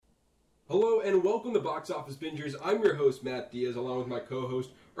Hello and welcome to Box Office Bingers. I'm your host, Matt Diaz, along with my co-host,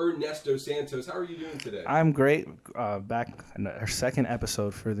 Ernesto Santos. How are you doing today? I'm great. Back in our second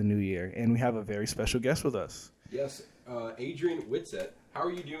episode for the new year, and we have a very special guest with us. Yes, Adrian Whitsett. How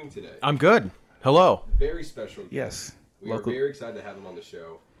are you doing today? I'm good. Hello. Very special guest. Yes. We are very excited to have him on the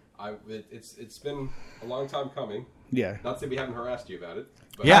show. It's been a long time coming. Yeah. Not that we haven't harassed you about it.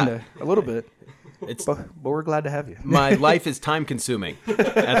 But Kinda, a little bit. But we're glad to have you. My life is time consuming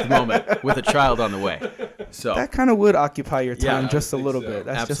at the moment with a child on the way. So That kind of would occupy your time Yeah, just a I think little so. bit.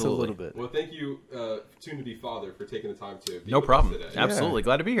 That's just a Absolutely. little bit. Well, thank you, soon-to-be father, for taking the time to be no with problem. us today. Absolutely.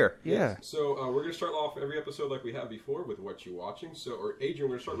 Glad to be here. Yeah. So we're going to start off every episode like we have before with what you're watching. Adrian, we're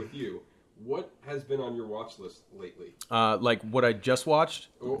going to start with you. What has been on your watch list lately? Like what I just watched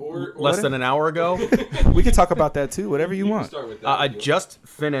Or less than an hour ago. We can talk about that too, whatever you can want. start with that. I if you want. just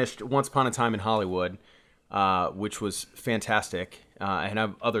finished Once Upon a Time in Hollywood, which was fantastic. And I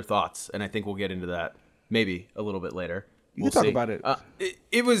have other thoughts, and I think we'll get into that maybe a little bit later. You can talk about it.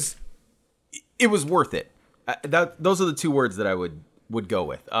 It was worth it. Those are the two words that I would go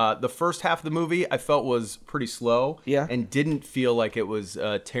with. The first half of the movie I felt was pretty slow, Yeah. and didn't feel like it was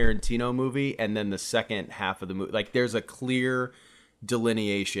a Tarantino movie. And then the second half of the movie, like there's a clear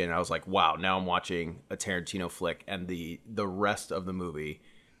delineation. I was like, wow, now I'm watching a Tarantino flick, and the rest of the movie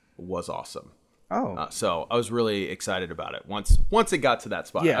was awesome. Oh. So I was really excited about it. Once it got to that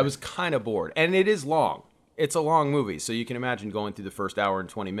spot, Yeah. I was kind of bored, and it is long. It's a long movie, so you can imagine going through the first hour and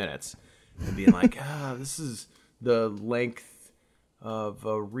 20 minutes and being like, this is the length of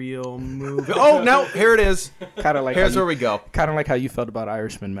a real movie. Oh, no, here it is. Kind of like Here's where we go. Kind of like how you felt about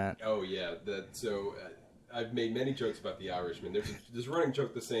Irishman, Matt. Oh yeah, I've made many jokes about the Irishman. There's a running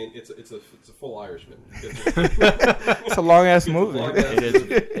joke that's saying it's a full Irishman. It's a long ass movie.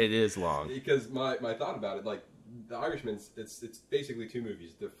 It is long. Because my thought about it, like the Irishman, it's basically two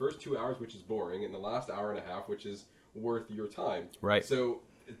movies. The first 2 hours, which is boring, and the last hour and a half, which is worth your time. Right. So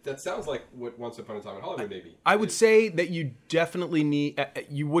that sounds like what Once Upon a Time in Hollywood maybe. I would say that you definitely need.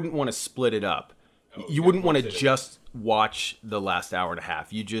 You wouldn't want to split it up. Oh, You yeah, wouldn't want to consider it. just watch the last hour and a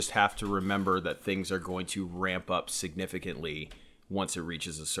half. You just have to remember that things are going to ramp up significantly once it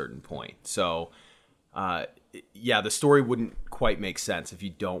reaches a certain point. So, the story wouldn't quite make sense if you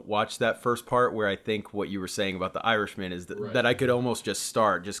don't watch that first part, where I think what you were saying about the Irishman is that, Right. that I could almost just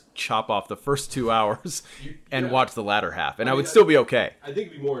chop off the first 2 hours and yeah. watch the latter half, and I mean, would still be okay. I think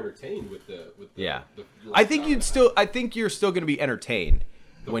it'd be more entertained with the Yeah. the I think last hour. I think you're still going to be entertained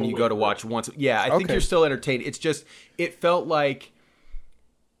when whole you go way to through. watch once. Yeah, I think Okay. you're still entertained. It's just, it felt like,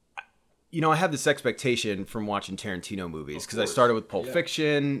 I had this expectation from watching Tarantino movies, because I course. started with Pulp Yeah.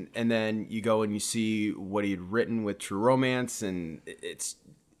 Fiction, and then you go and you see what he had written with True Romance, and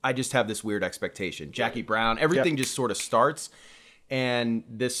I just have this weird expectation. Jackie Brown, everything just sort of starts, and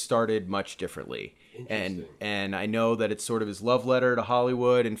this started much differently. Interesting. And I know that it's sort of his love letter to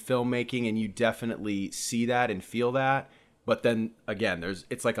Hollywood and filmmaking, and you definitely see that and feel that. But then again,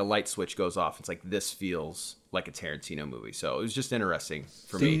 it's like a light switch goes off. It's like, this feels like a Tarantino movie. So it was just interesting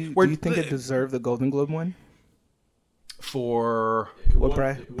for Do me. you think it deserved the Golden Globe win? For It Well, won-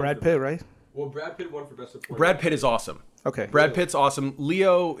 Brad it won Brad for- Pitt, right? Well, Brad Pitt won for Best Supporting. Brad Pitt is awesome. Okay. Brad Pitt's awesome.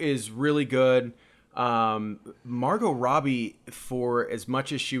 Leo is really good. Margot Robbie, for as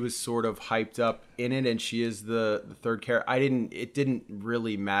much as she was sort of hyped up in it, and she is the third character, it didn't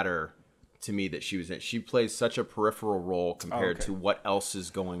really matter to me that she was in it. She plays such a peripheral role compared okay. to what else is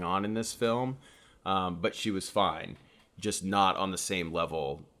going on in this film. But she was fine, just not on the same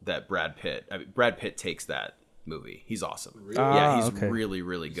level that Brad Pitt. I mean, Brad Pitt takes that movie. He's awesome. Really? Yeah, he's okay. really,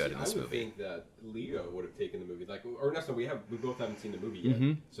 really good in this I would movie. think that Leo would have taken the movie. Like, or Ernesto, we both haven't seen the movie yet,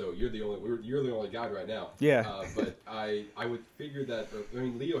 Mm-hmm. so you're the only guide right now. Yeah. But I would figure that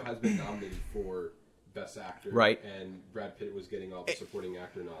Leo has been nominated for Best Actor, Right. And Brad Pitt was getting all the supporting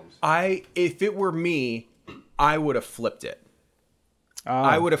actor noms. If it were me, I would have flipped it.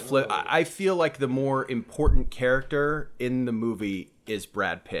 I would have flipped. I feel like the more important character in the movie is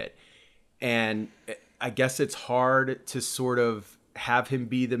Brad Pitt, and I guess it's hard to sort of have him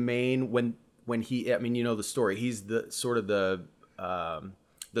be the main when he. I mean, you know the story. He's the sort of the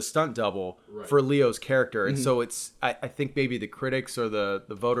stunt double for Leo's character, and so it's. I think maybe the critics or the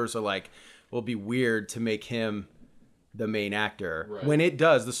voters are like, well, it'd be weird to make him the main actor. Right. When it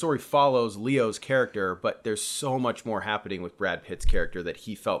does, the story follows Leo's character, but there's so much more happening with Brad Pitt's character that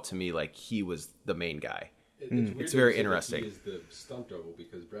he felt to me like he was the main guy. It's weird It's that very you said that interesting. He is the stunt double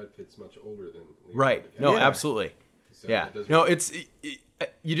because Brad Pitt's much older than Leo Right. DiCaprio. No, Yeah. absolutely. So Yeah. it does No, work.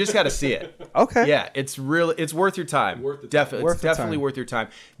 you just got to see it. Okay. Yeah, it's worth your time. Worth the time. Definitely, Worth it's the definitely time. worth your time.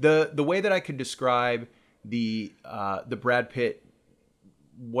 The way that I could describe the Brad Pitt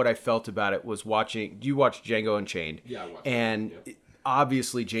what I felt about it was watching. Do you watch Django Unchained? Yeah, I watched and it.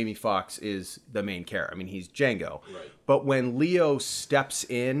 Obviously Jamie Foxx is the main character. I mean, he's Django. Right. But when Leo steps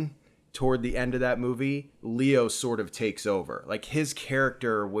in toward the end of that movie, Leo sort of takes over. Like, his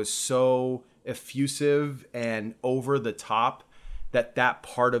character was so effusive and over the top that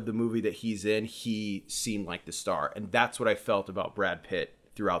part of the movie that he's in, he seemed like the star. And that's what I felt about Brad Pitt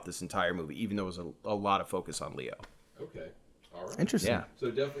throughout this entire movie, even though it was a lot of focus on Leo. Okay. All right. Interesting. Yeah. So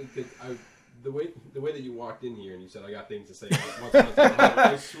definitely, cause the way that you walked in here and you said, I got things to say.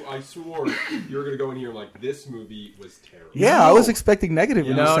 I swore you were going to go in here like, this movie was terrible. Yeah, No. I was expecting negative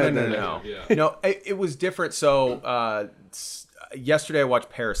when you No. said that. Yeah. No, it was different. So yesterday I watched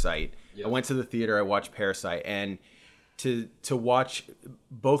Parasite. Yeah. I went to the theater. I watched Parasite, and to watch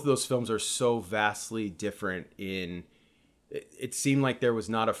both of those films are so vastly different. It seemed like there was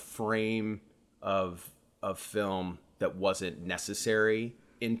not a frame of film that wasn't necessary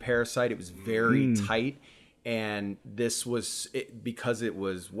in Parasite. It was very tight. And this was because it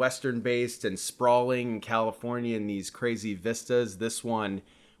was Western based and sprawling in California and these crazy vistas. This one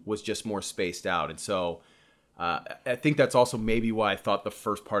was just more spaced out. And so I think that's also maybe why I thought the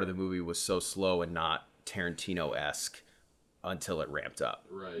first part of the movie was so slow and not Tarantino-esque until it ramped up.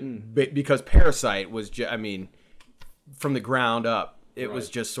 Right. Because Parasite was from the ground up, it was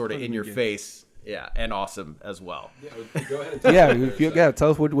Right. just sort of in your face. Yeah, and awesome as well. Yeah, go ahead and tell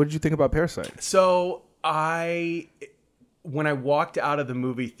Tell us, what did you think about Parasite? So when I walked out of the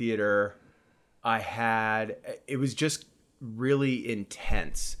movie theater, it was just really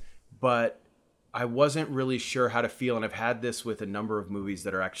intense, but I wasn't really sure how to feel. And I've had this with a number of movies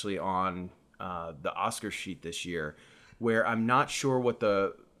that are actually on the Oscar sheet this year, where I'm not sure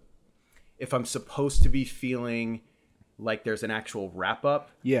if I'm supposed to be feeling like there's an actual wrap up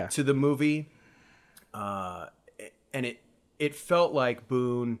to the movie. And it felt like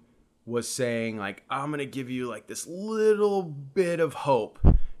Boone was saying, like, I'm going to give you like this little bit of hope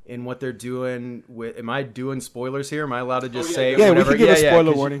in what they're doing with. Am I doing spoilers here? Am I allowed to just say we whatever? can give a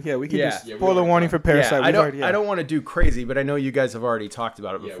spoiler warning. Yeah, we can do spoiler warning for Parasite. I don't want to do crazy, but I know you guys have already talked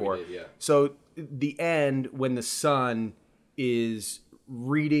about it before. We did. So the end, when the son is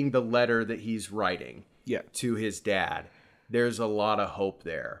reading the letter that he's writing to his dad, there's a lot of hope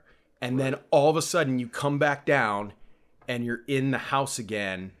there. And then all of a sudden you come back down and you're in the house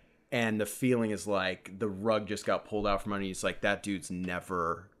again, and the feeling is like the rug just got pulled out from under you. It's like, that dude's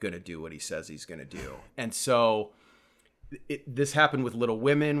never going to do what he says he's going to do. And so this happened with Little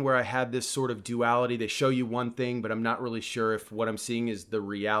Women, where I had this sort of duality. They show you one thing, but I'm not really sure if what I'm seeing is the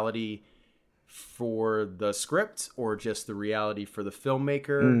reality for the script or just the reality for the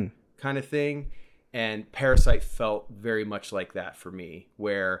filmmaker kind of thing. And Parasite felt very much like that for me,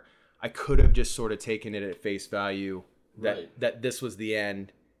 where I could have just sort of taken it at face value that this was the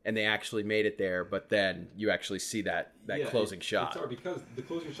end and they actually made it there, but then you actually see that closing shot. It's hard because the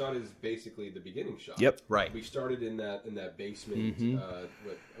closing shot is basically the beginning shot. Yep. Right. We started in that basement.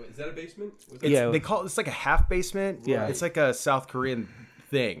 Is that a basement? They call it's like a half basement. Yeah. It's like a South Korean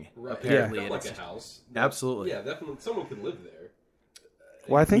thing. Right. Apparently, Yeah. and Like it's a house. absolutely. Yeah, definitely. Someone could live there.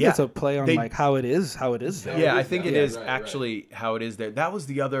 Well, I think it's a play on like how it is there. Yeah, I think it is actually how it is there. That was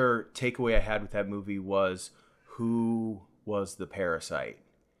the other takeaway I had with that movie was, who was the parasite?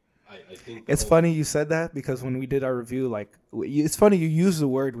 I think it's funny you said that, because when we did our review, like, it's funny you used the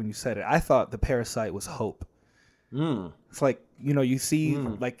word when you said it. I thought the parasite was hope. It's like, you see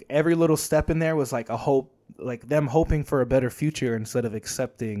like every little step in there was like a hope, like them hoping for a better future instead of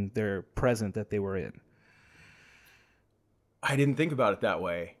accepting their present that they were in. I didn't think about it that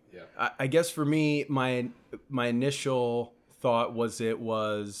way. Yeah. I guess for me, my initial thought was it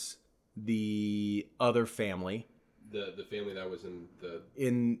was the other family. The family that was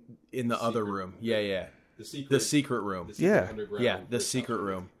in the other room. Yeah. The secret room. Underground. The secret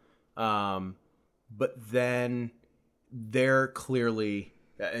room. But then they're clearly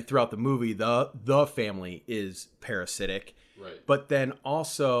throughout the movie the family is parasitic. Right. But then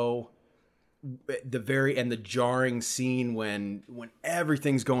also the jarring scene when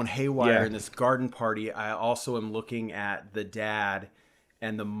everything's going haywire in this garden party, I also am looking at the dad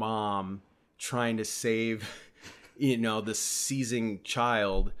and the mom trying to save the seizing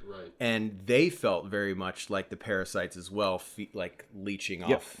child, right? And they felt very much like the parasites as well, like leeching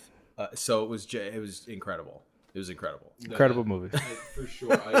off. So it was incredible. It was incredible. Incredible movie. For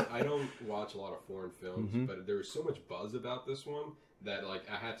sure. I don't watch a lot of foreign films, but there was so much buzz about this one that like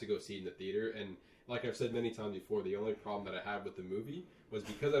I had to go see it in the theater. And like I've said many times before, the only problem that I had with the movie was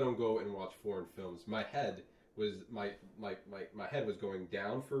because I don't go and watch foreign films. My head was my head was going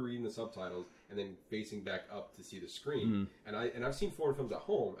down for reading the subtitles and then facing back up to see the screen. And I've seen foreign films at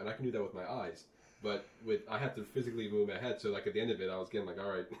home, and I can do that with my eyes. But I had to physically move my head, so like at the end of it, I was getting like, all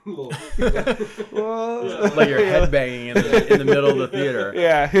right, like your head banging in the middle of the theater.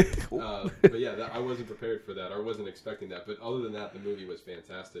 Yeah. But yeah, I wasn't prepared for that. I wasn't expecting that. But other than that, the movie was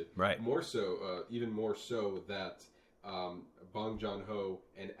fantastic. Right. More so, even more so that Bong Joon-ho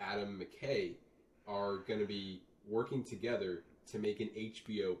and Adam McKay are going to be working together to make an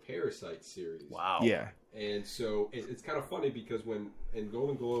HBO Parasite series. Wow. Yeah. And so it's kind of funny because when in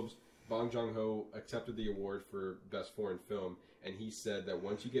Golden Globes, Bong Joon-ho accepted the award for Best Foreign Film, and he said that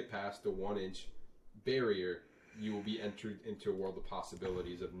once you get past the 1-inch barrier, you will be entered into a world of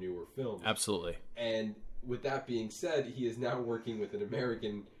possibilities of newer films. Absolutely. And with that being said, he is now working with an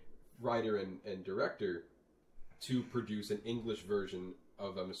American writer and director to produce an English version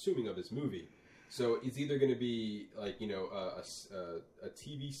of, I'm assuming, of his movie. So it's either going to be like, a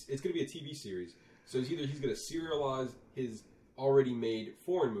TV. It's going to be a TV series. So it's either he's going to serialize his already made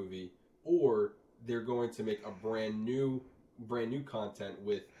foreign movie, or they're going to make a brand new content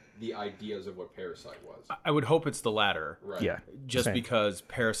with the ideas of what Parasite was. I would hope it's the latter. Right. Yeah. Just Same. because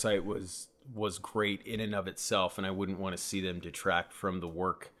Parasite was great in and of itself, and I wouldn't want to see them detract from the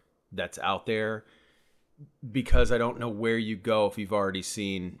work that's out there, because I don't know where you go if you've already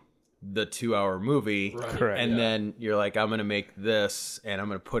seen the 2-hour movie. Right. Correct. And then you're like, I'm going to make this and I'm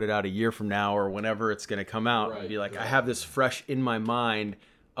going to put it out a year from now or whenever it's going to come out. Right, And be like, right. I have this fresh in my mind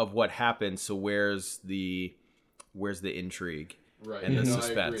of what happened. So where's the intrigue Right. and the No,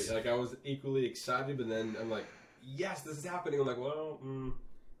 suspense? I agree. Like, I was equally excited, but then I'm like, yes, this is happening. I'm like, well,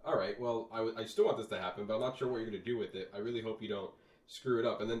 all right. Well, I still want this to happen, but I'm not sure what you're going to do with it. I really hope you don't screw it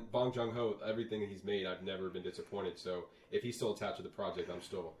up. And then Bong Joon-ho, everything he's made, I've never been disappointed. So if he's still attached to the project, I'm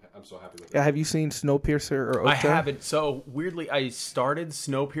so happy with it. Yeah, have you seen Snowpiercer or Okja? I haven't. So weirdly, I started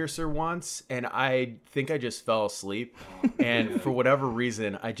Snowpiercer once, and I think I just fell asleep. And for whatever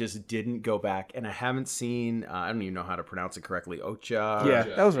reason, I just didn't go back. And I haven't seen. I don't even know how to pronounce it correctly. Okja. Yeah,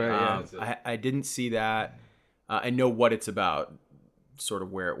 that was right. that's it. I didn't see that. I know what it's about, sort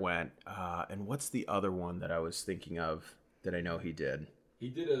of where it went. And what's the other one that I was thinking of that I know he did? He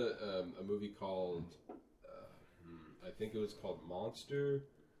did a movie called, I think it was called Monster,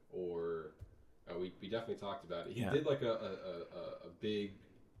 or we definitely talked about it. He did like a big,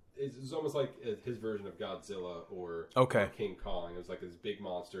 it's almost like his version of Godzilla or King Kong. It was like this big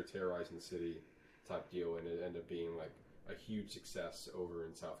monster terrorizing the city type deal, and it ended up being like a huge success over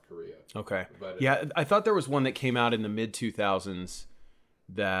in South Korea. Okay. But yeah, I thought there was one that came out in the mid-2000s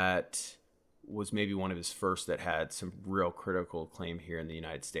that was maybe one of his first that had some real critical acclaim here in the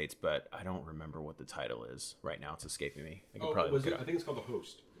United States, but I don't remember what the title is right now. It's escaping me. I could probably look it up. I think it's called The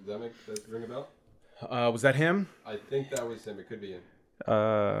Host. Does that ring a bell? Was that him? I think that was him. It could be him.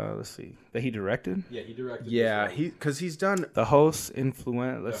 Let's see. That he directed? Yeah, he directed. Yeah, this one. because he's done. The Host,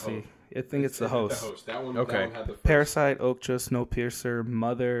 Influence. Let's The see. Host. I think it's The Host. That one. Okay. That one had the first. Parasite, Okja, Snowpiercer,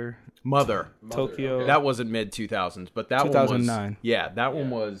 Mother. Tokyo. Okay. That wasn't mid-2000s, but that 2009. one was. Yeah, that one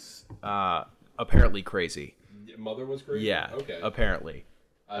was apparently crazy. Mother was crazy. Yeah. Okay. Apparently.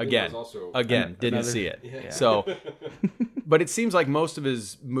 I think Again, it was also didn't another- see it. Yeah. So, but it seems like most of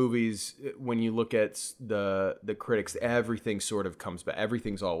his movies, when you look at the critics, everything sort of comes back.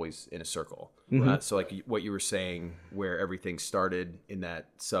 Everything's always in a circle. So, like what you were saying, where everything started in that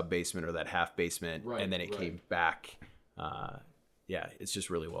sub basement or that half basement, Right, and then it right. came back. Yeah, it's just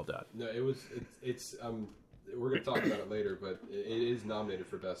really well done. No, it was. It's. We're going to talk about it later, but it is nominated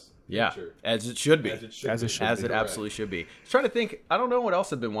for Best Yeah, Picture. as it should be. As it should As be. it should As be. it Correct. absolutely should be. I was trying to think. I don't know what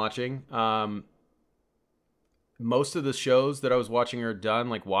else I've been watching. Most of the shows that I was watching are done.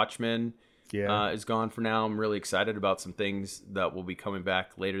 Like Watchmen is gone for now. I'm really excited about some things that will be coming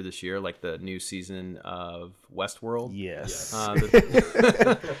back later this year, like the new season of Westworld. Yes.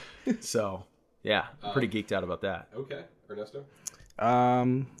 So, yeah, I'm pretty geeked out about that. Okay, Ernesto.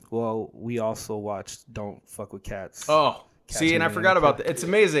 Well, we also watched Don't Fuck with Cats. Oh, see, and I Me forgot and about that. It's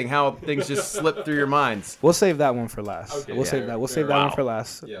amazing how things just slip through your minds. We'll save that one for last. Okay, we'll save fair, that. We'll fair. save that Wow. one for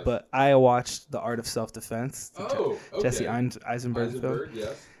last. Yes. But I watched The Art of Self-Defense. the Oh, okay. Jesse Eisenberg film. Eisenberg,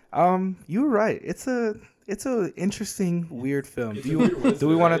 yes. You were right. It's a interesting, weird film. It's a weird one, Do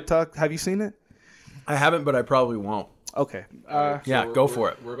we want to right? talk? Have you seen it? I haven't, but I probably won't. Okay. Yeah, go for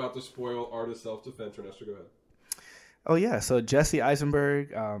it. We're about to spoil Art of Self-Defense. Ernesto, go ahead. Oh yeah. So Jesse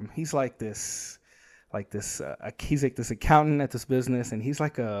Eisenberg, he's like this, he's like this accountant at this business, and he's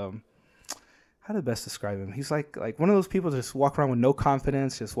like how to best describe him? He's like one of those people that just walk around with no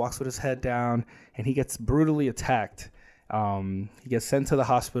confidence, just walks with his head down, and he gets brutally attacked He gets sent to the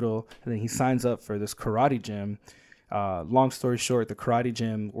hospital, and then he signs up for this karate gym. Long story short, the karate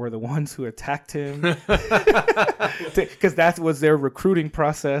gym were the ones who attacked him because that was their recruiting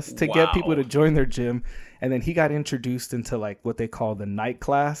process to get people to join their gym. And then he got introduced into like what they call the night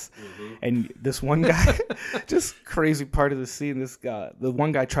class. Mm-hmm. And this one guy, just crazy part of the scene, the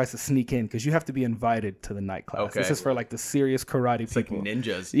one guy tries to sneak in because you have to be invited to the night class. Okay. This is for like the serious karate people. Like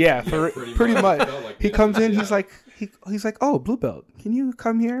ninjas. Yeah, pretty much. He comes in, he's like, oh, blue belt, can you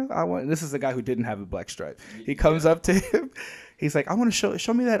come here? This is the guy who didn't have a black stripe. He comes up to him. He's like, I want to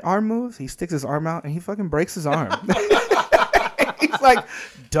show me that arm move. He sticks his arm out and he fucking breaks his arm. He's like,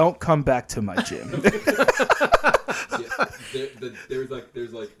 don't come back to my gym.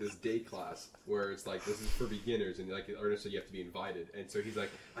 There's like this day class where it's like, this is for beginners, and like so you have to be invited. And so he's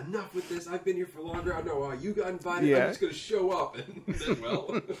like, enough with this. I've been here for longer. I know why you got invited. Yeah. I'm just gonna show up. And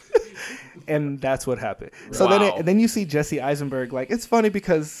then, and that's what happened. So then you see Jesse Eisenberg. Like, it's funny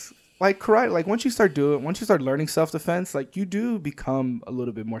because like karate, like once you start learning self-defense, like you do become a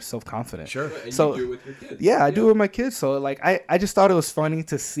little bit more self-confident. Sure. Right, and so you do it with your kids. Yeah, I do it with my kids. So like I just thought it was funny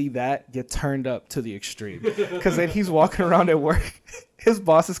to see that get turned up to the extreme. Because then he's walking around at work. His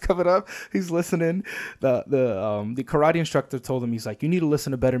boss is coming up. He's listening. The karate instructor told him, he's like, you need to listen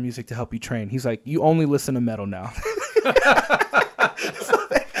to better music to help you train. He's like, you only listen to metal now.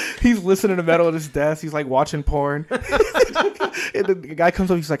 He's listening to metal at his desk. He's like watching porn. And the guy comes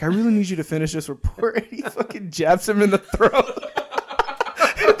up. He's like, I really need you to finish this report. And he fucking jabs him in the throat.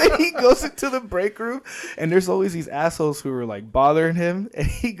 And then he goes into the break room. And there's always these assholes who are like bothering him. And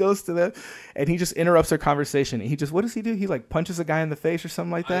he goes to them. And he just interrupts their conversation. And what does he do? He like punches a guy in the face or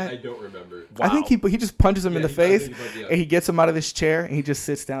something like that. I don't remember. Wow. I think he just punches him in the face. And he gets him out of this chair. And he just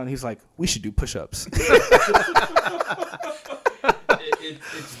sits down. And he's like, we should do push-ups.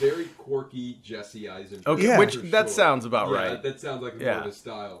 It's very quirky Jesse Eisenberg. Okay, yeah. Which that sounds about right. That sounds like more of his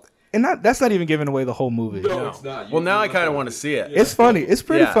style. And that's not even giving away the whole movie. No, it's not. Well, now I kind of want to see it. Yeah. It's funny. It's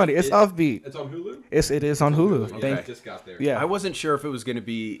pretty funny. It's offbeat. It's on Hulu? It is on Hulu. Okay. I just got there. Yeah. I wasn't sure if it was going to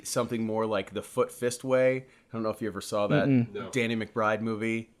be something more like the Foot Fist Way. I don't know if you ever saw that Danny McBride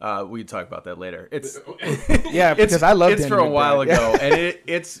movie. We can talk about that later. It's because I love. It's Danny from a McBride. while ago, and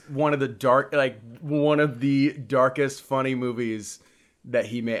it's one of the darkest funny movies that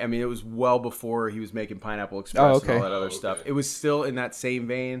he made. I mean, it was well before he was making Pineapple Express and all that other stuff. It was still in that same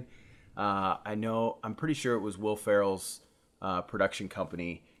vein. I'm pretty sure it was Will Ferrell's production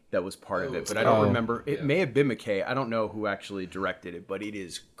company that was part of it, but I don't remember. It may have been McKay. I don't know who actually directed it, but it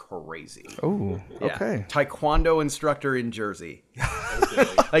is crazy. Oh, okay. Taekwondo instructor in Jersey.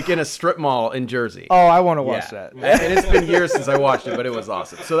 Like in a strip mall in Jersey. Oh, I want to watch that. And it's been years since I watched it, but it was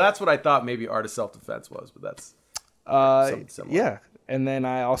awesome. So that's what I thought maybe Art of Self-Defense was, but that's something similar. Yeah. And then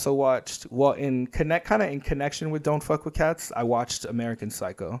I also watched, in connection with Don't Fuck with Cats, I watched American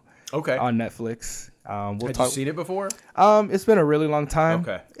Psycho. Okay. On Netflix. Had you seen it before? It's been a really long time.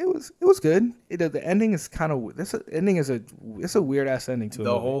 Okay. It was good. The ending is kind of it's a weird ass ending to it.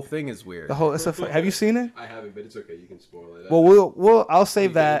 The whole thing is weird. Have you seen it? I haven't, but it's okay. You can spoil it. Well, I'll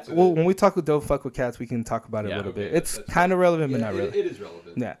save that. When we talk with Don't Fuck with Cats, we can talk about it a little bit. It's kind of relevant, but not really. It is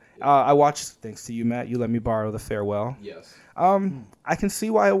relevant. Yeah. I watched, thanks to you, Matt. You let me borrow The Farewell. Yes. I can see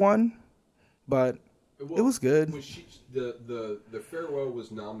why it won, but it was good. The Farewell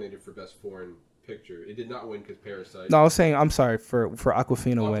was nominated for Best Foreign Picture. It did not win because Parasite. No, I was saying, I'm sorry, for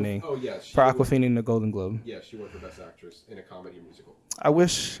Awkwafina winning. Oh, yes. For Awkwafina in the Golden Globe. Yeah, she won for Best Actress in a comedy musical.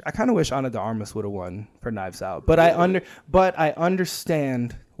 I kind of wish Ana de Armas would have won for Knives Out, but I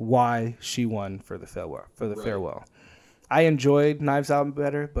understand why she won for The Farewell. I enjoyed Knives Out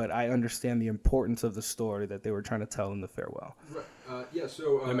better, but I understand the importance of the story that they were trying to tell in The Farewell. Right.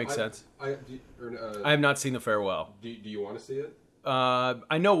 So that makes sense. I have not seen The Farewell. Do you want to see it?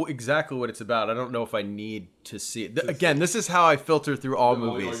 I know exactly what it's about. I don't know if I need to see it. Again, this is how I filter through all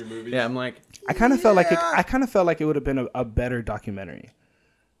movies. All your movies. Yeah, I'm like, I kind of felt like it would have been a better documentary.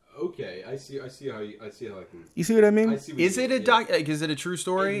 Okay, I see how I can. You see what I mean? Is it a doc? Like, is it a true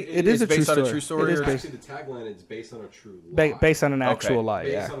story? It is based on a true story. It is actually, the tagline is based on a true lie. Based on an actual lie.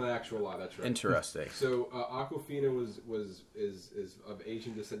 Based on an actual lie. That's right. Interesting. So Awkwafina is of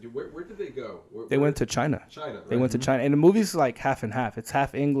Asian descent. Where did they go? They went to China. China. Right? They went to China, and the movie's like half and half. It's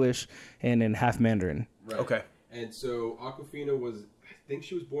half English and then half Mandarin. Right. Okay. And so Awkwafina I think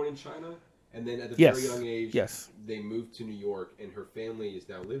she was born in China. And then at a very young age, they moved to New York, and her family is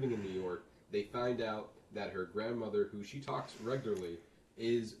now living in New York. They find out that her grandmother, who she talks regularly,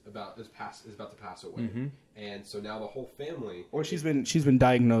 is about to pass away, and so now the whole family. Or she's been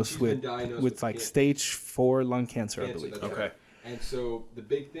diagnosed with like stage 4 lung cancer, I believe. Okay. And so the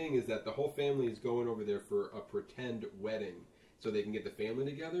big thing is that the whole family is going over there for a pretend wedding so they can get the family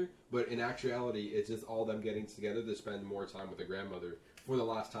together. But in actuality, it's just all them getting together to spend more time with the grandmother for the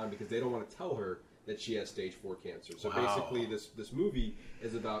last time because they don't want to tell her that she has stage 4 cancer. So basically, this movie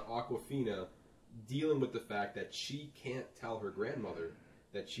is about Awkwafina dealing with the fact that she can't tell her grandmother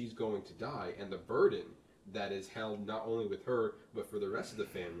that she's going to die, and the burden that is held not only with her, but for the rest of the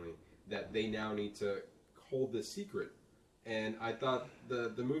family, that they now need to hold this secret. And I thought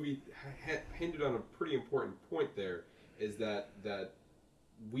the movie hinted on a pretty important point there, is that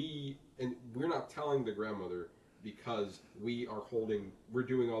we're not telling the grandmother because we're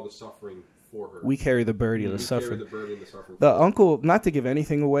doing all the suffering for her. We carry the burden of the suffering. Carry the burden of the suffering. The uncle, not to give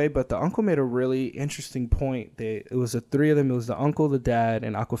anything away, but the uncle made a really interesting point. It was the three of them. It was the uncle, the dad,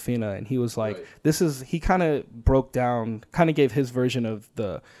 and Awkwafina. And he was like, he kind of broke down, kind of gave his version of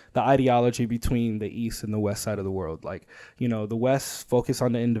the ideology between the East and the West side of the world. Like, the West focus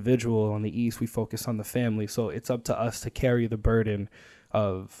on the individual. On the East, we focus on the family. So it's up to us to carry the burden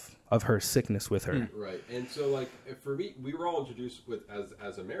of her sickness with her. Right. And so, like, for me, we were all introduced with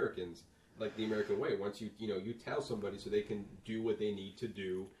as Americans, like the American way. Once you tell somebody so they can do what they need to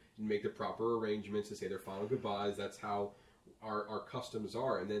do and make the proper arrangements to say their final goodbyes. That's how our customs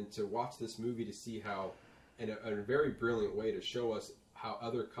are. And then to watch this movie to see how, in a very brilliant way, to show us how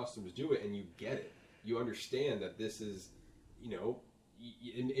other customs do it, and you get it. You understand that this is,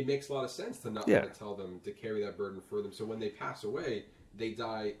 it makes a lot of sense to not want to tell them to carry that burden for them. So when they pass away, they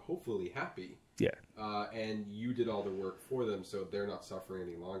die hopefully happy. Yeah. And you did all the work for them, so they're not suffering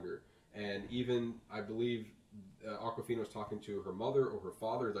any longer. And even, I believe, Awkwafina was talking to her mother or her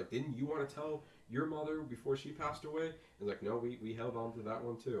father, like, didn't you want to tell your mother before she passed away? And like, no, we held on to that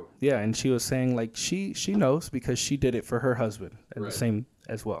one too. Yeah, and she was saying, like, she knows because she did it for her husband, and the same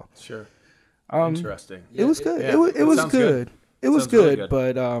as well. Sure. Interesting. It was good. It was good. It was good, really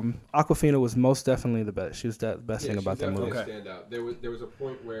but Awkwafina was most definitely the best. She was the best thing about that movie. Stand out. There was a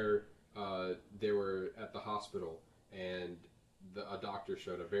point where they were at the hospital, and a doctor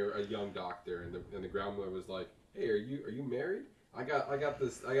showed up, a young doctor, and the grandmother was like, "Hey, are you married? I got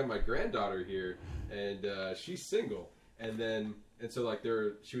my granddaughter here, and she's single." And so like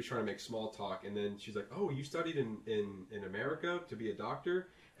she was trying to make small talk, and then she's like, "Oh, you studied in America to be a doctor?"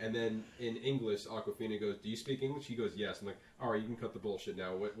 And then in English, Awkwafina goes, "Do you speak English?" He goes, "Yes." I'm like, "All right, you can cut the bullshit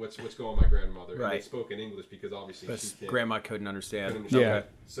now. What's going on, my grandmother?" Right. And they spoke in English because obviously she can't. Grandma couldn't understand. Yeah.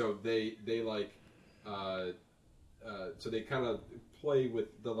 So they like. So they kind of play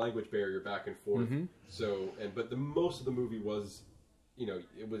with the language barrier back and forth. Mm-hmm. So, but the most of the movie was,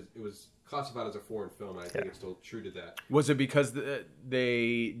 it was classified as a foreign film, and I think it's still true to that. Was it because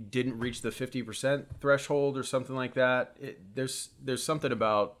they didn't reach the 50% threshold or something like that? There's something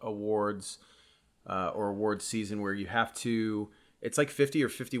about awards or award season where you have to. It's like 50 or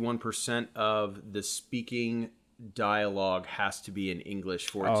 51% of the speaking dialogue has to be in English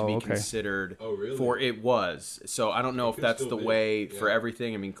for it to be considered. Oh, really? For it was. So I don't know if that's the way for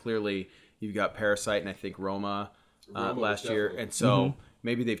everything. I mean, clearly you've got Parasite and I think Roma last year, and so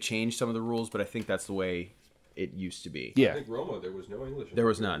maybe they've changed some of the rules, but I think that's the way it used to be. Yeah, I think Roma there was no English. There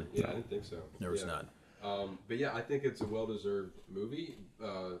was none. Yeah, I didn't think so. There was none. But yeah, I think it's a well-deserved movie.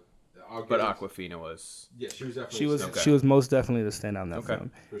 But Awkwafina was. Yeah, she was definitely. She was most definitely the standout in that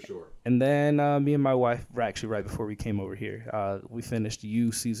film. For sure. And then me and my wife were actually right before we came over here. We finished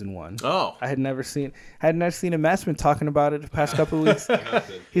You season 1. Oh. I had never seen it. Matt's been talking about it the past couple of weeks.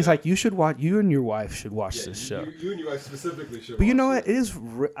 He's like, you and your wife should watch this show. You and your wife specifically should. But you know what? It is.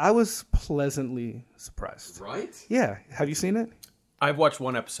 I was pleasantly surprised. Right? Yeah. Have you seen it? I've watched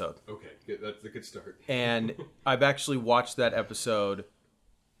one episode. Okay, good. That's a good start. And I've actually watched that episode.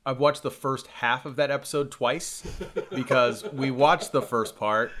 I've watched the first half of that episode twice because we watched the first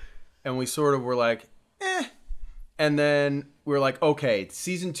part and we sort of were like, eh. And then we're like, okay,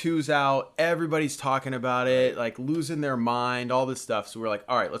 season 2's out. Everybody's talking about it, like losing their mind, all this stuff. So we're like,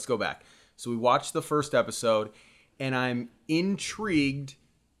 all right, let's go back. So we watched the first episode and I'm intrigued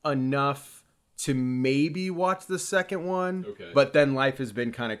enough to maybe watch the second one. Okay. But then life has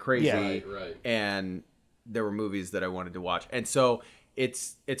been kind of crazy. Yeah, right. And there were movies that I wanted to watch. And so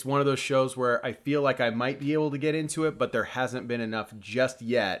it's one of those shows where I feel like I might be able to get into it, but there hasn't been enough just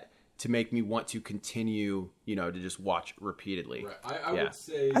yet to make me want to continue, to just watch repeatedly. Right. I would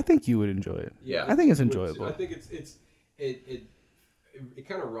say I think you would enjoy it. Yeah. I think it's enjoyable. I think it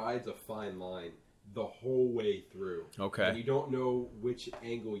kind of rides a fine line the whole way through. Okay. And you don't know which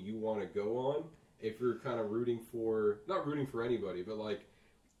angle you want to go on if you're kind of not rooting for anybody, but like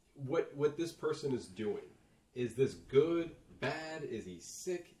what this person is doing. Is this good? Bad? Is he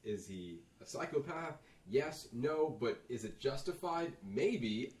sick? Is he a psychopath? Yes, no, but is it justified?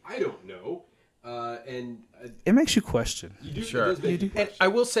 Maybe. I don't know. It makes you question. You do, sure. It does make you question. And I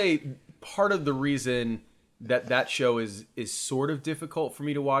will say part of the reason that show is sort of difficult for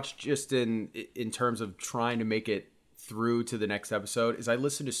me to watch, just in terms of trying to make it through to the next episode, is I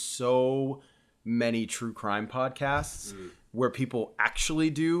listen to so many true crime podcasts where people actually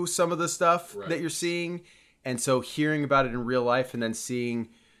do some of the stuff that you're seeing. And so hearing about it in real life and then seeing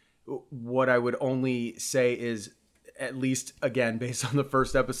what I would only say is, at least again, based on the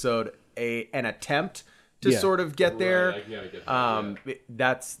first episode, an attempt to sort of get there. I get that,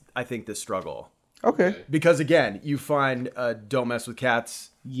 That's, I think, the struggle. Okay. Because again, you find Don't Mess with Cats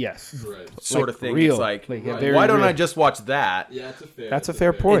sort of thing. Real. It's like very why don't real. I just watch that? Yeah, that's a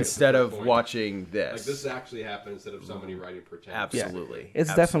fair point. Instead of watching this. Like, this actually happened instead of somebody writing pretend. Absolutely. Yeah.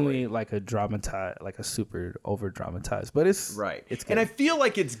 It's definitely like a dramatized, like a super over dramatized, but it's right. It's good. And I feel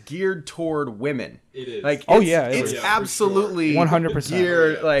like it's geared toward women. It is. Like, it's absolutely 100%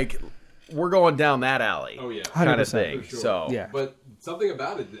 geared. Like, we're going down that alley. Oh yeah, kind of 100%. thing. Sure. So but something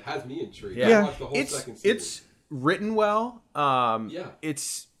about it that has me intrigued. Yeah. I watched the whole second season. It's written well.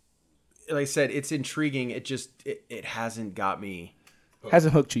 It's, like I said, it's intriguing. It just it hasn't got me.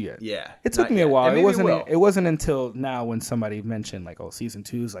 Hasn't hooked you yet. Yeah, it took me a while. And It maybe wasn't. It wasn't until now when somebody mentioned like, "Oh, season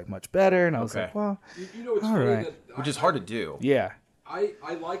 2 is like much better," and I was like, "Well, you know, it's all funny right." that which is hard to do. Yeah, I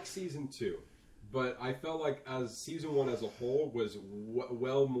like season 2, but I felt like as season 1 as a whole was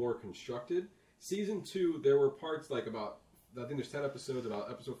well more constructed. Season 2, there were parts like about, I think there's 10 episodes,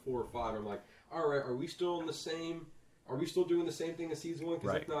 about episode 4 or 5. I'm like, all right, are we still in the same? Are we still doing the same thing as season 1?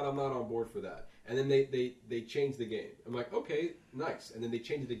 Because if not, I'm not on board for that. And then they changed the game. I'm like, okay, nice. And then they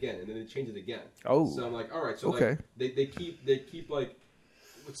change it again, and then they change it again. Oh, so I'm like, all right. So okay. like they keep like,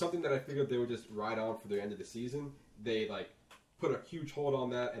 with something that I figured they would just ride on for the end of the season. They like put a huge hold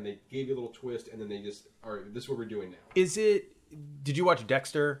on that, and they gave you a little twist, and then they just, all right, this is what we're doing now. Is it? Did you watch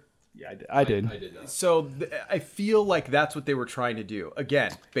Dexter? Yeah, I did. I did not. So I feel like that's what they were trying to do.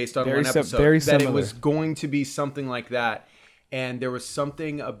 Again, based on one episode, very that similar. it was going to be something like that. And there was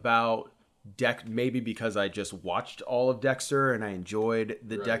something about maybe because I just watched all of Dexter and I enjoyed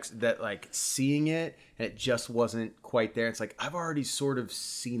the Dexter, that like seeing it, and it just wasn't quite there. It's like, I've already sort of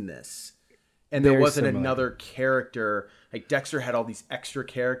seen this. And there wasn't another character. Like Dexter had all these extra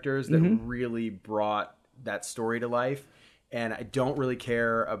characters that really brought that story to life. And I don't really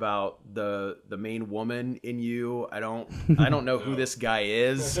care about the main woman in You. I don't know who this guy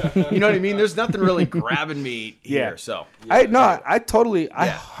is. You know what I mean? There's nothing really grabbing me here. So I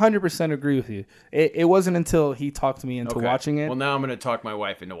 100% agree with you. It wasn't until he talked me into watching it. Well, now I'm going to talk my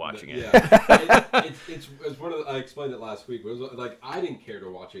wife into watching it. Yeah, it's one of the, I explained it last week. But it was like I didn't care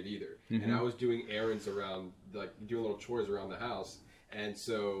to watch it either, and I was doing errands around, like doing little chores around the house. And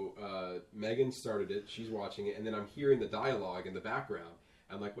so Megan started it. She's watching it, and then I'm hearing the dialogue in the background.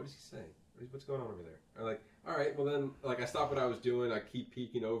 I'm like, "What is he saying? What's going on over there?" I'm like, "All right, well then." Like I stop what I was doing. I keep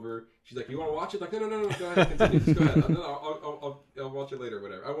peeking over. She's like, "You want to watch it?" Like, "No. Go ahead, continue. Just go ahead. I'll watch it later, or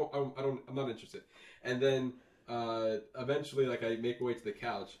whatever. I'm not interested." And then eventually, like I make my way to the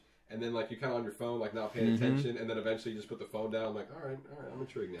couch. And then, like, you're kind of on your phone, like, not paying attention. And then eventually you just put the phone down. I'm like, all right, I'm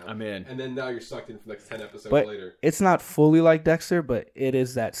intrigued now. I'm in. And then now you're sucked in for the next 10 episodes but later. It's not fully like Dexter, but it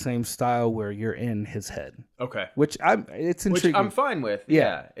is that same style where you're in his head. Okay. It's intriguing. Which I'm fine with.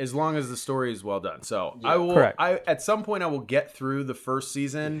 Yeah. As long as the story is well done. So I will, at some point I will get through the first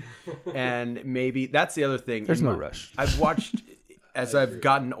season. And maybe, that's the other thing. There's no rush. I've watched, as I've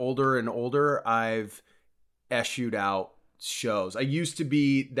gotten older and older, I've eschewed out shows. I used to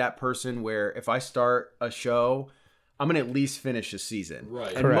be that person where if I start a show, I'm going to at least finish a season.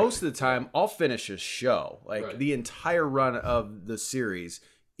 Right. And most of the time, I'll finish a show. Like the entire run of the series,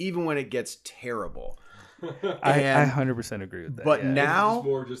 even when it gets terrible. I 100% agree with that. But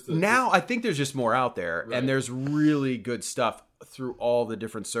now I think there's just more out there. Right. And there's really good stuff through all the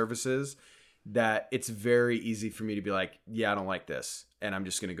different services that it's very easy for me to be like, yeah, I don't like this. And I'm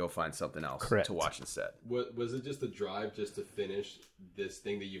just going to go find something else to watch instead. Was it just a drive just to finish this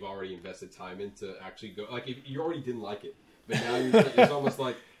thing that you've already invested time in to actually go? Like, if you already didn't like it, but now it's almost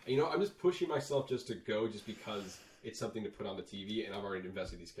like, I'm just pushing myself just to go just because it's something to put on the TV and I've already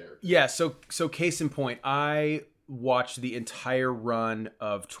invested these characters. Yeah, so case in point, I watched the entire run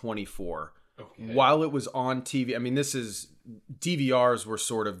of 24 while it was on TV. I mean, DVRs were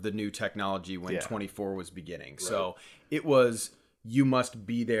sort of the new technology when 24 was beginning. Right. So it was, you must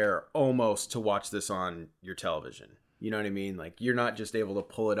be there almost to watch this on your television. You know what I mean? Like, you're not just able to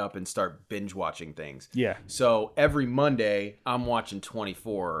pull it up and start binge watching things. Yeah. So every Monday, I'm watching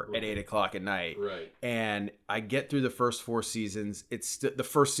 24 at 8 o'clock at night. Right. And I get through the first 4 seasons. The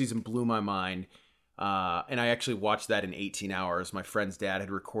first season blew my mind. And I actually watched that in 18 hours. My friend's dad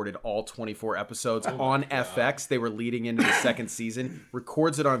had recorded all 24 episodes on FX. They were leading into the second season,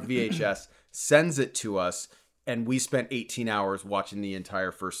 records it on VHS, sends it to us, and we spent 18 hours watching the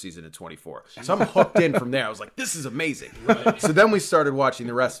entire first season of 24. So I'm hooked in from there. I was like, this is amazing. Right. So then we started watching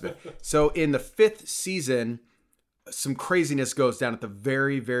the rest of it. So in the 5th season, some craziness goes down at the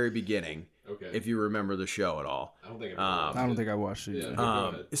very, very beginning. Okay. If you remember the show at all. I don't think I watched it.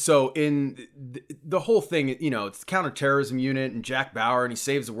 Yeah, so in the whole thing, it's the counterterrorism unit and Jack Bauer, and he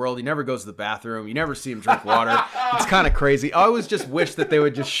saves the world. He never goes to the bathroom. You never see him drink water. It's kind of crazy. I always just wish that they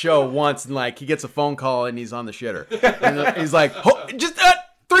would just show once, and like he gets a phone call and he's on the shitter. And he's like, just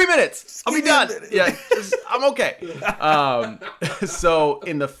 3 minutes. I'll be done. Yeah, I'm okay. So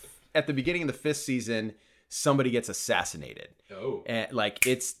at the beginning of the 5th season, somebody gets assassinated. Oh. And like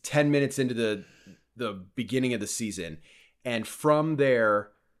it's 10 minutes into the beginning of the season. And from there,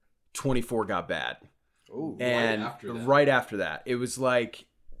 24 got bad. Oh, and right after that, it was like,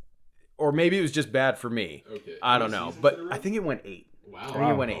 or maybe it was just bad for me. Okay. I don't know. But I think it went 8. Wow. I think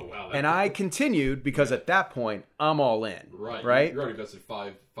it went 8. Wow, and I continued because at that point, I'm all in. Right. You already invested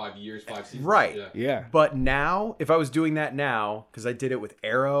 5 years, 5 seasons. Right. Yeah. But now, if I was doing that now, because I did it with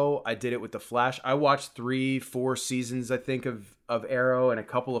Arrow, I did it with The Flash. I watched 3-4 seasons, I think, of Arrow and a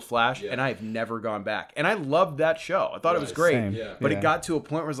couple of Flash, and I've never gone back. And I loved that show. I thought it was great. Same. But it got to a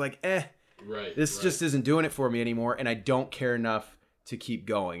point where it was like, this Right. just isn't doing it for me anymore, and I don't care enough to keep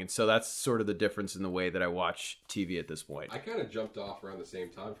going. And so that's sort of the difference in the way that I watch TV at this point. I kind of jumped off around the same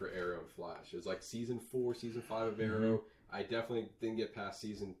time for Arrow and Flash. It was like season 4, season 5 of Arrow. I definitely didn't get past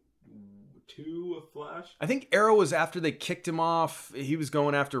season 2 of Flash. I think Arrow was after they kicked him off. He was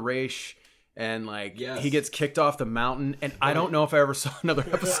going after Raish, and he gets kicked off the mountain. And I don't know if I ever saw another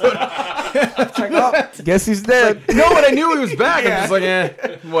episode. Guess he's dead. No, but I knew he was back. I'm just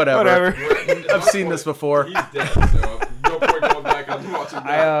like, whatever. I've seen this before. He's dead, so no point going back and watching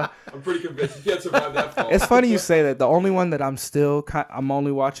that. I'm pretty convinced he can't survive that fall. It's funny you say that. The only one that I'm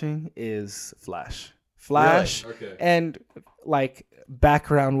only watching is Flash. Really? Okay. And like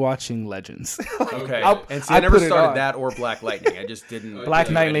background watching Legends. Okay. And see, I never started that or Black Lightning. I just didn't. Black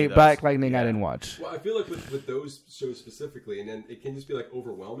Lightning, I didn't watch. Well, I feel like with those shows specifically, and then it can just be like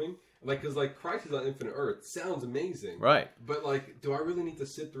overwhelming. Like, because like Crisis on Infinite Earth sounds amazing, right? But like, do I really need to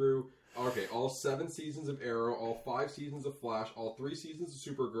sit through? Okay, all 7 seasons of Arrow, all 5 seasons of Flash, all 3 seasons of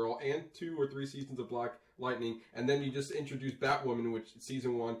Supergirl, and 2 or 3 seasons of Black Lightning, and then you just introduce Batwoman, which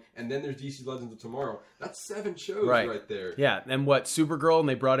season 1, and then there's DC Legends of Tomorrow. That's 7 shows right there. Yeah, and Supergirl, and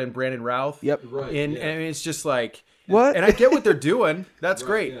they brought in Brandon Routh. Yep. Right. And it's just like, what? And I get what they're doing. That's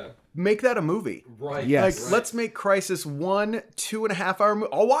great. Yeah. Make that a movie. Right. Yes. Like, let's make Crisis 1 2.5 hour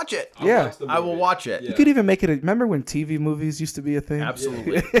movie. I'll watch it. I will watch it. Yeah. You could even make it. Remember when TV movies used to be a thing?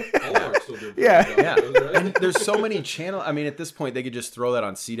 Absolutely. Hallmark still doing Yeah. those, right? And there's so many channels. I mean, at this point, they could just throw that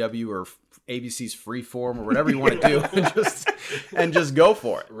on CW or ABC's Freeform or whatever you want to do, and just go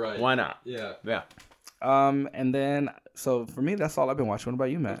for it. Right. Why not? Yeah. Yeah. And then so for me, that's all I've been watching. What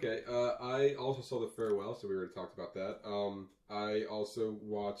about you, Matt? Okay. I also saw The Farewell, so we already talked about that. I also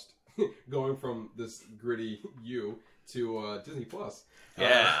watched going from this gritty to Disney Plus.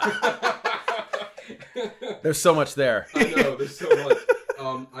 Yeah. There's so much there. I know, there's so much.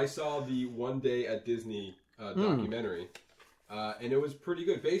 I saw the One Day at Disney documentary, and it was pretty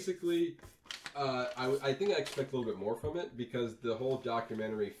good. Basically, I think I expect a little bit more from it because the whole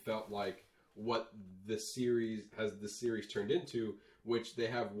documentary felt like what the series turned into, which they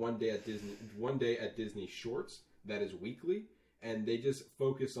have One Day at Disney shorts that is weekly, and they just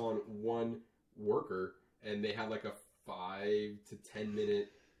focus on one worker, and they have like a 5 to 10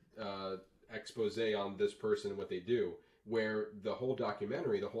 minute expose on this person and what they do, where the whole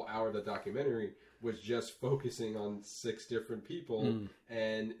hour of the documentary was just focusing on 6 different people,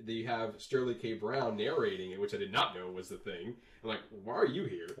 and you have Sterling K. Brown narrating it, which I did not know was the thing. I'm like, why are you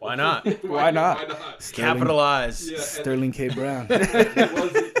here? Why not? Why not? Capitalize. Yeah, Sterling K. Brown.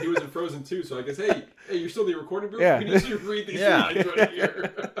 he was in Frozen too, so I guess, hey, you're still in the recording booth? Yeah. We need you to read these lines right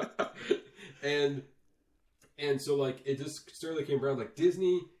here. And so, like, it just, Sterling K. Brown's like,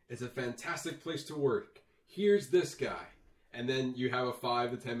 Disney is a fantastic place to work. Here's this guy. And then you have a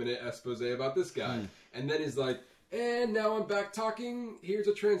 5 to 10 minute expose about this guy. And then he's like, and now I'm back talking. Here's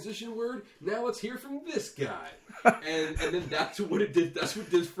a transition word. Now let's hear from this guy. and then that's what it did. That's what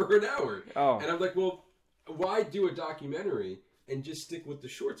it did for an hour. Oh. And I'm like, well, why do a documentary and just stick with the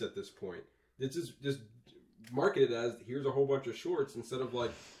shorts at this point? Just market it as here's a whole bunch of shorts instead of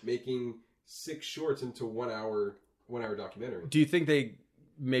like making 6 shorts into 1 hour documentary. Do you think they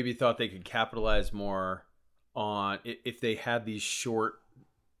maybe thought they could capitalize more on if they had these short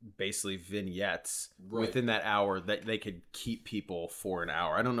basically vignettes within that hour that they could keep people for an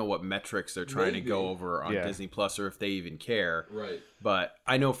hour. I don't know what metrics they're trying to go over on Disney Plus or if they even care. Right. But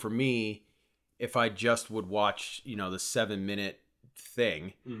I know for me, if I just would watch, the 7-minute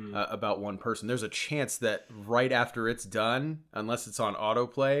thing about one person, there's a chance that right after it's done, unless it's on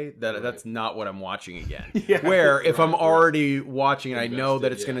autoplay, that's not what I'm watching again. Where if I'm already watching and I know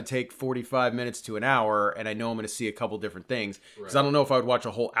that it's going to take 45 minutes to an hour and I know I'm going to see a couple different things, because I don't know if I would watch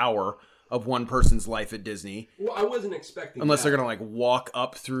a whole hour of one person's life at Disney. Well, I wasn't expecting unless they're going to walk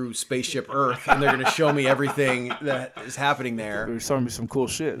up through Spaceship Earth and they're going to show me everything that is happening there. They're showing me some cool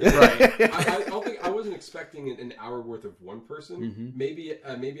shit. Right. I wasn't expecting an hour worth of one person. Maybe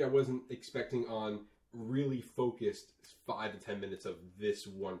I wasn't expecting on really focused 5 to 10 minutes of this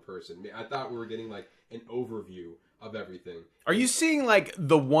one person. I thought we were getting an overview of everything. Are you seeing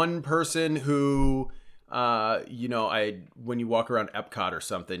the one person who... when you walk around Epcot or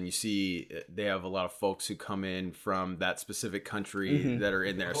something, you see they have a lot of folks who come in from that specific country that are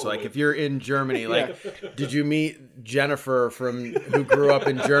in there. So if you're in Germany, did you meet Jennifer who grew up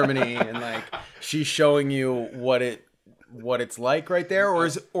in Germany and she's showing you what it's like right there, or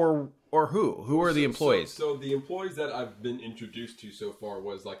who are the employees? So the employees that I've been introduced to so far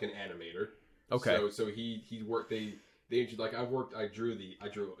was an animator. Okay. So he worked I drew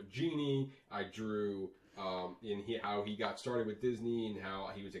a genie. I drew how he got started with Disney and how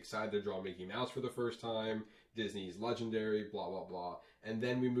he was excited to draw Mickey Mouse for the first time. Disney's legendary, blah blah blah. And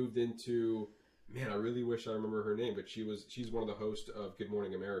then we moved into, I really wish I remember her name, but she's one of the hosts of Good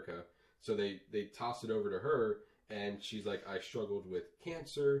Morning America. So they tossed it over to her, and she's like, I struggled with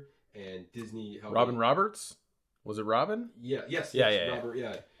cancer, and Disney helped Robin me. Roberts? Was it Robin? Yeah. Yes. Robert.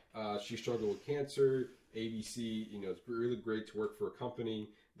 Yeah. She struggled with cancer. ABC, it's really great to work for a company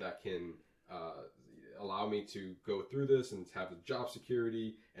that can allow me to go through this and have the job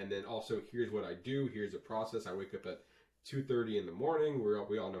security. And then also, here's what I do. Here's the process. I wake up at 2:30 in the morning.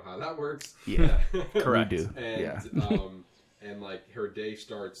 We all know how that works. Yeah, correct. We do. And and her day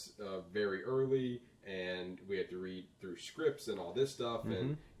starts very early, and we have to read through scripts and all this stuff.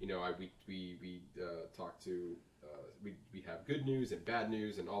 And we talk to. We have good news and bad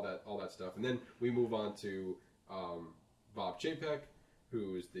news and all that stuff, and then we move on to Bob Chapek,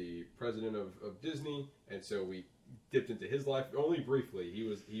 who is the president of Disney, and so we dipped into his life only briefly.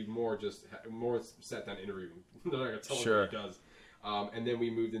 He more sat down interviewing. I'm not gonna tell him what he does. And then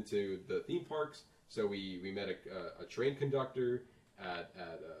we moved into the theme parks. So we met a train conductor at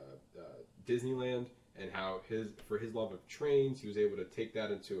Disneyland, and how for his love of trains, he was able to take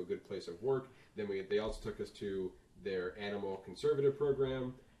that into a good place of work. Then they also took us to their animal conservative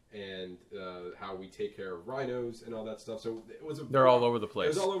program and how we take care of rhinos and all that stuff. So they're all over the place.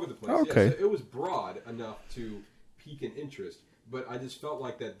 It was all over the place. Okay. Yeah, so it was broad enough to pique an interest, but I just felt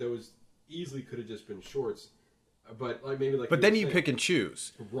like that those easily could have just been shorts. But But then you pick and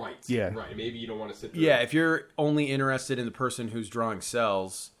choose. Right. Yeah. Right. Maybe you don't want to sit there. Yeah, if you're only interested in the person who's drawing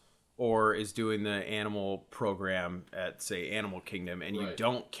cells or is doing the animal program at, say, Animal Kingdom, and you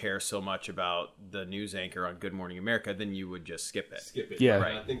don't care so much about the news anchor on Good Morning America, then you would just skip it. Yeah.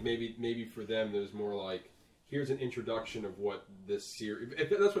 Right. I think maybe for them, there's more here's an introduction of what this series...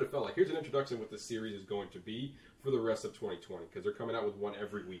 That's what it felt like. Here's an introduction of what this series is going to be for the rest of 2020, because they're coming out with one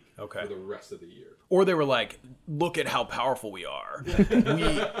every week for the rest of the year. Or they were like, look at how powerful we are.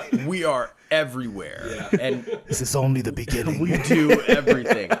 we are everywhere. Yeah. And this is only the beginning. We do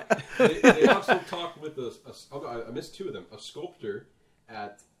everything. They also talked with I missed two of them, a sculptor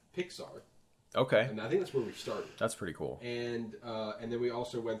at Pixar. Okay. And I think that's where we started. That's pretty cool. And then we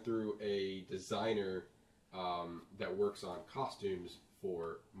also went through a designer that works on costumes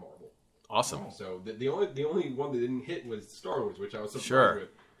for Marvel. Awesome. So the only one that didn't hit was Star Wars, which I was surprised with.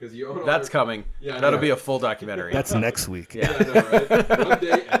 Because you own that's coming. Yeah, that'll be a full documentary. That's next week. Yeah, I know, right? One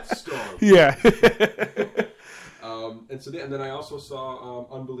day at Star Wars. Yeah. And then I also saw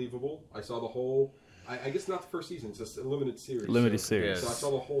Unbelievable. I saw the whole. I guess not the first season. It's just a limited series. Series. So I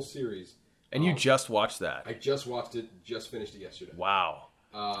saw the whole series. And you just watched that? I just watched it. Just finished it yesterday. Wow.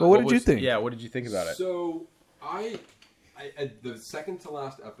 Well, what did you think? Yeah, what did you think about it? So I the second to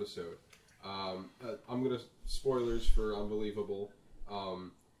last episode. I'm gonna spoilers for Unbelievable.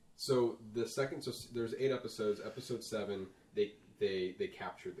 So there's 8 episodes. Episode 7, they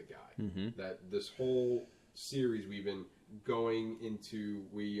captured the guy. Mm-hmm. That this whole series we've been going into,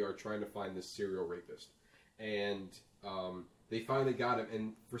 we are trying to find this serial rapist, and they finally got him.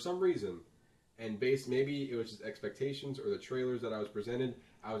 And for some reason, and maybe it was just expectations or the trailers that I was presented,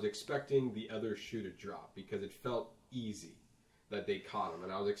 I was expecting the other shoe to drop because it felt easy that they caught him,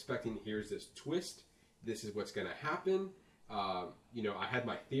 and I was expecting here's this twist, this is what's going to happen, I had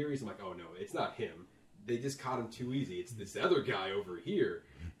my theories. I'm like, oh no, it's not him. They just caught him too easy. It's this other guy over here.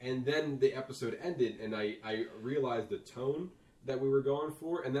 And then the episode ended, and I realized the tone that we were going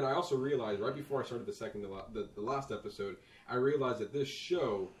for. And then I also realized, right before I started the last episode, I realized that this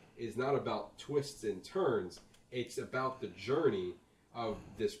show is not about twists and turns. It's about the journey of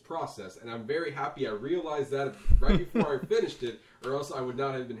this process. And I'm very happy I realized that right before I finished it, or else I would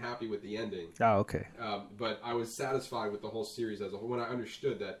not have been happy with the ending. Oh, okay. But I was satisfied with the whole series as a whole when I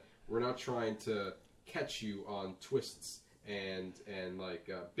understood that we're not trying to catch you on twists and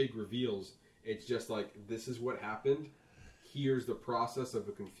big reveals. It's just like, this is what happened. Here's the process of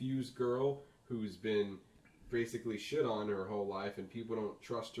a confused girl who's been basically shit on her whole life, and people don't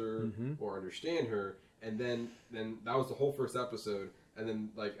trust her or understand her. And then that was the whole first episode. And then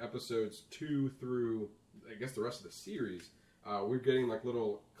like episodes 2 through I guess the rest of the series, we're getting like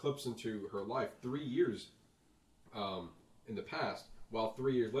little clips into her life 3 years in the past, while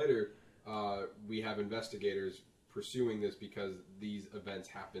 3 years later we have investigators pursuing this because these events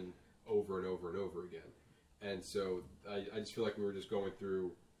happen over and over and over again. And so I just feel like we were just going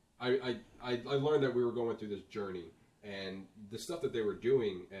through. I learned that we were going through this journey, and the stuff that they were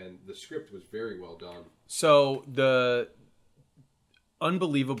doing, and the script was very well done. So the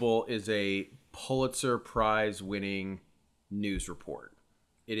Unbelievable is a Pulitzer Prize winning news report.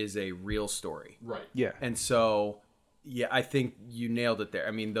 It is a real story. Right. Yeah. And so, yeah, I think you nailed it there.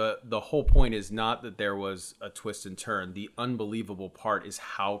 I mean, the whole point is not that there was a twist and turn. The unbelievable part is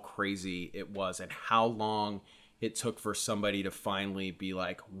how crazy it was and how long it took for somebody to finally be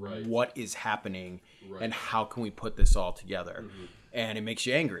like, right, what is happening, right, and how can we put this all together? And it makes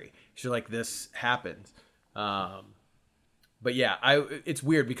you angry. You're like, this happened. But yeah, it's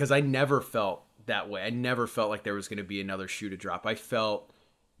weird because I never felt that way. I never felt like there was going to be another shoe to drop. I felt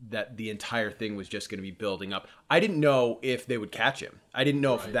that the entire thing was just going to be building up. I didn't know if they would catch him. I didn't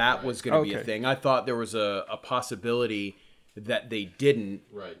know if that was going to be a thing. I thought there was a possibility that they didn't,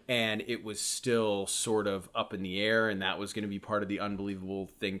 and it was still sort of up in the air, and that was going to be part of the unbelievable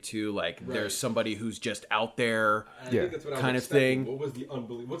thing too. Like there's somebody who's just out there, I think that's what kind of thing. What was the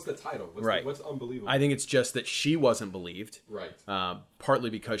unbelievable? What's the title? What's unbelievable? I think it's just that she wasn't believed, right? Partly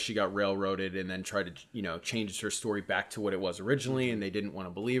because she got railroaded and then tried to change her story back to what it was originally, and they didn't want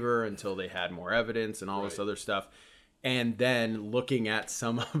to believe her until they had more evidence and all this other stuff. And then looking at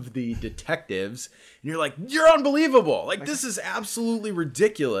some of the detectives, and you're like, you're unbelievable. Like, this is absolutely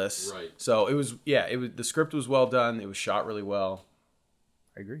ridiculous. Right. So it was the script was well done. It was shot really well.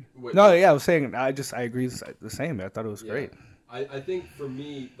 I agree. I was saying, I agree the same. I thought it was great. I think for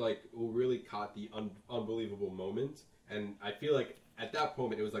me, like, what really caught the unbelievable moment, and I feel like at that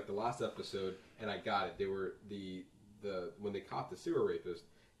moment, it was like the last episode, and I got it. They were when they caught the sewer rapist,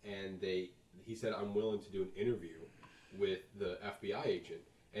 and he said, I'm willing to do an interview with the FBI agent,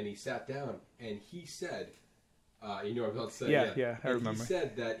 and he sat down and he said, you know what I'm about to say? Yeah, I remember. He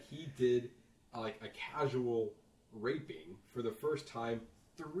said that he did like a casual raping for the first time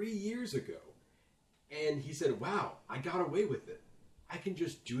 3 years ago, and he said, wow, I got away with it. I can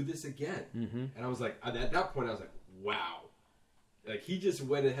just do this again. And I was like, at that point I was like, wow, like he just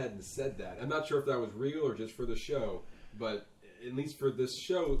went ahead and said that. I'm not sure if that was real or just for the show, but at least for this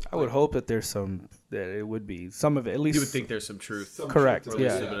show, I would hope that there's it would be some of it. At least you would think there's some truth. Correct. A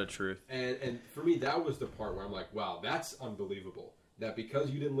bit of truth. And for me, that was the part where I'm like, wow, that's unbelievable. That because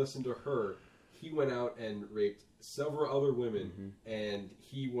you didn't listen to her, he went out and raped several other women, and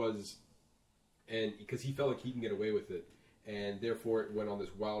because he felt like he can get away with it, and therefore it went on this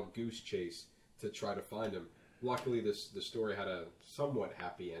wild goose chase to try to find him. Luckily, the story had a somewhat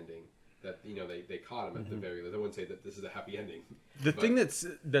happy ending. That they caught him at the very least. I wouldn't say that this is a happy ending. The thing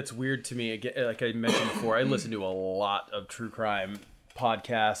that's weird to me, again, like I mentioned before, I listen to a lot of true crime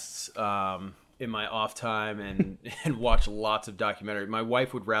podcasts in my off time and watch lots of documentary. My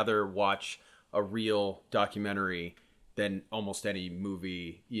wife would rather watch a real documentary than almost any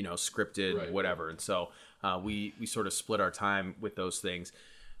movie, scripted, whatever. And so we sort of split our time with those things.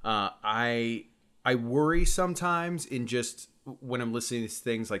 I worry sometimes in just when I'm listening to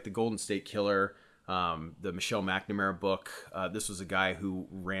things like the Golden State Killer, the Michelle McNamara book. This was a guy who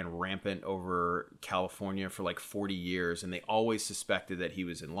ran rampant over California for like 40 years, and they always suspected that he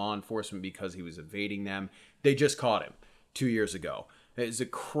was in law enforcement because he was evading them. They just caught him 2 years ago. It's a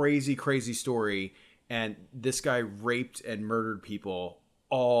crazy, crazy story, and this guy raped and murdered people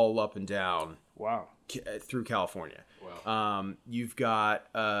all up and down. Wow. Through California. Wow. You've got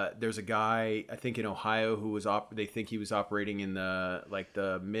there's a guy I think in Ohio who was they think he was operating in the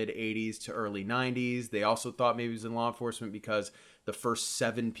mid 80s to early 90s. They also thought maybe he was in law enforcement because the first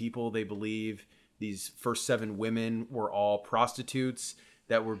 7 people they believe these first 7 women were all prostitutes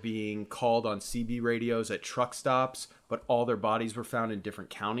that were being called on CB radios at truck stops, but all their bodies were found in different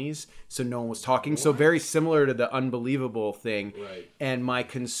counties, so no one was talking. So very similar to the Unbelievable thing. Right. And my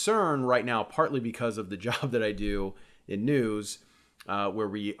concern right now, partly because of the job that I do in news, where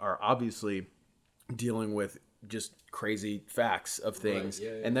we are obviously dealing with just crazy facts of things. Right.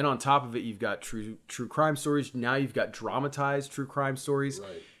 Yeah. And then on top of it, you've got true crime stories. Now you've got dramatized true crime stories.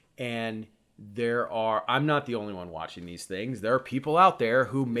 Right. And I'm not the only one watching these things. There are people out there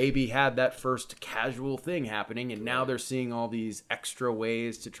who maybe had that first casual thing happening, and now they're seeing all these extra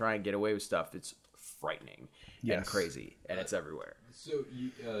ways to try and get away with stuff. It's frightening and crazy, and it's everywhere. So,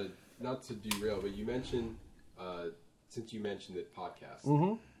 not to derail, but you mentioned, since you mentioned it, podcasts.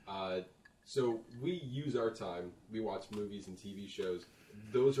 Mm-hmm. So we use our time. We watch movies and TV shows.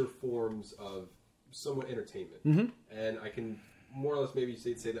 Those are forms of somewhat entertainment. Mm-hmm. And I can more or less maybe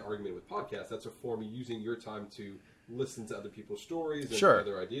say the argument with podcasts. That's a form of using your time to listen to other people's stories and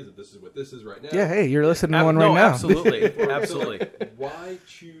other ideas of this is what this is right now. Yeah, hey, you're listening to one right now. Absolutely. Absolutely. Why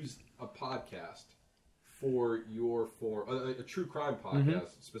choose a podcast for your form, a true crime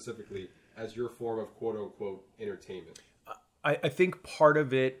podcast specifically, as your form of quote-unquote entertainment? I think part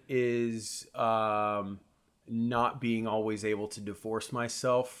of it is not being always able to divorce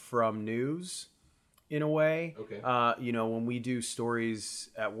myself from news in a way. Okay. When we do stories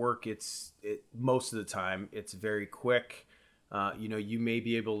at work, most of the time it's very quick. You may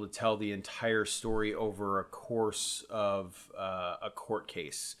be able to tell the entire story over a course of a court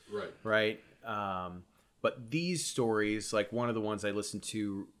case. Right. But these stories, like one of the ones I listened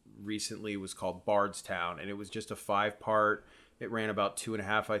to recently was called Bardstown, and it was just a 5-part. It ran about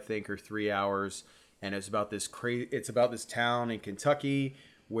 2.5, I think, or 3 hours, and it's about this town in Kentucky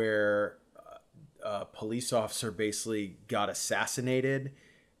where a police officer basically got assassinated.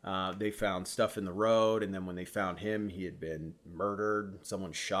 They found stuff in the road, and then when they found him, he had been murdered.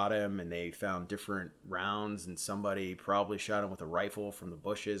 Someone shot him, and they found different rounds, and somebody probably shot him with a rifle from the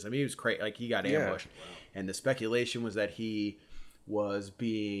bushes. I mean, he was crazy. Like, he got ambushed. Wow. And the speculation was that he was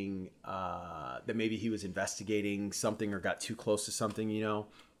being that maybe he was investigating something or got too close to something,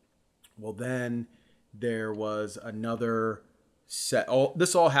 Well, then there was another set.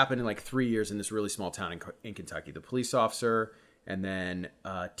 This all happened in like 3 years in this really small town in Kentucky. The police officer and then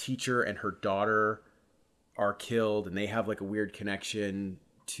a teacher and her daughter are killed, and they have like a weird connection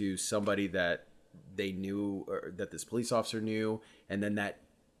to somebody that they knew, or that this police officer knew, and then that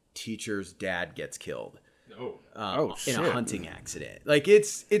teacher's dad gets killed. In a hunting accident. Like,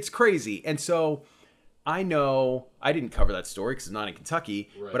 it's crazy. And so I know I didn't cover that story because it's not in Kentucky,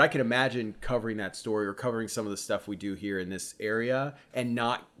 but I can imagine covering that story or covering some of the stuff we do here in this area and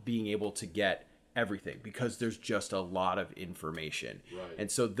not being able to get everything because there's just a lot of information.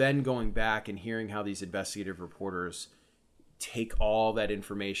 And so then going back and hearing how these investigative reporters take all that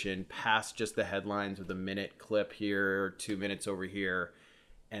information past just the headlines with a minute clip here or 2 minutes over here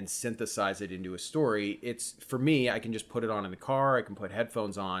and synthesize it into a story. It's, for me, I can just put it on in the car, I can put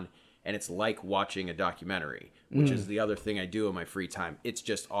headphones on, and it's like watching a documentary, which is the other thing I do in my free time. It's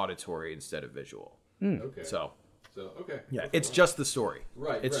just auditory instead of visual. Okay. So okay. Yeah, it's just the story.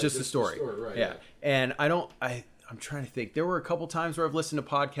 It's just the story. Yeah. And I'm trying to think. There were a couple times where I've listened to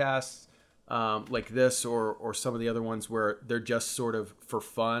podcasts like this or some of the other ones where they're just sort of for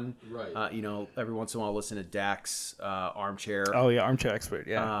fun. Every once in a while I'll listen to Dak's Armchair. Oh yeah, Armchair Expert.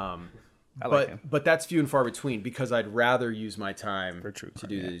 Yeah. But that's few and far between because I'd rather use my time to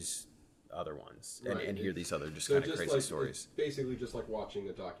do these other ones and hear these other just kind of crazy stories. It's basically just like watching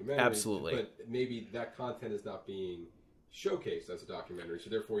a documentary. Absolutely. But maybe that content is not being showcased as a documentary, so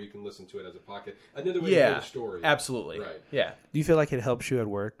therefore you can listen to it as a podcast. Another way to hear the story. Absolutely. Yeah. Do you feel like it helps you at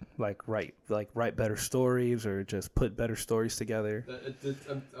work, like write better stories or just put better stories together?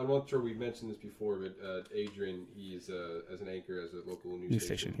 I'm not sure we've mentioned this before, but Adrian, he's as an anchor as a local news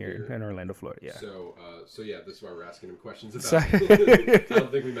station here in Orlando, Florida. Yeah. So yeah, this is why we're asking him questions about it. I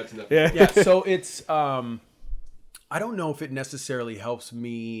don't think we mentioned that before. Yeah. So it's I don't know if it necessarily helps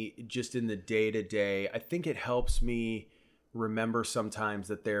me just in the day-to-day. I think it helps me remember sometimes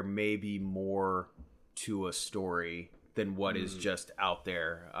that there may be more to a story than what is just out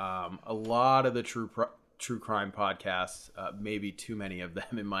there. A lot of the true crime podcasts, maybe too many of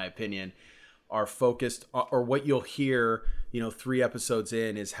them in my opinion, are focused on, or what you'll hear, 3 episodes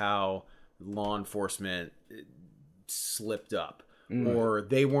in is how law enforcement slipped up or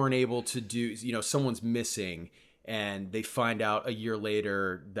they weren't able to do, someone's missing and they find out a year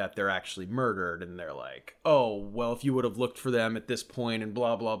later that they're actually murdered, and they're like, oh, well, if you would have looked for them at this point and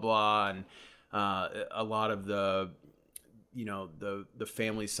blah, blah, blah. And a lot of the you know, the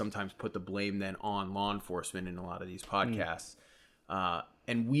families sometimes put the blame then on law enforcement in a lot of these podcasts.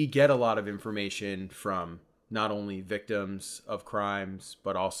 And we get a lot of information from not only victims of crimes,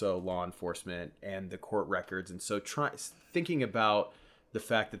 but also law enforcement and the court records. And so thinking about the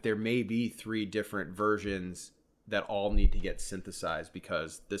fact that there may be 3 different versions that all need to get synthesized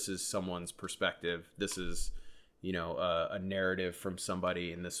because this is someone's perspective. This is, you know, a narrative from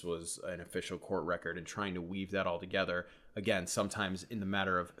somebody, and this was an official court record, and trying to weave that all together, again, sometimes in the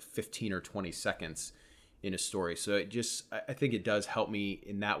matter of 15 or 20 seconds in a story. So I think it does help me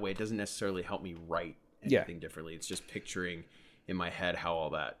in that way. It doesn't necessarily help me write anything differently. It's just picturing in my head how all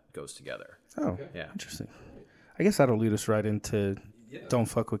that goes together. Oh, yeah. Interesting. I guess that'll lead us right into Don't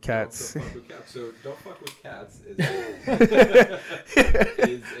Fuck with Cats. Don't Fuck with Cats. So Don't Fuck with Cats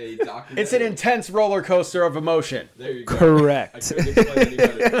is a documentary. It's an intense roller coaster of emotion. There you go. Correct. I couldn't explain any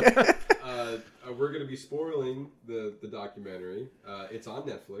better. We're going to be spoiling the documentary. It's on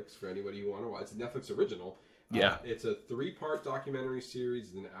Netflix for anybody who want to watch. It's a Netflix original. It's a 3-part documentary series.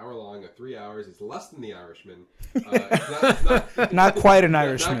 It's an hour long, 3 hours. It's less than The Irishman. It's not quite an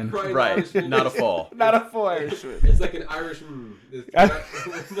Irishman. Not quite right. Irishman. Not a full. Not a full Irishman. It's like an Irishman.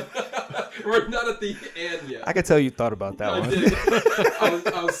 We're not at the end yet. I could tell you thought about that one. I did.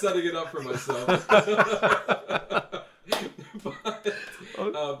 I was setting it up for myself.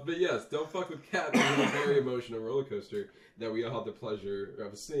 But yes, Don't Fuck with Cats is a very emotional roller coaster that we all had the pleasure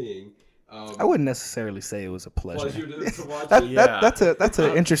of seeing. I wouldn't necessarily say it was a pleasure. To watch That's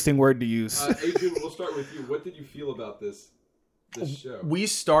an interesting word to use. Adrian, we'll start with you. What did you feel about this show? We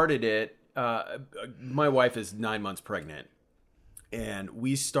started it. My wife is 9 months pregnant, and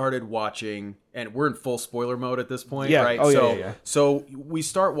we started watching. And we're in full spoiler mode at this point, right? Oh, So we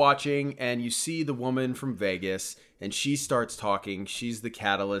start watching, and you see the woman from Vegas, and she starts talking. She's the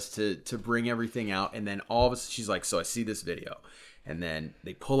catalyst to bring everything out, and then all of a sudden, she's like, "So I see this video." And then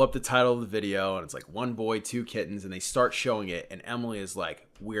they pull up the title of the video, and it's like 1 boy, 2 kittens, and they start showing it. And Emily is like,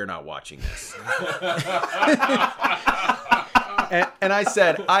 "We're not watching this." and I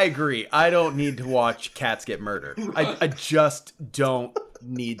said, "I agree. I don't need to watch cats get murdered. I just don't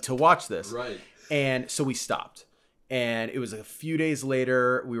need to watch this." Right. And so we stopped. And it was a few days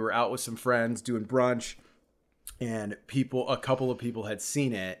later. We were out with some friends doing brunch, and a couple of people had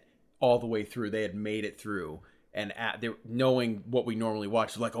seen it all the way through. They had made it through. And knowing what we normally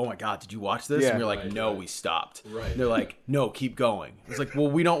watch, they're like, "Oh my God, did you watch this?" Yeah. And we're like, "No, we stopped." Right. And they're like, "No, keep going." It's like,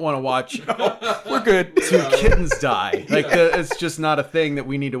 well, we don't want to watch We're good. 2 kittens die. Like, it's just not a thing that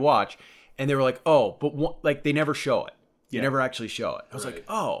we need to watch. And they were like, "Oh, but they never show it. They never actually show it." I was like,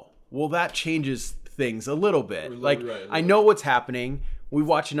 "Oh, well, that changes things a little bit." I know what's happening. We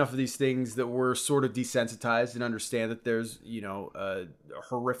watch enough of these things that we're sort of desensitized and understand that there's,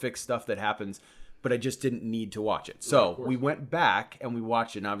 horrific stuff that happens. But I just didn't need to watch it. So we went back and we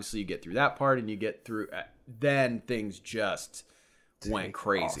watched it. And obviously you get through that part and you get through, then things just went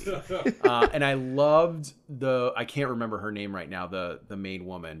crazy. And I loved I can't remember her name right now, the main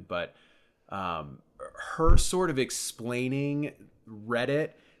woman, but her sort of explaining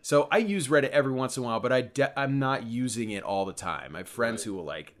Reddit. So I use Reddit every once in a while, but I'm not using it all the time. I have friends who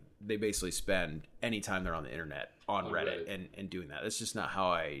will they basically spend any time they're on the internet on Reddit. And doing that. That's just not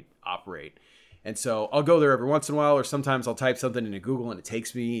how I operate. And so I'll go there every once in a while, or sometimes I'll type something into Google and it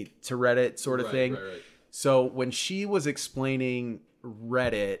takes me to Reddit sort of thing. Right. So when she was explaining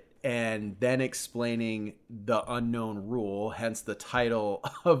Reddit and then explaining the unknown rule, hence the title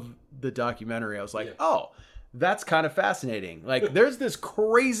of the documentary, I was like, oh, that's kind of fascinating. Like, there's this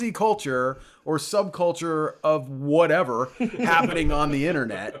crazy culture or subculture of whatever happening on the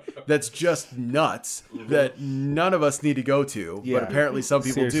internet that's just nuts that none of us need to go to, but apparently some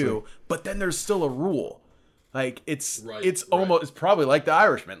people do. But then there's still a rule. Like, it's almost, it's probably like the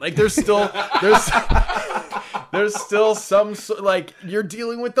Irishman. Like, there's still there's still some, like, you're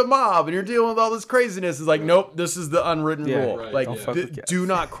dealing with the mob and you're dealing with all this craziness. It's like, nope, this is the unwritten rule. Right. Like, do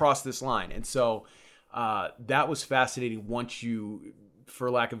not cross this line. And so that was fascinating once you, for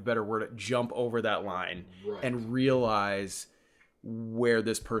lack of a better word, jump over that line and realize where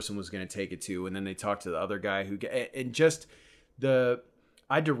this person was going to take it to. And then they talked to the other guy and just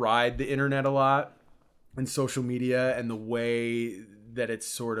I deride the internet a lot and social media and the way that it's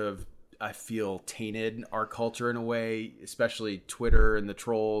sort of, I feel, tainted our culture in a way, especially Twitter and the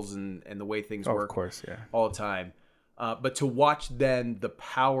trolls and the way things work, of course, all the time. But to watch then the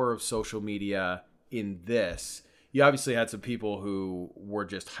power of social media in this, you obviously had some people who were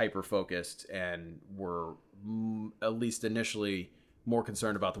just hyper focused and were at least initially more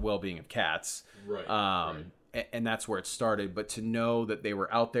concerned about the well-being of cats. Right. And that's where it started. But to know that they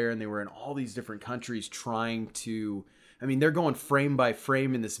were out there and they were in all these different countries trying to, I mean, they're going frame by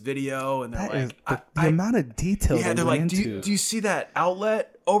frame in this video, and they're the amount of detail. Yeah, they're like, do you see that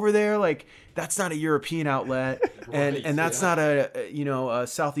outlet over there? Like, that's not a European outlet, and that's not a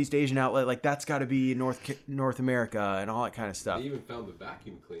Southeast Asian outlet. Like, that's got to be North America and all that kind of stuff. They even found the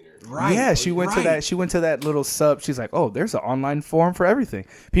vacuum cleaner. Right. Yeah, she went to that. She went to that little sub. She's like, oh, there's an online forum for everything.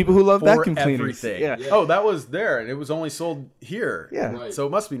 People who love vacuum cleaners. Yeah. Oh, that was there, and it was only sold here. Yeah. Right. So it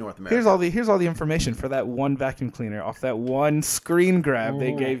must be North America. Here's all the information for that one vacuum cleaner off that one screen grab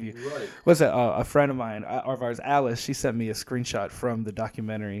they gave you. Right. What's that? A friend of mine, of ours, Alice, she sent me a screenshot from the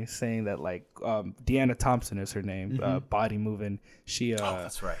documentary saying that like Deanna Thompson is her name, body moving. She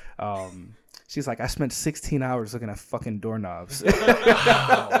that's right. She's like, I spent 16 hours looking at fucking doorknobs.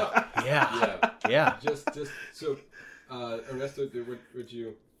 Wow. Yeah. Just so, Ernesto, what'd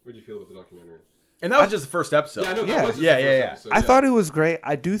you feel about the documentary? And that was just the first episode. Yeah, I know, Yeah. that was just the first episode, I thought it was great.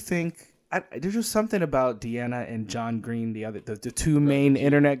 I do think there's just something about Deanna and John Green, the two main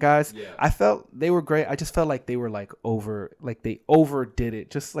internet guys. Yeah. I felt they were great. I just felt like they were they overdid it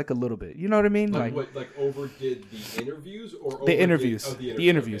just like a little bit. You know what I mean? Like overdid the interviews or the interviews.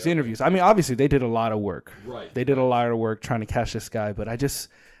 The interviews. I mean, obviously they did a lot of work. Right. They did a lot of work trying to catch this guy, but I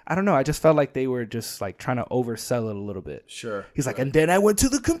don't know. I just felt like they were just like trying to oversell it a little bit. Sure. He's like, and then I went to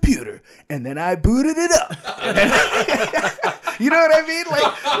the computer and then I booted it up. You know what I mean?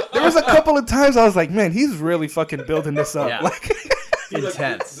 Like, there was a couple of times I was like, man, he's really fucking building this up. Yeah. Like,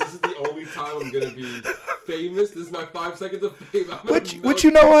 intense. This is the only time I'm gonna be famous. This is my 5 seconds of fame. which you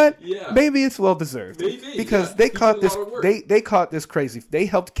know what? Yeah. Maybe it's well deserved. Maybe, because yeah. they He caught did a this. lot of work. They caught this crazy. They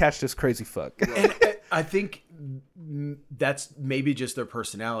helped catch this crazy fuck. And I think that's maybe just their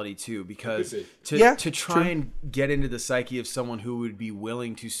personality too, because to try and get into the psyche of someone who would be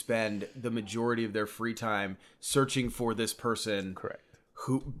willing to spend the majority of their free time searching for this person, Correct.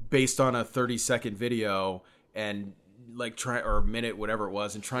 who based on a 30-second video and like or a minute, whatever it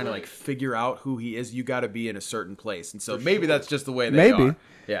was, and trying to like figure out who he is, you got to be in a certain place, and so maybe that's just the way they are.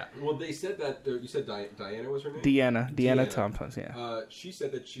 Yeah. Well, they said that you said Diana was her name. Deanna Thompson. Yeah. She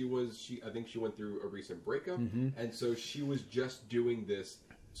said that I think she went through a recent breakup, and so she was just doing this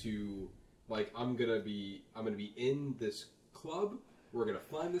to like I'm gonna be in this club. We're gonna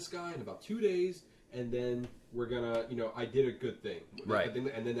find this guy in about 2 days, and then we're gonna I did a good thing, right?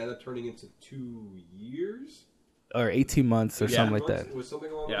 And then that turning into 2 years. Or 18 months or something like that. It was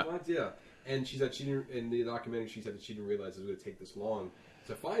something along those lines, yeah. And she said she didn't. In the documentary, she said that she didn't realize it was going to take this long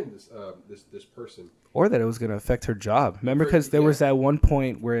to find this person, or that it was going to affect her job. Remember, because there was that one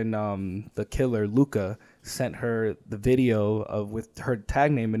point where the killer Luca sent her the video with her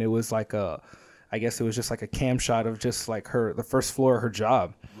tag name, and it was like I guess it was just like a cam shot of just like the first floor of her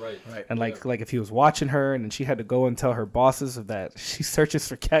job. Right. And like if he was watching her, and then she had to go and tell her bosses that she searches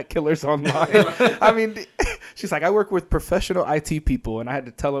for cat killers online. I mean, she's like, I work with professional IT people, and I had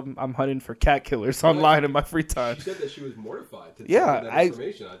to tell them I'm hunting for cat killers online in my free time. She said that she was mortified to tell them that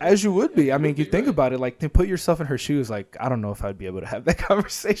information. As you would be. I mean, you think about it, like, to put yourself in her shoes, like, I don't know if I'd be able to have that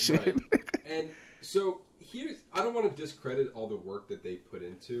conversation. Right. And so I don't want to discredit all the work that they put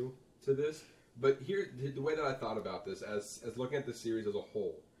into this. But here, the way that I thought about this, as looking at the series as a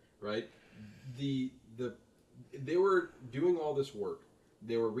whole, right? They were doing all this work.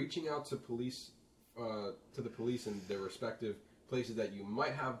 They were reaching out to the police in their respective places that you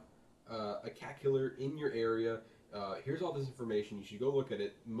might have a cat killer in your area. Here's all this information. You should go look at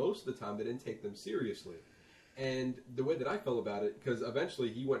it. Most of the time, they didn't take them seriously. And the way that I felt about it, because eventually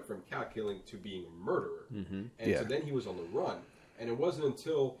he went from cat killing to being a murderer, and so then he was on the run. And it wasn't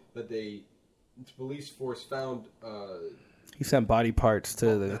until that the police force found he sent body parts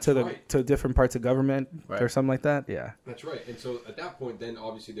to different parts of government or something like that. Yeah, that's right. And so at that point, then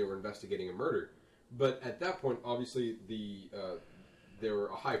obviously they were investigating a murder. But at that point, obviously there were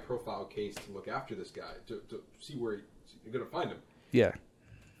a high profile case to look after this guy to see where you're going to find him. Yeah.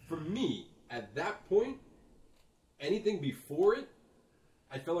 For me, at that point, anything before it,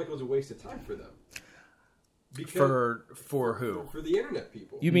 I felt like it was a waste of time for them. Because for who? For the internet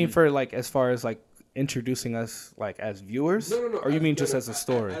people. You mean for like as far as like introducing us like as viewers? No. Or you mean just as a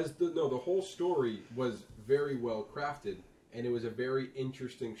story? The whole story was very well crafted, and it was a very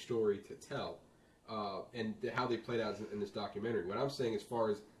interesting story to tell, and how they played out in this documentary. What I'm saying, as far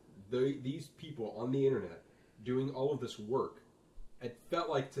as these people on the internet doing all of this work, it felt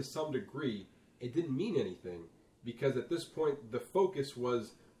like to some degree it didn't mean anything, because at this point the focus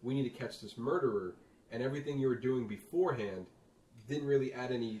was we need to catch this murderer. And everything you were doing beforehand didn't really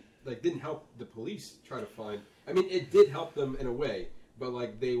add any, like, didn't help the police try to find. I mean, it did help them in a way, but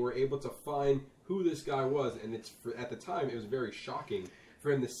like they were able to find who this guy was, and at the time it was very shocking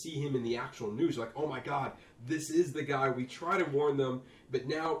for him to see him in the actual news. Like, oh my God, this is the guy. We try to warn them, but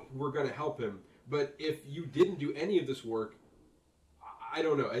now we're going to help him. But if you didn't do any of this work, I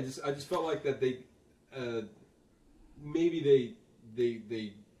don't know. I just felt like that they maybe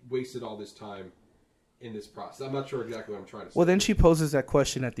they wasted all this time in this process. I'm not sure exactly what I'm trying to say. Well, then she poses that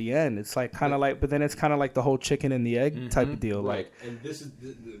question at the end. It's like kind of like, but then it's kind of like the whole chicken and the egg type of deal. Right. Like, and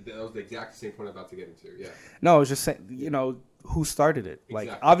that was the exact same point I'm about to get into. Yeah. No, I was just saying, who started it? Exactly.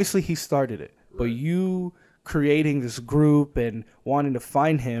 Like, obviously he started it, but you creating this group and wanting to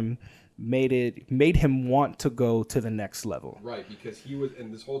find him made him want to go to the next level. Right, because he was,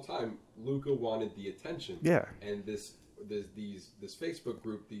 and this whole time, Luca wanted the attention. Yeah. And this Facebook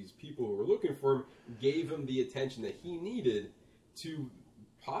group, these people who were looking for him, gave him the attention that he needed to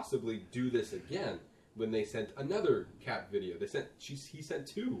possibly do this again. When they sent another cat video, he sent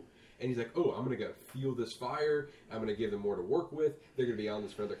 2, and he's like, "Oh, I'm gonna go feel this fire. I'm gonna give them more to work with. They're gonna be on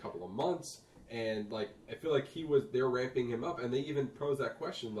this for another couple of months." And like, I feel like they're ramping him up, and they even pose that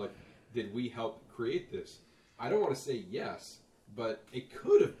question, like, "Did we help create this?" I don't want to say yes, but it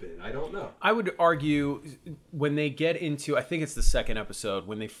could have been. I don't know. I would argue when they get into, I think it's the second episode,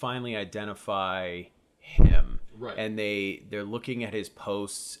 when they finally identify him, right, and they're looking at his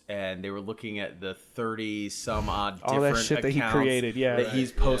posts, and they were looking at the 30 some odd all different that shit accounts that he created, that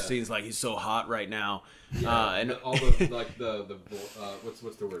he's posting. It's like, he's so hot right now, and all the like the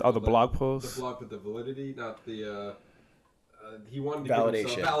what's the word? All the blog posts, the blog, but the validity, not the. He wanted to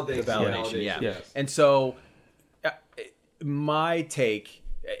validation. Give himself validation. Yeah. Yes. And so, my take,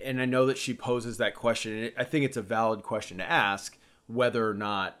 and I know that she poses that question, and I think it's a valid question to ask, whether or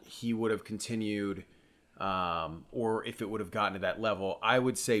not he would have continued, or if it would have gotten to that level. I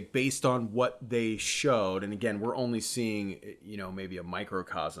would say, based on what they showed, and again, we're only seeing, maybe a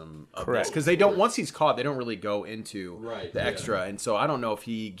microcosm of this, because they don't. Once he's caught, they don't really go into the extra. And so I don't know if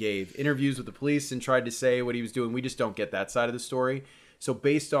he gave interviews with the police and tried to say what he was doing. We just don't get that side of the story. So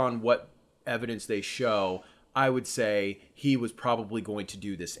based on what evidence they show, I would say he was probably going to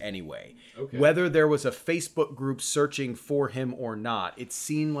do this anyway. Okay. Whether there was a Facebook group searching for him or not, it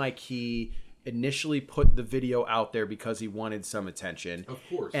seemed like he initially put the video out there because he wanted some attention. Of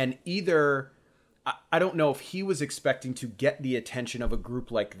course. And either, I don't know if he was expecting to get the attention of a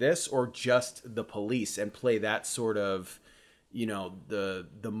group like this or just the police and play that sort of,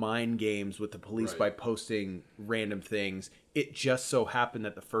 the mind games with the police by posting random things. It just so happened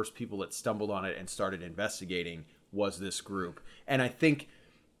that the first people that stumbled on it and started investigating was this group. And I think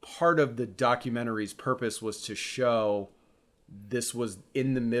part of the documentary's purpose was to show this was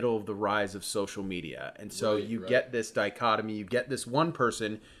in the middle of the rise of social media. And so you get this dichotomy. You get this one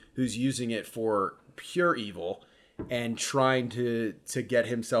person who's using it for pure evil and trying to get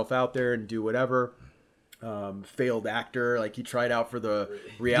himself out there and do whatever. Failed actor, like he tried out for the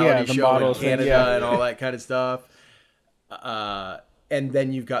reality show in Canada and all that kind of stuff. And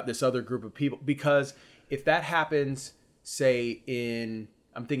then you've got this other group of people. Because if that happens, say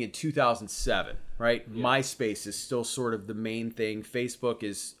I'm thinking 2007, right? Yeah. MySpace is still sort of the main thing. Facebook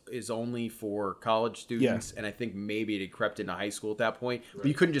is only for college students, and I think maybe it had crept into high school at that point. Right. But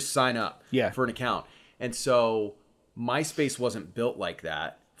you couldn't just sign up for an account. And so MySpace wasn't built like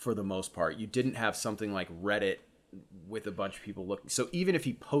that for the most part. You didn't have something like Reddit with a bunch of people looking. So even if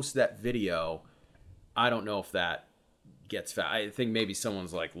he posts that video, I don't know if that gets found. I think maybe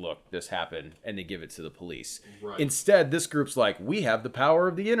someone's like, look, this happened, and they give it to the police. Right. Instead, this group's like, we have the power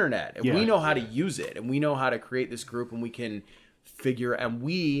of the internet, and we know how to use it, and we know how to create this group, and we can figure, and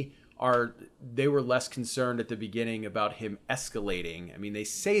they were less concerned at the beginning about him escalating. I mean, they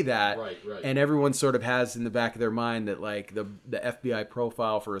say that, and everyone sort of has in the back of their mind that like the FBI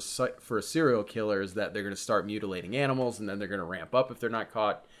profile for a serial killer is that they're going to start mutilating animals, and then they're going to ramp up if they're not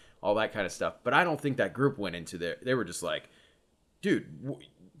caught. All that kind of stuff. But I don't think that group went into there. They were just like, dude,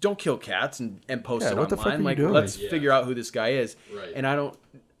 don't kill cats and post it online. Like, let's figure out who this guy is. Right. And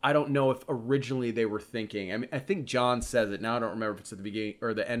I don't know if originally they were thinking. I mean, I think John says it. Now I don't remember if it's at the beginning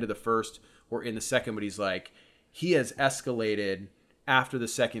or the end of the first or in the second, but he's like, he has escalated after the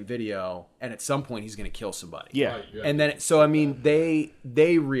second video, and at some point he's going to kill somebody. Yeah. And then, so I mean,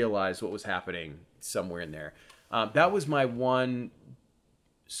 they realized what was happening somewhere in there. That was my one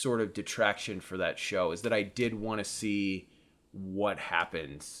sort of detraction for that show, is that I did want to see what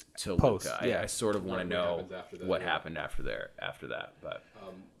happens to Luca. I sort of want to know what happened after that. But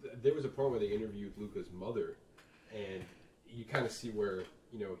there was a point where they interviewed Luca's mother, and you kind of see where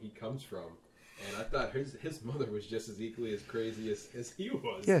he comes from. And I thought his mother was just as equally as crazy as he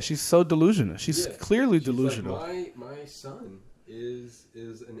was. Yeah, she's so delusional. She's clearly delusional. Like, my son is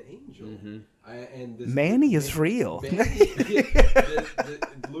an angel. And Manny is real.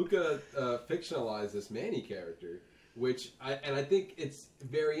 Luca fictionalized this Manny character, which I think it's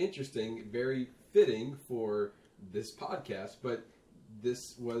very interesting, very fitting for this podcast. But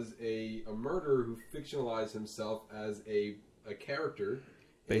this was a murderer who fictionalized himself as a character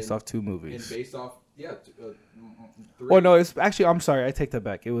based off 2 movies. And based off 3. Oh no, it's actually, I'm sorry, I take that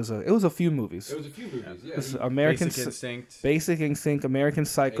back. It was a few movies. It was a few movies. Yeah. It was Basic Instinct, American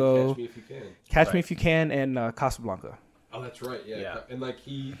Psycho, Catch Me If You Can, and Casablanca. Oh, that's right. Yeah. And like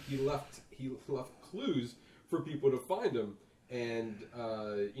he left clues for people to find him, and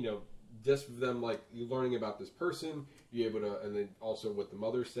just for them, like, you learning about this person, you're able to, and then also what the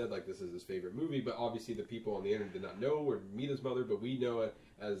mother said, like, this is his favorite movie. But obviously, the people on the internet did not know or meet his mother, but we know it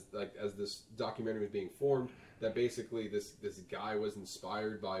as this documentary was being formed, that basically this guy was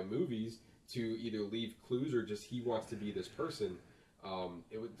inspired by movies to either leave clues or just he wants to be this person.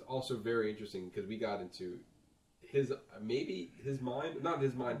 It was also very interesting because we got into his mind, not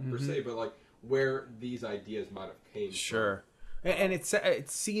his mind per se, but like where these ideas might have came from. And it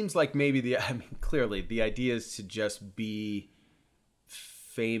seems like maybe clearly the idea is to just be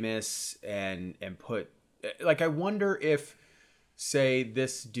famous and put, like, I wonder if, say,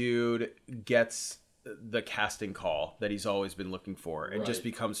 this dude gets the casting call that he's always been looking for and just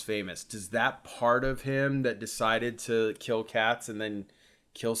becomes famous. Does that part of him that decided to kill cats and then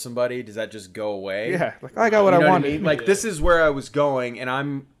kill somebody, does that just go away? Yeah, like, I got what I wanted. I mean? Like, this is where I was going, and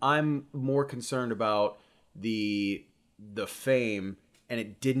I'm more concerned about the fame, and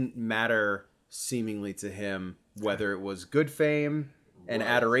it didn't matter seemingly to him whether it was good fame and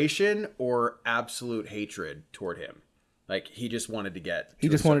adoration or absolute hatred toward him. Like, he just wanted to get. He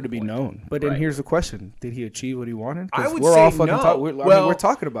just wanted to be known. But then here's the question: did he achieve what he wanted? I would we're say all fucking no. we're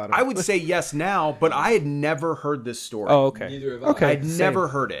talking about it. I would say yes now, but I had never heard this story. Oh, okay. Neither have I. Okay. I'd never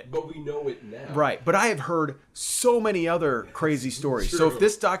heard it. But we know it now. Right. But I have heard so many other crazy stories. True. So if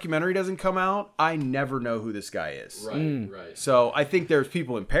this documentary doesn't come out, I never know who this guy is. Right. So I think there's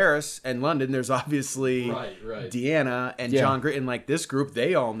people in Paris and London. There's obviously Deanna and John Gritton, like this group,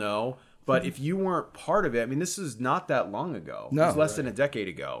 they all know. But if you weren't part of it, I mean, this is not that long ago. No. It was less than a decade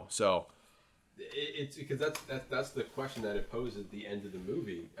ago. So it's because that's the question that it posed at the end of the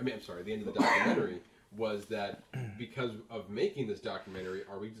movie. I mean, I'm sorry, the end of the documentary was that because of making this documentary,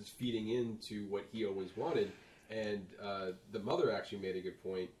 are we just feeding into what he always wanted? And the mother actually made a good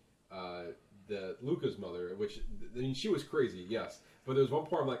point. The Luca's mother, which, I mean, she was crazy, yes. But there was one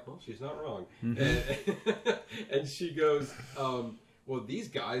part I'm like, well, she's not wrong. And she goes, well, these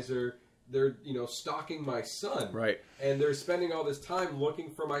guys they're stalking my son, right? And they're spending all this time looking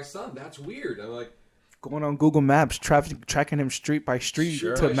for my son. That's weird. I'm like, going on Google Maps, tracking him street by street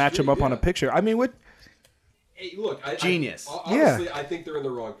to match him up on a picture. I mean, what? Hey, look, genius. Honestly, I think they're in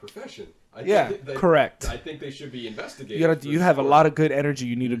the wrong profession. Correct. I think they should be investigated. You have a lot of good energy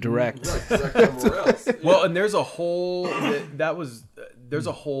you need to direct. Right, direct somewhere else. Yeah. Well, and there's a whole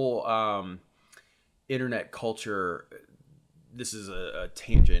internet culture. This is a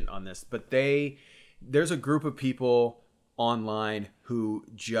tangent on this, but there's a group of people online who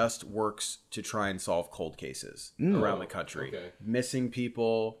just works to try and solve cold cases around the country. Okay. Missing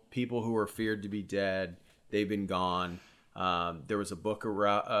people who are feared to be dead. They've been gone. There was a book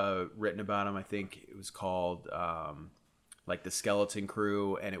written about them. I think it was called like The Skeleton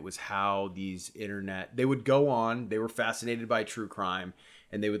Crew, and it was how these they would go on. They were fascinated by true crime,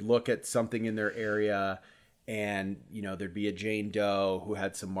 and they would look at something in their area. And, there'd be a Jane Doe who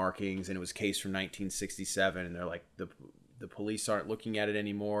had some markings, and it was a case from 1967. And they're like, the police aren't looking at it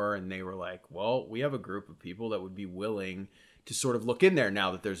anymore. And they were like, well, we have a group of people that would be willing to sort of look in there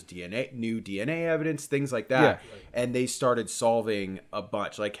now that there's new DNA evidence, things like that. Yeah. And they started solving a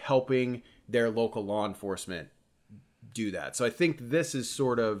bunch, like helping their local law enforcement do that. So I think this is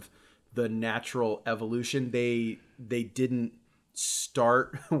sort of the natural evolution. They didn't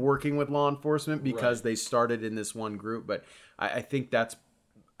start working with law enforcement because they started in this one group, but I think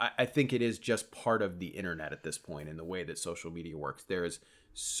it is just part of the internet at this point in the way that social media works. There is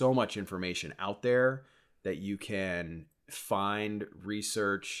so much information out there that you can find,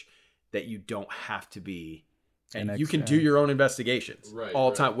 research, that you don't have to be, and you can do your own investigations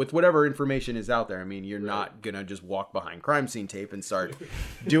all the time with whatever information is out there. I mean, you're not gonna just walk behind crime scene tape and start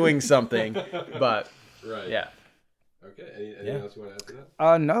doing something, but yeah. Okay. Anything else you want to add to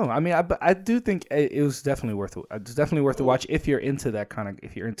that? No. I mean, I do think it was definitely worth it. It's definitely worth to watch if you're into that kind of.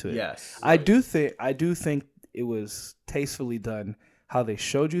 If you're into it, yes. I do think it was tastefully done how they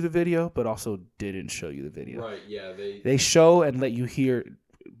showed you the video, but also didn't show you the video. Right. Yeah. They show and let you hear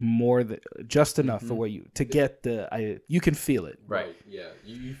more than just enough for what you to get you can feel it. Right. Yeah.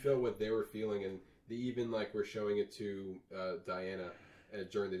 You feel what they were feeling, and they even like were showing it to Diana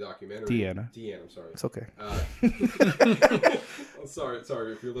during the documentary. Deanna. I'm sorry. It's okay. I'm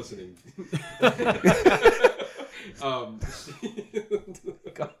sorry if you're listening.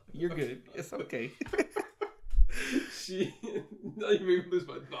 You're good. It's okay. Now you made me lose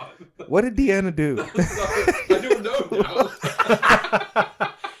my thought. What did Deanna do? I don't know now.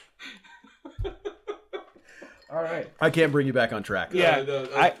 All right. I can't bring you back on track.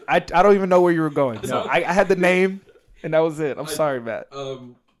 Yeah. I don't even know where you were going. No, I had the name, and that was it. I'm sorry, Matt.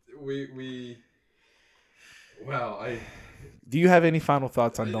 Wow. Do you have any final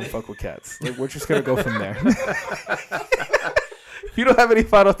thoughts on Don't Fuck with Cats? Like, we're just gonna go from there. You don't have any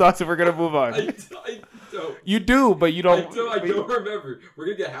final thoughts, and we're gonna move on. I don't. You do, but you don't. I don't remember. We're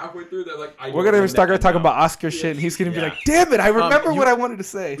gonna get halfway through that. Like, we're gonna start talking about Oscar shit, and he's gonna be like, "Damn it, I remember what I wanted to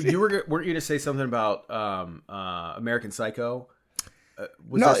say." Weren't you gonna say something about American Psycho? There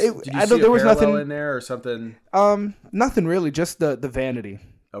was nothing in there or something. Nothing really. Just the vanity.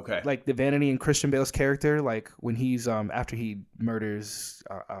 Okay. Like the vanity in Christian Bale's character, like when he's after he murders.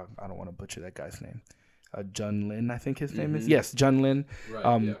 I don't want to butcher that guy's name. Jun Lin, I think his name is. Yes, Jun Lin.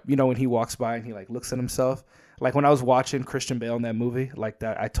 Right, You know, when he walks by and he like looks at himself. Like when I was watching Christian Bale in that movie, like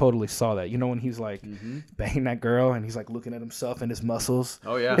that, I totally saw that. You know, when he's like banging that girl and he's like looking at himself and his muscles.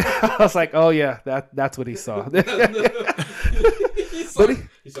 Oh yeah. I was like, oh yeah, that's what he saw.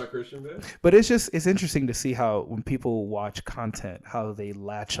 He saw Christian Bale. But it's interesting to see how when people watch content, how they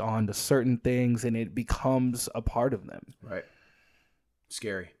latch on to certain things and it becomes a part of them. Right.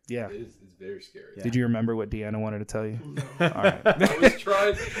 Scary. Yeah. It's very scary. Yeah. Did you remember what Deanna wanted to tell you? No. All right. I was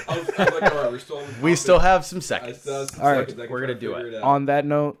trying. I was like, all right, we're still on the We still have some seconds. All right. We're going to do it. On that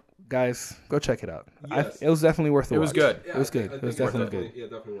note, guys, go check it out. Yes. It was definitely worth the watch. It was good. It was good. It was definitely good. Yeah,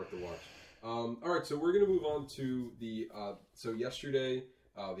 definitely worth the watch. All right, so we're going to move on to the... so yesterday,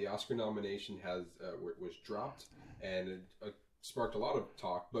 the Oscar nomination was dropped, and it sparked a lot of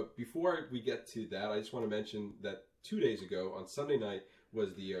talk. But before we get to that, I just want to mention that 2 days ago, on Sunday night,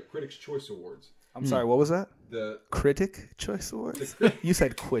 was the Critics' Choice Awards. I'm sorry, what was that? The Critic Choice Awards? You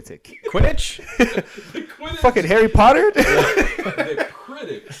said Quidditch. Quidditch? The Quidditch. Fucking Harry Potter? The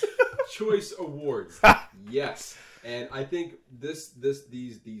Critics' Choice Awards. Yes. And I think these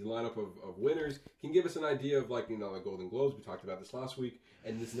lineup of winners can give us an idea of, like, you know, the Golden Globes. We talked about this last week.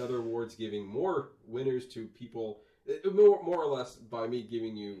 And this another awards giving more winners to people, more or less by me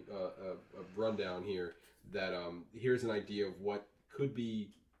giving you a rundown here, that here's an idea of what could be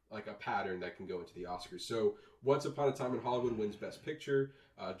like a pattern that can go into the Oscars. So Once Upon a Time in Hollywood wins Best Picture.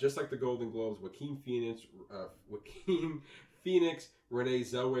 Just like the Golden Globes, Joaquin Phoenix, Renee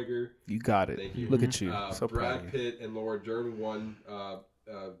Zellweger. You got it. Thank you. Look at you. So Brad Pitt and Laura Dern won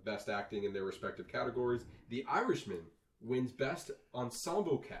Best Acting in their respective categories. The Irishman wins Best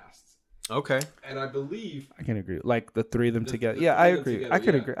Ensemble Casts. Okay. And I believe... I can agree. Like the three of them together. Yeah, I agree.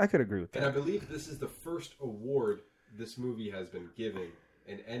 Together, I could agree with that. And I believe this is the first award this movie has been given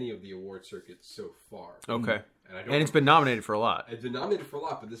in any of the award circuits so far. Okay. And it's been nominated for a lot. It's been nominated for a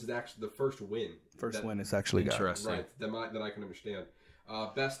lot, but this is actually the first win. Win is actually interesting. Right, that I can understand.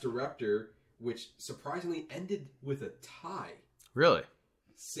 Best Director, which surprisingly ended with a tie. Really?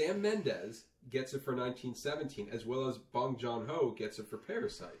 Sam Mendes gets it for 1917, as well as Bong Joon-ho gets it for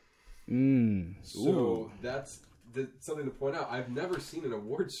Parasite. So that's something to point out. I've never seen an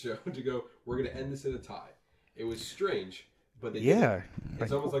awards show to go, we're going to end this in a tie. It was strange, but they did.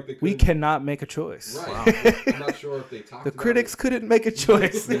 It's almost like we cannot make a choice. Right. Wow. I'm not sure if they talked the critics couldn't make a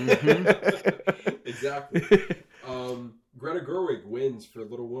choice. Exactly. Greta Gerwig wins for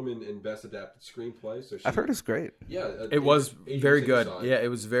Little Woman in Best Adapted Screenplay. So I've heard it's great. Yeah. It was very good. Yeah, it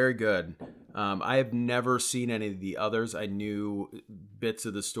was very good. I have never seen any of the others. I knew bits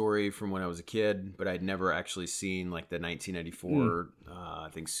of the story from when I was a kid, but I'd never actually seen like the 1994, I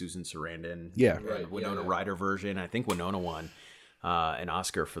think Susan Sarandon, Winona Ryder version. I think Winona won an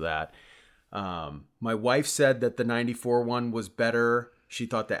Oscar for that. My wife said that the 94 one was better. She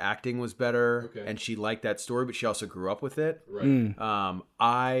thought the acting was better, and she liked that story, but she also grew up with it. Right.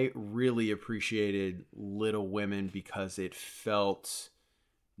 I really appreciated Little Women because it felt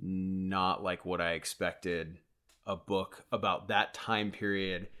not like what I expected a book about that time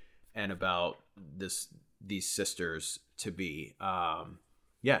period and about these sisters to be.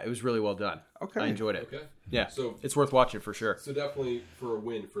 Yeah, it was really well done. Okay. I enjoyed it. Okay. Yeah. So it's worth watching for sure. So definitely for a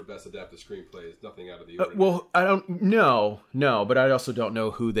win for Best Adapted Screenplay is nothing out of the ordinary. Well, I don't know, but I also don't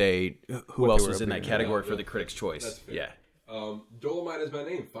know who else was in that category for the Critics' Choice. That's fair. Yeah. Dolomite Is My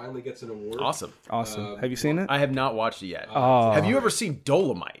Name finally gets an award. Awesome. Have you seen it? I have not watched it yet. Oh. Have you ever seen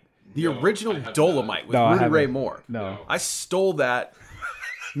Dolomite? The original I have Dolomite with No, Rudy I Ray haven't. Moore. No. I stole that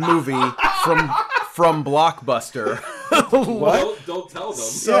movie from Blockbuster. Don't tell them.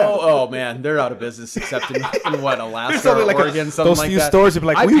 Oh man, they're out of business except in what, Alaska or like Oregon, something those like few that. stores would be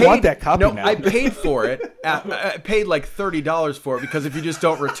like, I we want that copy no, now. I paid for it. I paid like $30 for it because if you just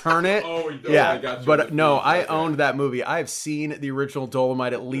don't return it, Oh, you don't. yeah. I got you. But no, I Okay. owned that movie. I have seen the original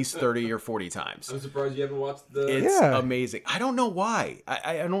Dolomite at least 30 or 40 times. I'm surprised you haven't watched the. It's Yeah. amazing. I don't know why.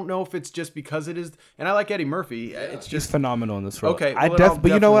 I don't know if it's just because it is. And I like Eddie Murphy. It's He's just phenomenal in this role. Okay, I well, then I'll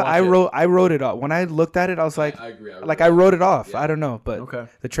but you know what? definitely watch I wrote it off. When I looked at it, I was like, I agree. I wrote it off. I don't know, but Okay.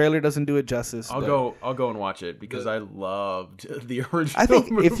 the trailer doesn't do it justice. I'll but go and watch it because I loved the original. I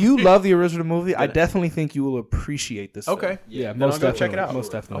think movie. if you love the original movie, I definitely think you will appreciate this. Okay. film. Yeah, Then most I'll go definitely. check it out.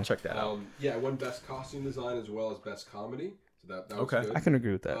 Most definitely. I'll check that out. Yeah, it won Best Costume Design as well as Best Comedy. So that was Okay. good. I can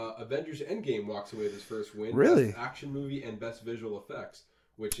agree with that. Avengers Endgame walks away with his first win. Really? Best Action Movie and Best Visual Effects,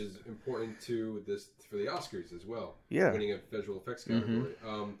 which is important to this for the Oscars as well. Yeah. Winning a visual effects category.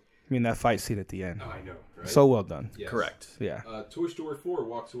 I mean, that fight scene at the end, I know, right? so well done. Yes. Correct. Yeah. Toy Story 4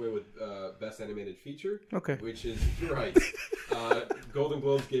 walks away with Best Animated Feature. Okay. Which is, you're right. Golden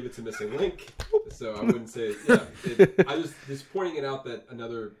Globes gave it to Missing Link. So I wouldn't say, I was just pointing it out that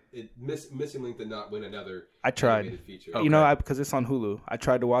Missing Link did not win another I tried. animated feature. You know, because it's on Hulu. I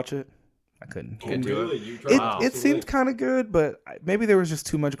tried to watch it. I couldn't. Oh, really? You tried It, Missing it seemed Link? kind of good, but maybe there was just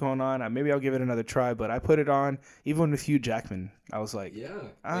too much going on. Maybe I'll give it another try. But I put it on, even with Hugh Jackman. I was like, Yeah.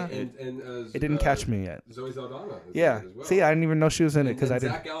 it and didn't catch me yet. Zoe Saldana. Is Yeah. in it as well. See, I didn't even know she was in it because I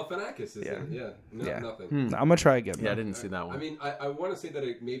didn't. Zach Galifianakis is in it. Yeah. Nothing. I'm gonna try again. Yeah, I though. didn't see that one. I mean, I want to say that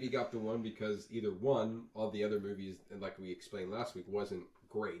it maybe got the one because either one, all the other movies, and like we explained last week, wasn't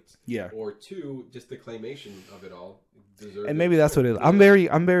great. Yeah. Or two, just the claymation of it all deserves. And maybe that's what it is. I'm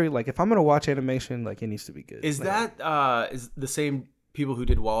very like if I'm gonna watch animation, like it needs to be good. Is Like, that is the same people who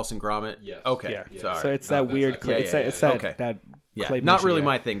did Wallace and Gromit? Yes. Okay. Yeah. Sorry. So it's No, that that's weird. actually- It's yeah, it's yeah, that okay. that. Yeah. claymation, Not really yeah.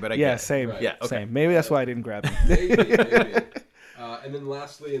 my thing, but I Yeah, get it. same. Right. Yeah. Okay. Same. Maybe that's why I didn't grab it. maybe. And then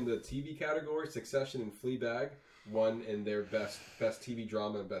lastly, in the TV category, Succession and Fleabag won in their best TV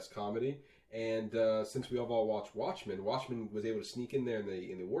drama and best comedy. And since we have all watched Watchmen was able to sneak in there in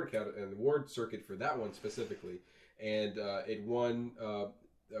the award circuit for that one specifically, and it won.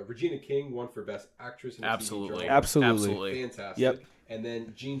 Regina King won for Best Actress in a TV drama. Absolutely. Fantastic. Yep. And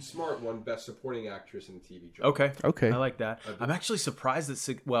then Jean Smart won Best Supporting Actress in a TV drama. Okay. I like that. I'm actually surprised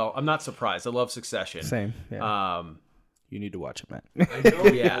that. Well, I'm not surprised. I love Succession. Same. Yeah. You need to watch it, man. I know.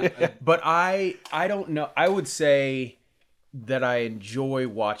 Yeah. But I don't know. I would say that I enjoy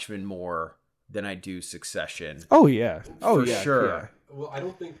Watchmen more than I do Succession. Oh yeah. Oh For yeah. sure. Yeah. Well, I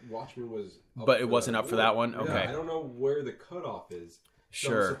don't think Watchmen was. But it wasn't up for that one? Yeah, Okay. I don't know where the cutoff is. So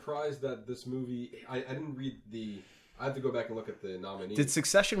Sure. I'm surprised that this movie. I didn't read the. I have to go back and look at the nominees. Did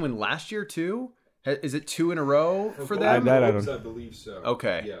Succession win last year too? Is it 2 in a row for Golden them? that I Globes, don't- I believe so.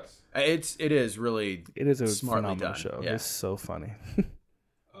 Okay. Yes. It is really. It is a Smartly phenomenal done. show. Yeah. It's so funny.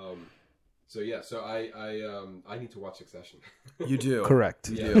 So yeah. So I need to watch Succession. You do. Correct.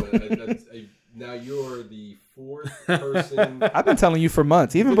 Yeah. Now you're the fourth person. I've been telling you for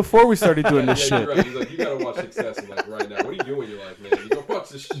months, even before we started doing this yeah, shit. you're right. He's like, you gotta watch Succession like right now. What are you doing with your life, man? You go watch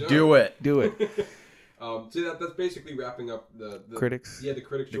this show. Do it. Do it. So that's basically wrapping up the Critics? Yeah, the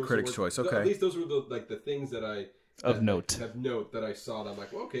critics' choice. Critics' awards. choice, okay. At least those were the things that I Of note. have note that I saw. That I'm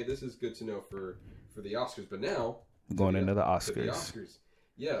like, well, okay, this is good to know for the Oscars. But now Going into the to Oscars.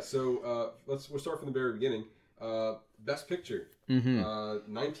 Yeah. So we'll start from the very beginning. Best Picture. Mm-hmm.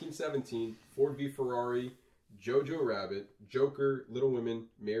 1917. Ford v Ferrari. Jojo Rabbit. Joker. Little Women.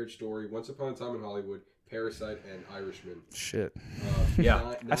 Marriage Story. Once Upon a Time in Hollywood. Parasite and Irishman. Shit.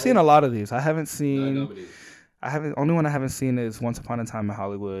 Yeah. I've seen a lot of these. I haven't 9 seen. nominees. Only one I haven't seen is Once Upon a Time in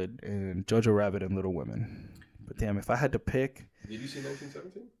Hollywood and Jojo Rabbit and Little Women. But damn, if I had to pick, Did you see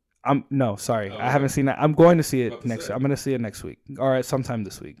 1917? no, sorry, Oh, I haven't seen that. I'm going to see About it to next. say. I'm going to see it next week. All right, sometime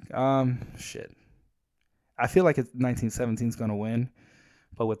this week. Shit. I feel like 1917 is going to win,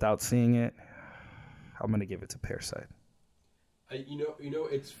 but without seeing it, I'm going to give it to Parasite.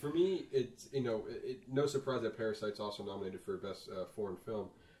 It's for me. It's no surprise that Parasite's also nominated for best foreign film,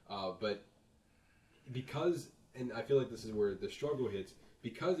 but because, and I feel like this is where the struggle hits,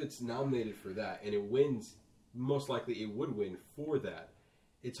 because it's nominated for that and it wins. Most likely, it would win for that.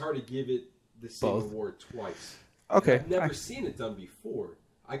 It's hard to give it the same Both. award twice. Okay, And I've never seen it done before.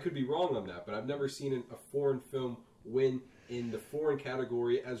 I could be wrong on that, but I've never seen a foreign film win in the foreign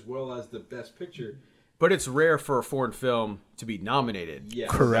category as well as the best picture. But it's rare for a foreign film to be nominated. Yes.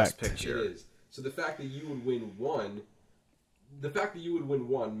 for Correct. Best Picture. It is. So the fact that you would win one, the fact that you would win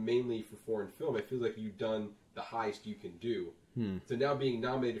one mainly for foreign film, I feel like you've done the highest you can do. So now being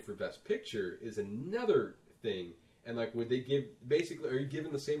nominated for Best Picture is another thing. And like, would they give basically? Are you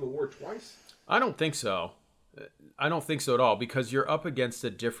given the same award twice? I don't think so. I don't think so at all, because you're up against a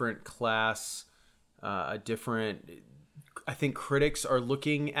different class, a different. I think critics are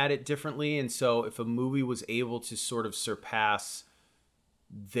looking at it differently, and so if a movie was able to sort of surpass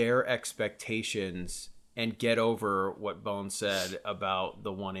their expectations and get over what Bone said about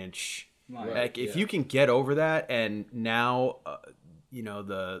the 1 inch, like if you can get over that, and now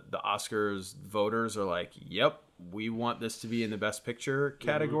the Oscars voters are like, yep, we want this to be in the Best Picture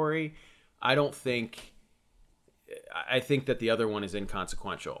category. I think that the other one is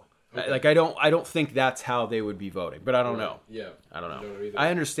inconsequential. Okay. Like I don't think that's how they would be voting, but I don't know. Yeah, I don't know. I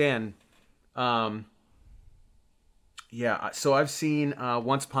understand. So I've seen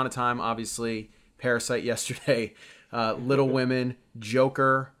Once Upon a Time, obviously, Parasite yesterday, Little Women,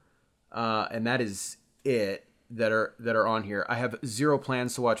 Joker, and that is it that are on here. I have zero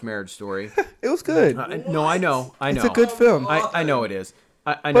plans to watch Marriage Story. It was good. No, I know. It's a good film. I know it is.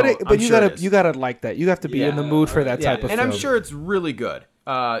 I know. But you gotta like that. You have to be in the mood for that type of film. And I'm sure it's really good.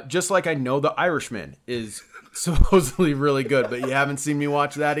 Just like I know The Irishman is supposedly really good, but you haven't seen me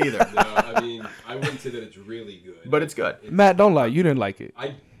watch that either. No, I mean, I wouldn't say that it's really good. But it's good. Matt, don't lie. You didn't like it.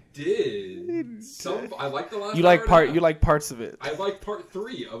 I did. I like the last. You like parts of it. I like part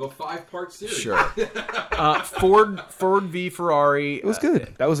 3 of a 5-part series. Sure. Ford v Ferrari. It was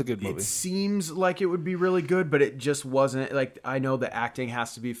good. That was a good movie. It seems like it would be really good, but it just wasn't. Like, I know the acting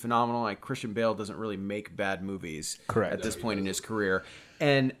has to be phenomenal. Like, Christian Bale doesn't really make bad movies at this point in his career.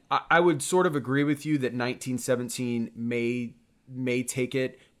 And I would sort of agree with you that 1917 may take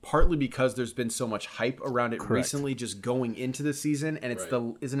it, partly because there's been so much hype around it recently, just going into the season, and it's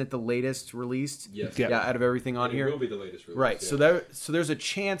isn't it the latest released? Yes. Yeah, out of everything on here. It will be the latest release. Right. Yeah. So there's a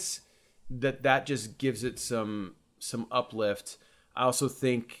chance that just gives it some uplift. I also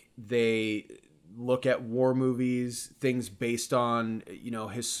think they look at war movies, things based on,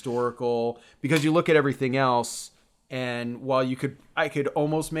 historical, because you look at everything else. And while I could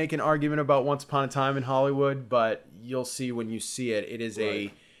almost make an argument about Once Upon a Time in Hollywood, but you'll see when you see it, it is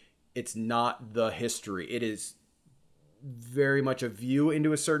it's not the history. It is very much a view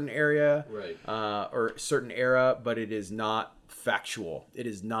into a certain area, or certain era, but it is not factual. It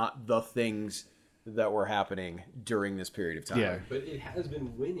is not the things that were happening during this period of time. Yeah. But it has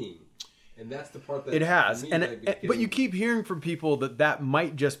been winning. And that's the part that it has, but you keep hearing from people that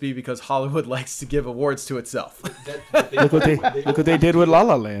might just be because Hollywood likes to give awards to itself. Look what they did with La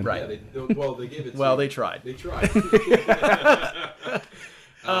La Land. Right. They gave it. Well, they tried. They tried.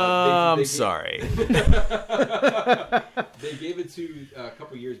 I'm sorry. They gave it to a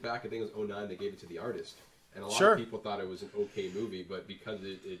couple years back. I think it was 2009. They gave it to The Artist, and a lot of people thought it was an okay movie, but because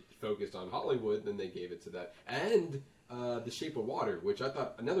it focused on Hollywood, then they gave it to that. And The Shape of Water, which I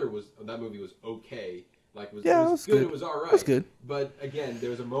thought that movie was okay. Like it was good. It was all right. It was good. But again, there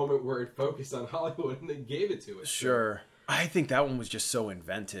was a moment where it focused on Hollywood, and they gave it to it. Sure. So. I think that one was just so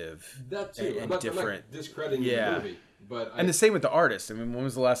inventive. That too. And different. I'm not discrediting the movie. But the same with The Artist. I mean, when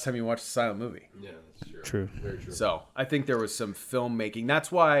was the last time you watched a silent movie? Yeah, that's true. True. Very true. So I think there was some filmmaking.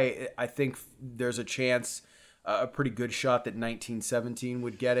 That's why I think there's a chance, a pretty good shot that 1917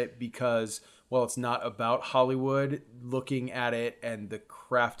 would get it, because while it's not about Hollywood, looking at it and the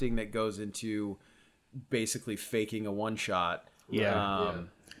crafting that goes into basically faking a one shot. Yeah.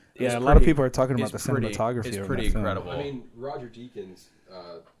 A lot of people are talking about the cinematography. It's pretty incredible. I mean, Roger Deakins,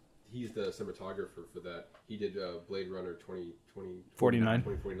 he's the cinematographer for that. He did Blade Runner 2049.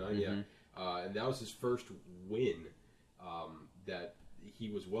 Yeah. And that was his first win that he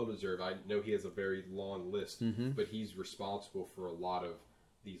was well-deserved. I know he has a very long list, but he's responsible for a lot of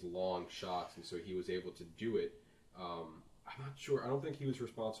these long shots, and so he was able to do it. I'm not sure. I don't think he was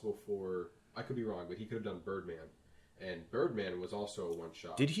responsible for... I could be wrong, but he could have done Birdman. And Birdman was also a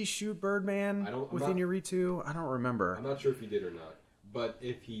one-shot. Did he shoot Birdman with Iñárritu? I don't remember. I'm not sure if he did or not. But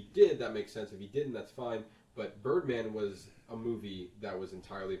if he did, that makes sense. If he didn't, that's fine. But Birdman was a movie that was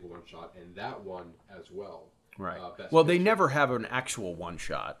entirely a one-shot, and that won as well. Right. Well, they never have an actual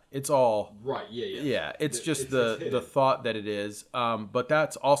one-shot. It's all... Right, yeah. Yeah, it's just the thought that it is. But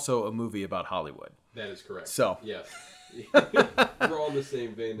that's also a movie about Hollywood. That is correct. So... Yes. We're all in the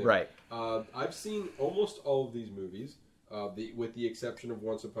same vein there. Right. I've seen almost all of these movies, with the exception of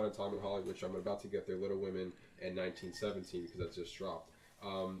Once Upon a Time in Hollywood, which I'm about to get there, Little Women, and 1917, because that's just dropped.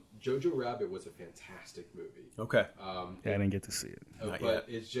 Jojo Rabbit was a fantastic movie. Okay. I didn't get to see it. But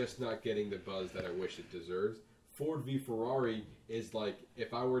it's just not getting the buzz that I wish it deserves. Ford v Ferrari is like,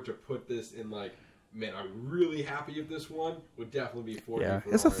 if I were to put this in like man, I'm really happy if this one would definitely be 4. Yeah,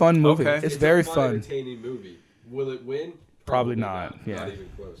 it's a fun movie. Okay. It's very a fun, entertaining movie. Will it win? Probably not. Yeah. Not even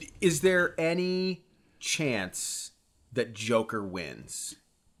close. Is there any chance that Joker wins?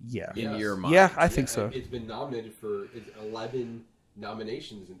 Yeah. In your mind? Yeah, I think so. It's been nominated for 11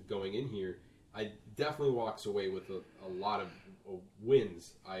 nominations going in here. I definitely walks away with a lot of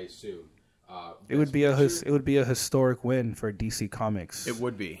wins, I assume. It would be a historic win for DC Comics. It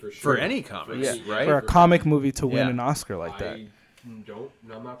would be for any comics, right? For a comic movie to win an Oscar like that.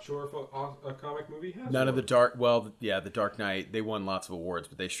 I'm not sure if a comic movie has None one. of the the Dark Knight. They won lots of awards,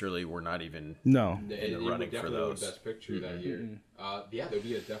 but they surely were not even in the running for those. Best Picture that year. There'd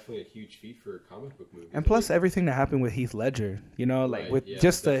be definitely a huge feat for a comic book movie. And plus everything that happened with Heath Ledger, with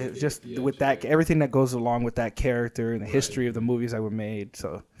right. everything that goes along with that character and the history of the movies that were made.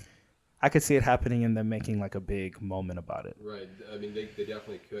 So I could see it happening and them making like a big moment about it. Right. I mean, they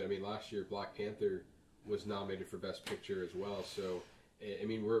definitely could. I mean, last year Black Panther was nominated for Best Picture as well. So, I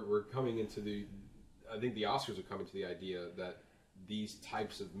mean, we're coming into I think the Oscars are coming to the idea that these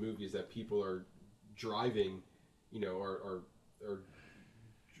types of movies that people are driving, they're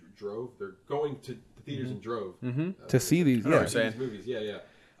going to the theaters in drove to see these, these movies.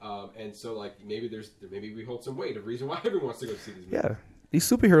 And so like maybe we hold some weight of reason why everyone wants to go see these movies. Yeah. These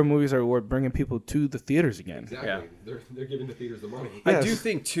superhero movies are bringing people to the theaters again. Exactly. Yeah. They're giving the theaters the money. Yes. I do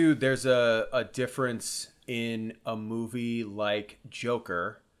think, too, there's a difference in a movie like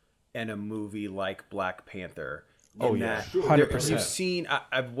Joker and a movie like Black Panther. Oh, yeah. 100%. You've seen...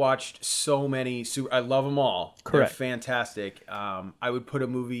 I've watched so many... I love them all. Correct. They're fantastic. I would put a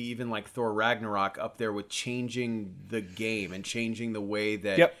movie even like Thor Ragnarok up there with changing the game and changing the way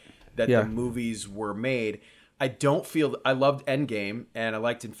that the movies were made. I don't feel... I loved Endgame and I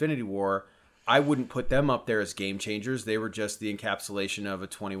liked Infinity War. I wouldn't put them up there as game changers. They were just the encapsulation of a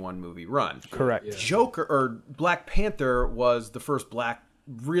 21 movie run. Correct. Yeah. Joker or Black Panther was the first real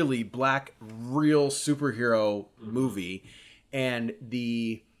superhero movie, and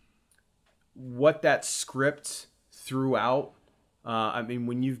what that script threw out. I mean,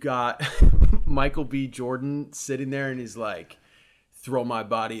 when you've got Michael B. Jordan sitting there and he's like, throw my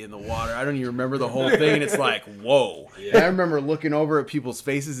body in the water. I don't even remember the whole thing. And it's like, whoa. Yeah. And I remember looking over at people's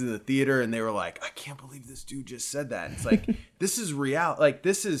faces in the theater and they were like, I can't believe this dude just said that. It's like, this is real. Like,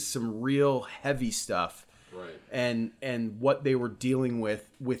 this is some real heavy stuff. Right. And what they were dealing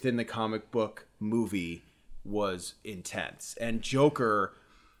with within the comic book movie was intense. And Joker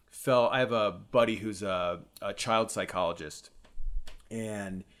I have a buddy who's a child psychologist,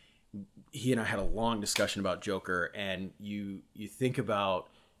 and he and I had a long discussion about Joker, and you think about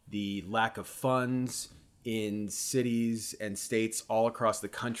the lack of funds in cities and states all across the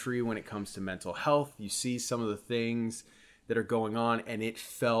country when it comes to mental health. You see some of the things that are going on, and it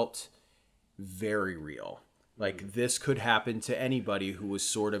felt very real. Like this could happen to anybody who was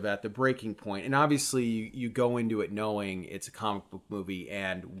sort of at the breaking point. And obviously you go into it knowing it's a comic book movie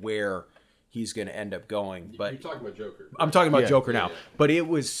and where he's going to end up going. But you're talking about Joker. Right? I'm talking about Joker now. Yeah. But it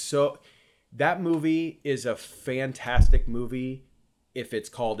was so... That movie is a fantastic movie if it's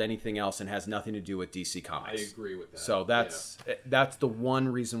called anything else and has nothing to do with DC Comics. I agree with that. So that's the one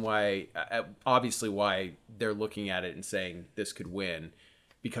reason why, obviously why they're looking at it and saying this could win,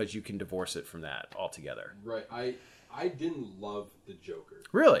 because you can divorce it from that altogether. Right. I didn't love the Joker.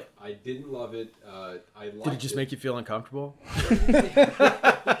 Really? I didn't love it. Did it just make you feel uncomfortable?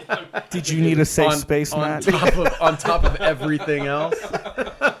 Did you need a safe space, Matt? On top of everything else?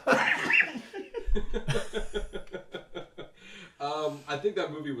 I think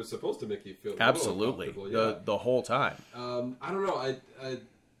that movie was supposed to make you feel absolutely the whole time. I don't know. I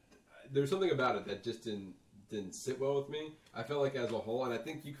there's something about it that just didn't sit well with me. I felt like as a whole, and I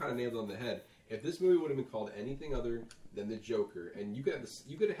think you kind of nailed it on the head. If this movie would have been called anything other than the Joker, and you could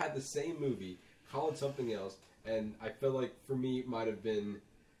have had the same movie, call it something else, and I feel like for me it might have been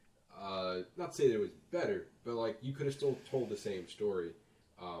not to say that it was better, but like you could have still told the same story.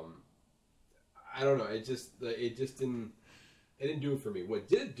 I don't know. It just didn't. It didn't do it for me. What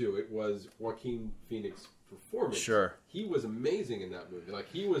did do it was Joaquin Phoenix's performance. Sure, he was amazing in that movie. Like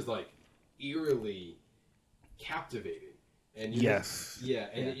he was like eerily captivating. And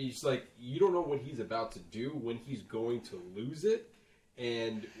it's like you don't know what he's about to do, when he's going to lose it,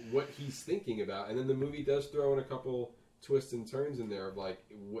 and what he's thinking about. And then the movie does throw in a couple twists and turns in there of like,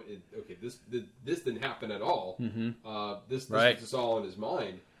 this didn't happen at all. Mm-hmm. This was just all in his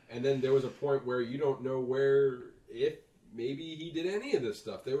mind. And then there was a point where you don't know if maybe he did any of this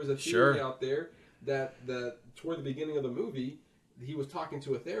stuff. There was a theory out there that toward the beginning of the movie, he was talking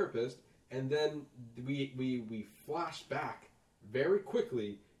to a therapist, and then we flashed back very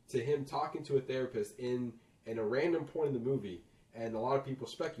quickly to him talking to a therapist in a random point in the movie, and a lot of people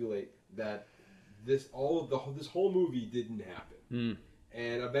speculate that this whole movie didn't happen,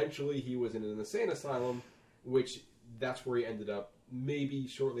 and eventually he was in an insane asylum, which that's where he ended up. Maybe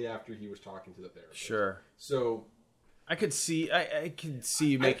shortly after he was talking to the therapist. Sure. So I could see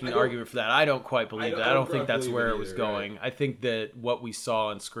you making an argument for that. I don't quite believe that. I don't think that's where it was going. Right. I think that what we saw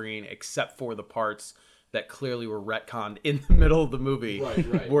on screen, except for the parts that clearly were retconned in the middle of the movie,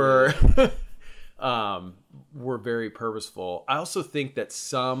 were were very purposeful. I also think that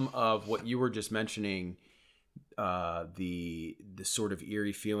some of what you were just mentioning, the sort of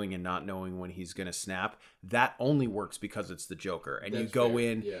eerie feeling and not knowing when he's going to snap, that only works because it's the Joker. And you go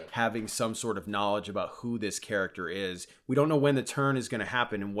in having some sort of knowledge about who this character is. We don't know when the turn is going to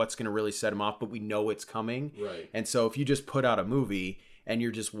happen and what's going to really set him off, but we know it's coming. Right. And so if you just put out a movie and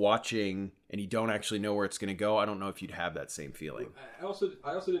you're just watching and you don't actually know where it's going to go, I don't know if you'd have that same feeling. I also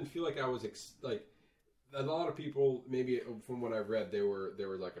didn't feel like I was like a lot of people, maybe from what I've read, there were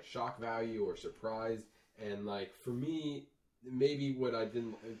like a shock value or surprised. And, like, for me, maybe what I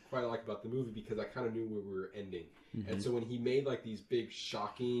didn't quite like about the movie, because I kind of knew where we were ending. Mm-hmm. And so when he made, like, these big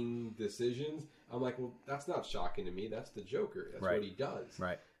shocking decisions, I'm like, well, that's not shocking to me. That's the Joker. That's what he does.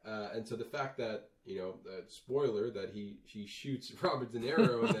 Right. And so the fact that, spoiler, that he shoots Robert De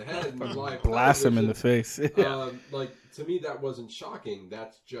Niro in the head and live blasts him in the face. Like, to me, that wasn't shocking.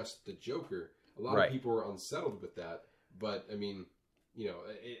 That's just the Joker. A lot of people were unsettled with that. But, I mean...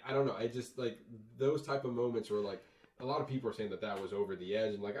 I don't know. I just like those type of moments where like a lot of people are saying that was over the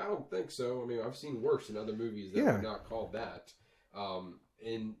edge, and like I don't think so. I mean, I've seen worse in other movies that are not called that.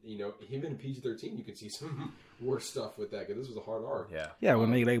 And even in PG-13, you could see some worse stuff with that because this was a hard R. Yeah. When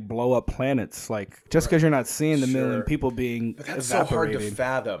they blow up planets, like just because you're not seeing the million people being but that's evaporated. So hard to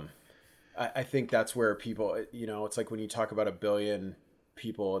fathom. I think that's where people, it's like when you talk about 1 billion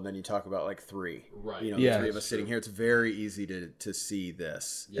people and then you talk about like 3, right? The 3 of us sitting here, it's very easy to see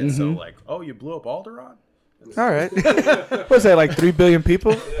this. And so like, oh, you blew up Alderaan? All right. What's that, like 3 billion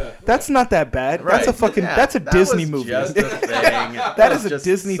people? That's not that bad. Right. That's a fucking that's a Disney movie. Just a thing. That is a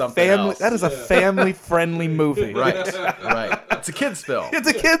Disney family else. That is a family friendly movie. Right. It's a kids film. It's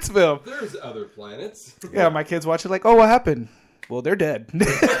a kids film. There's other planets. Yeah, my kids watch it like, oh, what happened? Well, they're dead.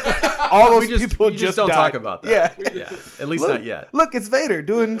 All those people just don't died. talk about that. Yeah. At least not yet. Look, it's Vader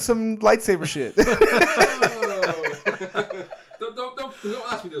doing some lightsaber shit.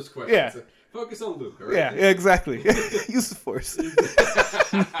 Don't ask me those questions. Yeah. Focus on Luke. All right? Yeah, exactly. Use the Force.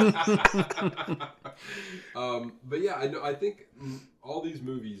 But yeah, I think all these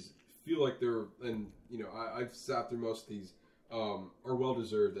movies feel like they're, and I've sat through most of these. Are well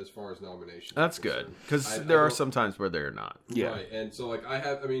deserved as far as nominations. That's good because there are some times where they're not. Yeah, right. And so like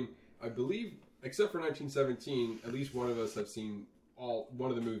I believe except for 1917, at least one of us have seen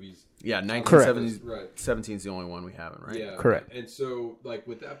one of the movies. Yeah, 1917 is the only one we haven't, right? Yeah, correct. And so like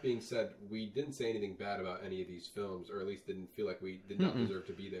with that being said, we didn't say anything bad about any of these films, or at least didn't feel like we did not deserve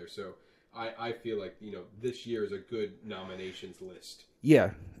to be there. So I feel like this year is a good nominations list. Yeah.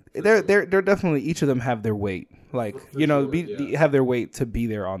 They're definitely, each of them have their weight. Like, have their weight to be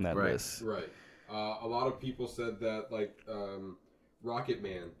there on that list. Right. A lot of people said that, like, Rocket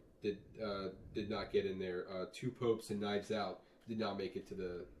Man did not get in there. Two Popes and Knives Out did not make it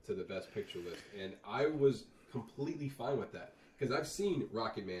to the Best Picture list. And I was completely fine with that. Because I've seen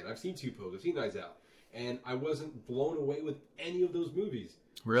Rocket Man, I've seen Two Popes, I've seen Knives Out. And I wasn't blown away with any of those movies.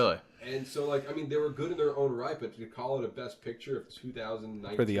 Really? And so, like, I mean, they were good in their own right, but to call it a Best Picture of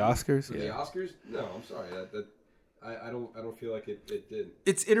 2019 for the Oscars, the Oscars, no, I'm sorry, I don't feel like it did.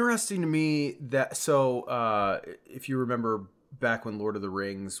 It's interesting to me that if you remember back when Lord of the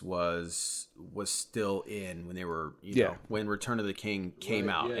Rings was still in, when they were when Return of the King came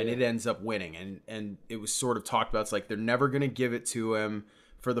out, and it ends up winning, and it was sort of talked about. It's like they're never going to give it to him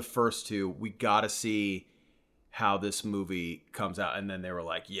for the first two. We got to see how this movie comes out. And then they were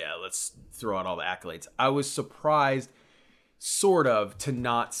like, yeah, let's throw out all the accolades. I was surprised sort of to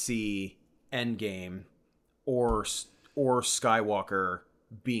not see Endgame or Skywalker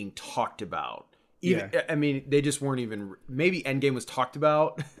being talked about. I mean, they just weren't even, maybe Endgame was talked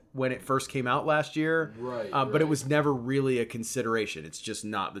about when it first came out last year. Right. But it was never really a consideration. It's just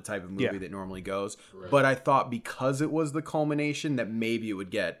not the type of movie that normally goes. Right. But I thought because it was the culmination that maybe it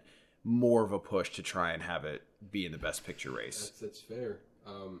would get more of a push to try and have it be in the Best Picture race. That's fair.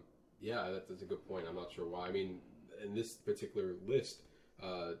 That's a good point. I'm not sure why. I mean, in this particular list,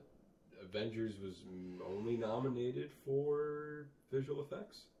 Avengers was only nominated for visual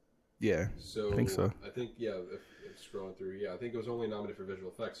effects. Yeah, so I think so. I think if scrolling through, I think it was only nominated for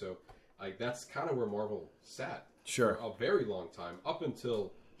visual effects. So, like, that's kind of where Marvel sat for a very long time, up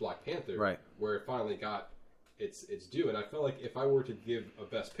until Black Panther, right, where it finally got its due. And I felt like if I were to give a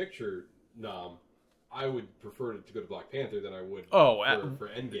Best Picture nom, I would prefer it to go to Black Panther than I would for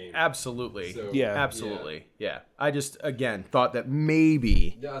Endgame. Absolutely. So, absolutely. Yeah. I just, again, thought that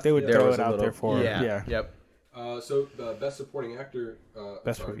maybe they would throw it out there for him. Yeah. Yep. So the Best Supporting Actor,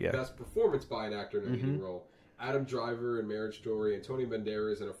 Best Performance by an Actor in a Leading Role. Adam Driver in Marriage Story, Antonio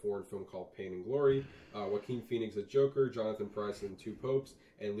Banderas in a foreign film called Pain and Glory, Joaquin Phoenix as Joker, Jonathan Pryce in Two Popes,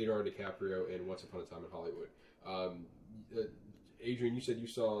 and Leonardo DiCaprio in Once Upon a Time in Hollywood. Adrian, you said you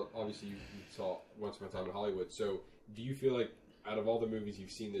saw Once Upon a Time in Hollywood. So do you feel like out of all the movies you've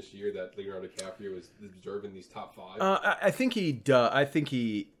seen this year that Leonardo DiCaprio is deserving these top 5? I think he does. I think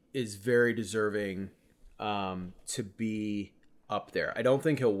he is very deserving to be up there. I don't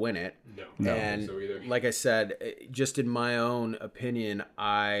think he'll win it. No, and I don't think so either. Like I said, just in my own opinion,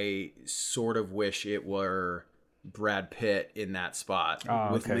 I sort of wish it were Brad Pitt in that spot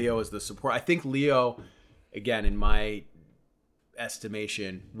with Leo as the support. I think Leo, again, in my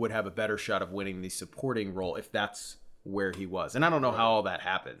estimation, would have a better shot of winning the supporting role if that's where he was. And I don't know how all that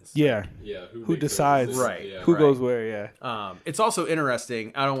happens. Yeah. Yeah. Who decides? Right. Yeah. Who goes where? Yeah. It's also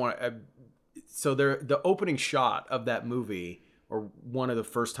interesting. I don't want to. So the opening shot of that movie, or one of the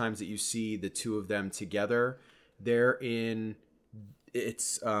first times that you see the two of them together, they're in.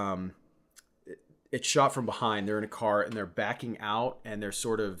 It's shot from behind. They're in a car and they're backing out and they're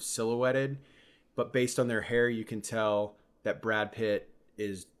sort of silhouetted, but based on their hair, you can tell that Brad Pitt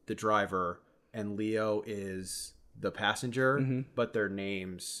is the driver and Leo is the passenger, but their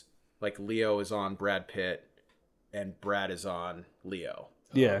names, like Leo is on Brad Pitt and Brad is on Leo.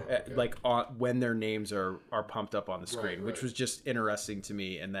 Yeah. Like when their names are pumped up on the screen, which was just interesting to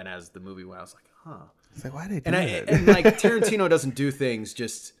me. And then as the movie went, I was like, huh. It's like, why did they do that? And like Tarantino doesn't do things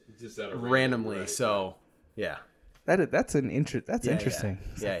just randomly. Right. So, yeah. That's interesting.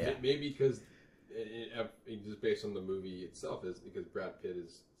 Yeah. Maybe because just based on the movie itself, is because Brad Pitt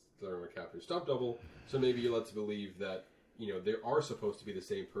is Leonardo DiCaprio's stunt double. So maybe you're led to believe that they are supposed to be the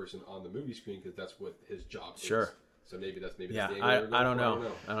same person on the movie screen because that's what his job is. Sure. So maybe that's I don't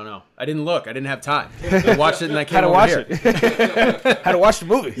know. I didn't look. I didn't have time. I watched it and I came over here. Had to watch the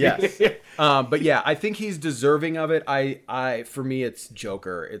movie. Yes. But yeah, I think he's deserving of it. For me, it's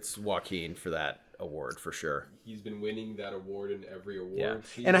Joker. It's Joaquin for that award for sure. He's been winning that award in every award. Yeah.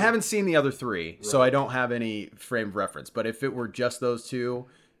 season. And I haven't seen the other three, so I don't have any frame of reference. But if it were just those two,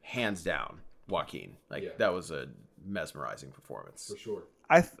 hands down, Joaquin. That was a mesmerizing performance. For sure.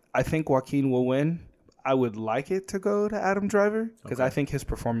 I think Joaquin will win. I would like it to go to Adam Driver because I think his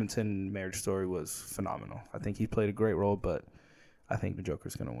performance in Marriage Story was phenomenal. I think he played a great role, but I think the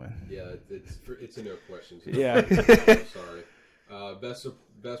Joker's going to win. Yeah, it's a no question. So yeah. I'm sorry.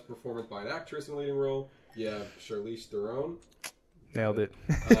 Best performance by an actress in a leading role. Yeah, Charlize Theron. Nailed it.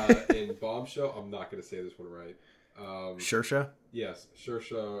 In Bombshell, I'm not going to say this one right. Saoirse? Yes,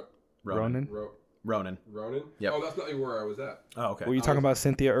 Saoirse Ronan. Ronan. Yep. Oh, that's not where I was at. Oh, okay. Were you talking about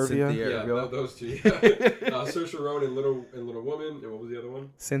Cynthia Erivo? Yeah, those two. Saoirse Ronan in Little Woman, and what was the other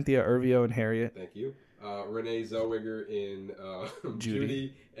one? Cynthia Erivo and Harriet. Thank you. Renee Zellweger in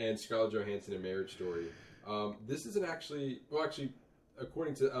Judy, and Scarlett Johansson in Marriage Story. This isn't actually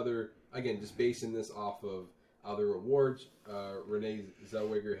according to other, again, just basing this off of other awards, Renee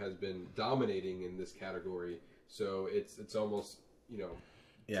Zellweger has been dominating in this category, so it's almost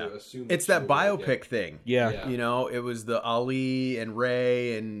to assume it's that biopic thing. Yeah. It was the Ali and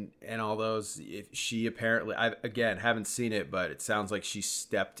Ray and all those. She apparently, I again haven't seen it, but it sounds like she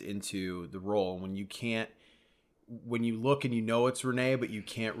stepped into the role. When you look and it's Renee, but you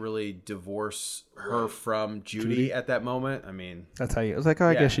can't really divorce her from Judy at that moment. I mean, that's how I was like,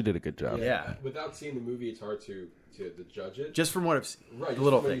 I guess she did a good job. Yeah. Without seeing the movie, it's hard to judge it. Just from what I've seen. Right. The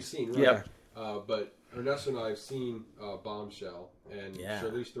little things. Seen, right? Yeah. But Ernesto and I have seen Bombshell, and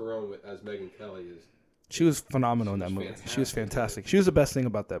Charlize Theron as Megyn Kelly is. She was phenomenal in that movie. She was fantastic. She was the best thing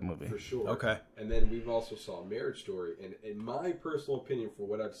about that movie. For sure. Okay. And then we've also saw Marriage Story, and in my personal opinion, for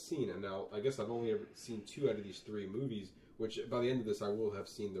what I've seen, and now I guess I've only ever seen 2 out of these 3 movies, which by the end of this I will have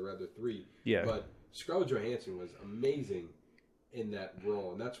seen the other 3. Yeah. But Scarlett Johansson was amazing in that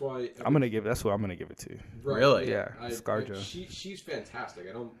role, and that's why that's what I'm gonna give it to. Right. Really? Yeah. Scarlett. She's fantastic.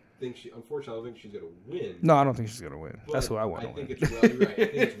 Unfortunately, I don't think she's gonna win. No, I don't think she's gonna win. That's what I want to win. I think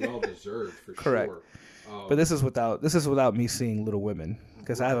it's well deserved for Correct. sure. But this is without me seeing Little Women,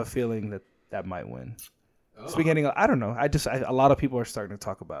 because I have a feeling that might win. It's beginning. I don't know. A lot of people are starting to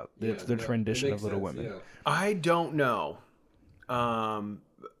talk about the rendition of Little Women. Yeah. I don't know.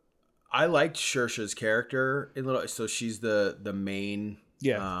 I liked Saoirse's character in Little. So she's the main.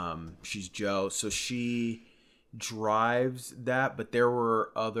 Yeah. She's Jo. So she drives that, but there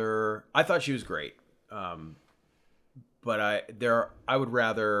were other. I thought she was great, but I would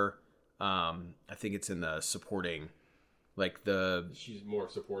rather. I think it's in the supporting, like the. She's more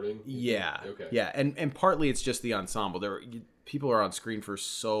supporting. Yeah. Okay. Yeah, and partly it's just the ensemble. People are on screen for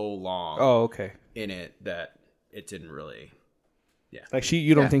so long. Oh, okay. In it that it didn't really. Yeah. Like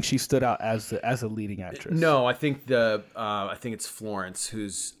you don't think she stood out as a leading actress? No, I think I think it's Florence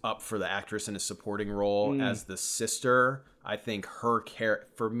who's up for the actress in a supporting role as the sister. I think her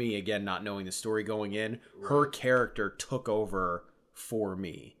for me, again, not knowing the story going in, her character took over for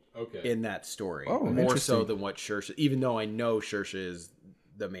me in that story. Oh, more so than what Saoirse, even though I know Saoirse is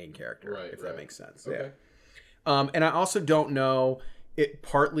the main character, if that makes sense. Okay. Yeah. And I also don't know it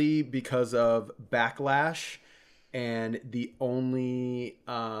partly because of backlash. And the only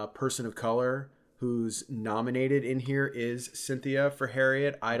person of color who's nominated in here is Cynthia for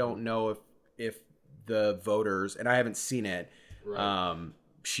Harriet. I don't know if the voters, and I haven't seen it,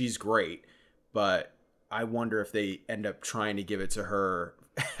 she's great, but I wonder if they end up trying to give it to her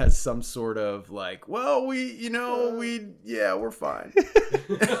as some sort of like, well, we're fine.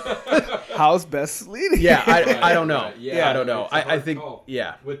 How's best leading? Yeah, I don't know. Yeah, I don't know. I think call.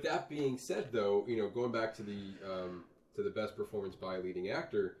 Yeah. With that being said, though, going back to the best performance by a leading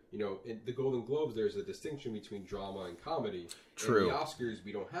actor, in the Golden Globes, there's a distinction between drama and comedy. True. In the Oscars,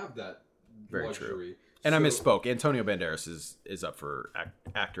 we don't have that Very luxury. true. And I misspoke. Antonio Banderas is up for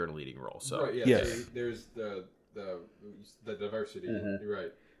actor in a leading role. So right, yes. There's the diversity. Mm-hmm. You're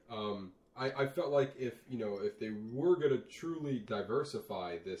right. I felt like if they were going to truly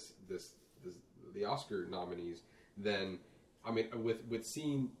diversify the Oscar nominees, then with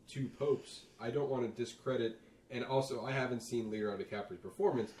seeing two popes, I don't want to discredit. And also, I haven't seen Leonardo DiCaprio's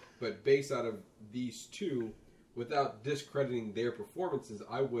performance, but based out of these two, without discrediting their performances,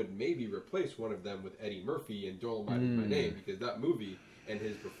 I would maybe replace one of them with Eddie Murphy in Dolomite Is My Name, because that movie and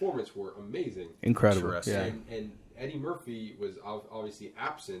his performance were amazing. Incredible. Yeah. And Eddie Murphy was obviously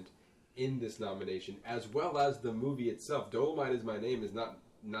absent in this nomination, as well as the movie itself. Dolomite Is My Name is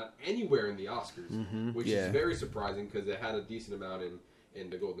not anywhere in the Oscars, which is very surprising because it had a decent amount in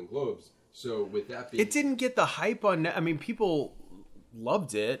the Golden Globes. So with that being... It didn't get the hype on... people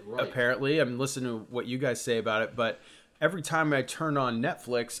loved it, apparently. I'm listening to what you guys say about it, but every time I turned on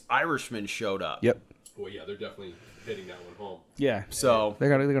Netflix, Irishman showed up. Yep. Well, yeah, they're definitely hitting that one home. Yeah. So they're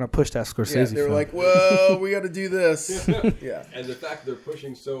gonna push that Scorsese. They're like, well, we got to do this. Yeah. And the fact they're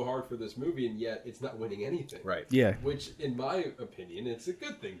pushing so hard for this movie, and yet it's not winning anything. Right. Yeah. Which, in my opinion, it's a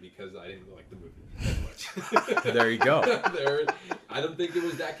good thing because I didn't like the movie that much. There you go. I don't think it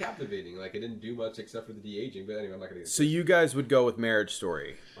was that captivating. Like, it didn't do much except for the de-aging. But anyway, I'm not going to get So you guys would go with Marriage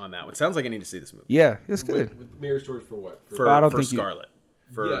Story on that one. Sounds like I need to see this movie. Yeah, it's good. With Marriage Story for what? For Scarlett.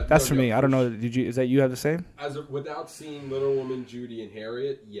 That's for me. I don't know. Is that you have the same? Without seeing Little Woman, Judy, and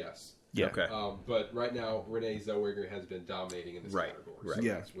Harriet, yes. Yeah. Okay. But right now, Renee Zellweger has been dominating in this category. Right. So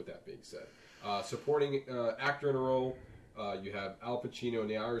Yeah. with that being said, supporting actor in a role, you have Al Pacino in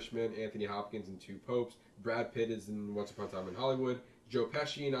The Irishman, Anthony Hopkins in Two Popes, Brad Pitt is in Once Upon a Time in Hollywood, Joe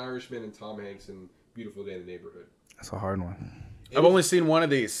Pesci in Irishman, and Tom Hanks in Beautiful Day in the Neighborhood. That's a hard one. I've only seen one of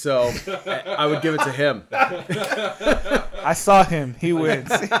these, so I would give it to him. I saw him. He wins.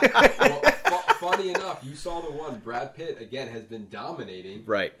 Well, funny enough, you saw the one. Brad Pitt again has been dominating,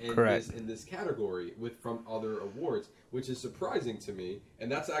 in this category from other awards, which is surprising to me. And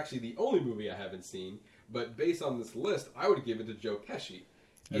that's actually the only movie I haven't seen. But based on this list, I would give it to Joe Pesci.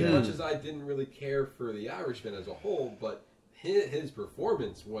 As much as I didn't really care for The Irishman as a whole, but his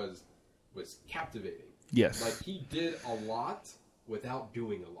performance was captivating. Yes. Like, he did a lot without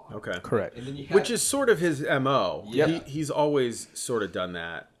doing a lot. Okay. Correct. And then you Which is sort of his MO. Yeah. He's always sort of done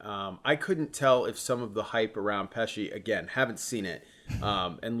that. I couldn't tell if some of the hype around Pesci, again, haven't seen it,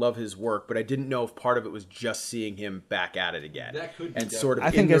 and love his work, but I didn't know if part of it was just seeing him back at it again. That could be and sort of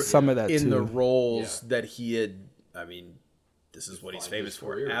I think it's some of that in too. the roles that he had. This is what he's famous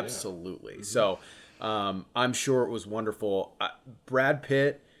for. Career, Absolutely. Yeah. So I'm sure it was wonderful. Brad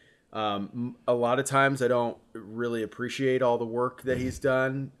Pitt. A lot of times I don't really appreciate all the work that he's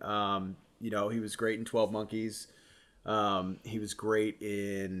done. He was great in 12 Monkeys. He was great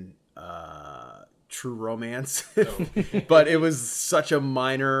in True Romance, but it was such a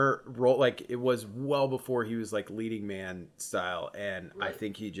minor role. Like, it was well before he was like leading man style. And I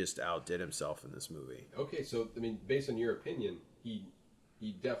think he just outdid himself in this movie. Okay. So, based on your opinion, he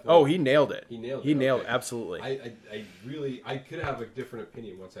definitely... Oh, he nailed it. He nailed it, okay. absolutely. I could have a different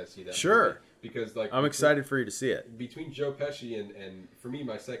opinion once I see that. Sure. Movie, because I'm excited for you to see it. Between Joe Pesci and for me,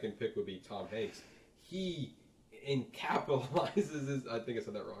 my second pick would be Tom Hanks. He capitalizes his... I think I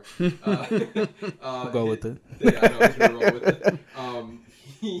said that wrong. I'll go with it. Yeah, I know, I was going to roll with it.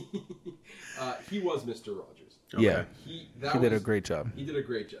 He was Mr. Rogers. Okay. Yeah. He did a great job. He did a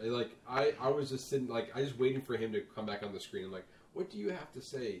great job. Like, I was just sitting, like, I was waiting for him to come back on the screen. I'm like, what do you have to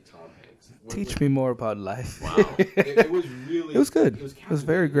say, Tom Hanks? Teach me more about life. Wow. It was really... It was good. It was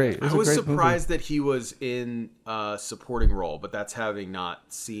very great. I was surprised that he was in a supporting role, but that's having not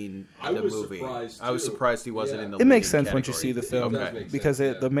seen the movie. I was surprised he wasn't in the It makes leading sense once you see the film because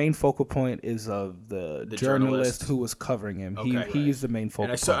the main focal point is of the journalist who was covering him. Okay. He's the main focal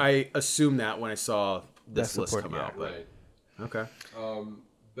point. I assumed that when I saw this list come out. Right. Okay.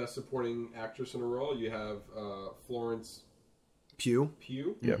 Best supporting actress in a role, you have Florence Pugh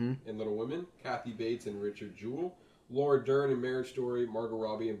in Little Women, Kathy Bates and Richard Jewell, Laura Dern in Marriage Story, Margot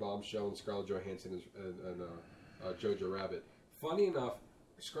Robbie in Bombshell, and Scarlett Johansson and Jojo Rabbit. Funny enough,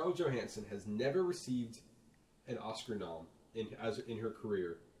 Scarlett Johansson has never received an Oscar nom in her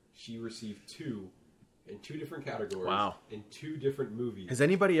career. She received 2 in 2 different categories. Wow. In 2 different movies. Has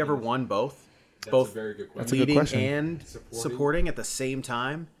anybody ever won both? That's both a very good question. That's a good question. And supporting at the same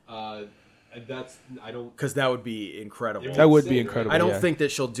time? Because that would be incredible. That would be incredible. I don't think that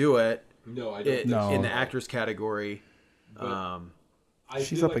she'll do it. No, I don't. In the actors category.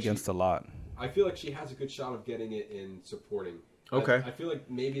 She's up against a lot. I feel like she has a good shot of getting it in supporting. Okay. I feel like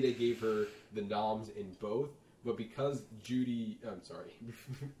maybe they gave her the noms in both, but because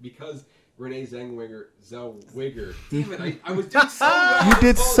because Renee Zellweger, damn it, I was doing so well. You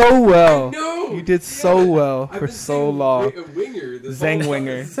did so well. I know. You did so well for so long.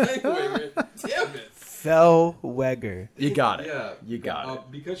 Zellweger. Damn it. Zellweger. You got it. Yeah. You got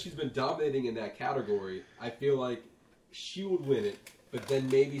it. Because she's been dominating in that category, I feel like she would win it, but then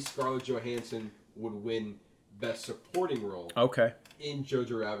maybe Scarlett Johansson would win Best Supporting Role. Okay. In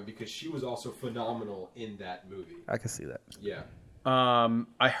Jojo Rabbit, because she was also phenomenal in that movie. I can see that. Yeah.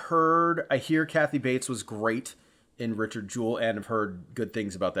 I hear Kathy Bates was great in Richard Jewell, and I've heard good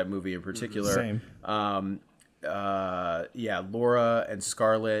things about that movie in particular. Same. Laura and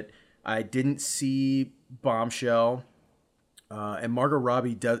Scarlett. I didn't see Bombshell. And Margot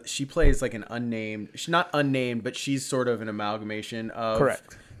Robbie she plays like an unnamed, she's not unnamed, but she's sort of an amalgamation of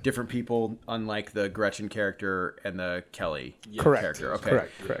different people, unlike the Gretchen character and the Kelly character. Okay.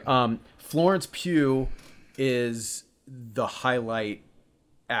 Correct. Florence Pugh is the highlight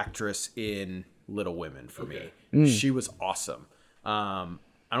actress in Little Women for me. She was awesome. I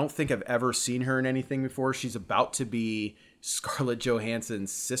don't think I've ever seen her in anything before. She's about to be Scarlett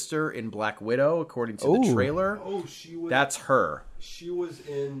Johansson's sister in Black Widow, according to the trailer. Oh, she was. That's her. She was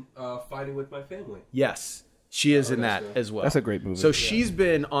in Fighting with My Family. Yes, she is in that as well. That's a great movie. So she's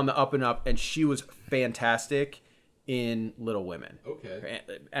been on the up and up, and she was fantastic in Little Women. Okay.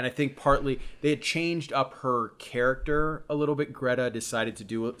 And I think partly they had changed up her character a little bit. Greta decided to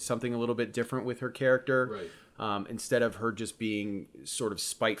do something a little bit different with her character. Right. Instead of her just being sort of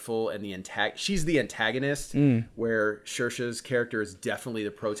spiteful and she's the antagonist, where Saoirse's character is definitely the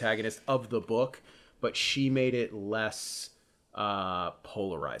protagonist of the book, but she made it less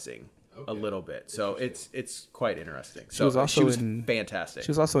polarizing a little bit. So it's quite interesting. She was fantastic. She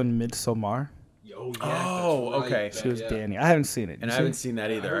was also in Midsommar. Oh, yeah, okay. She was Danny. I haven't seen it. And I haven't seen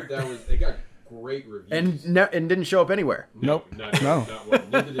that either. It got great reviews. And didn't show up anywhere. Nope. Not well.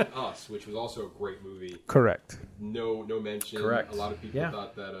 Neither did Us, which was also a great movie. Correct. No mention. Correct. A lot of people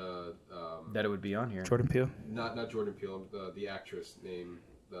thought that that it would be on here. Jordan Peele. Not Jordan Peele. The actress name.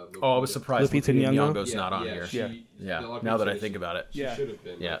 I was surprised Lupita Nyong'o's not on here. Yeah. Now that I think about it. She should have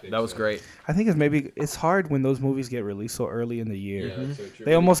been. Yeah, that was great. I think it's hard when those movies get released so early in the year. Yeah, that's so true.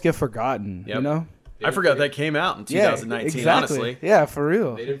 They almost get forgotten. You know. I forgot that came out in 2019, exactly. honestly. Yeah, for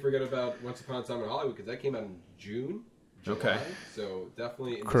real. They didn't forget about Once Upon a Time in Hollywood because that came out in June, July. Okay. So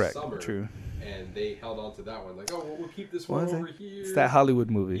definitely in the summer. True. And they held on to that one. Like, we'll keep this one over here. It's that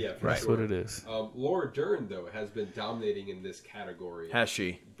Hollywood movie. Yeah, that's what it is. Laura Dern, though, has been dominating in this category. Has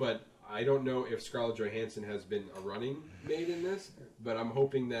she? But I don't know if Scarlett Johansson has been a running mate in this, but I'm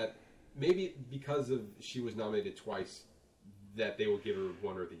hoping that maybe because she was nominated twice, that they will give her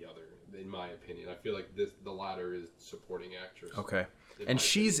one or the other. In my opinion, I feel like the latter is supporting actress. Okay, and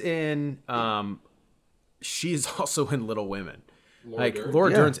she's in. She's also in Little Women.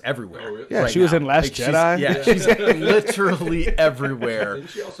 Laura Dern's everywhere. Oh, really? Yeah, she was in Last Jedi. She's literally everywhere. Isn't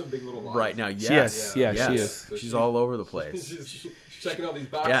she also in Big Little Lies? Right now, yes. She is. So she's all over the place. She's checking all these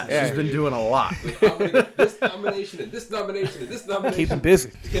boxes. Yeah, she's been doing a lot. Like, I'm gonna get this nomination and this nomination and this nomination. Keep them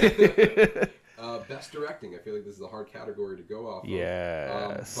busy. Best directing. I feel like this is a hard category to go off of.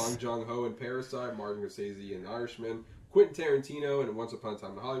 Yes. Bong Joon-ho in Parasite, Martin Scorsese in Irishman, Quentin Tarantino in Once Upon a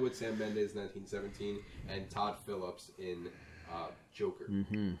Time in Hollywood, Sam Mendes 1917, and Todd Phillips in Joker.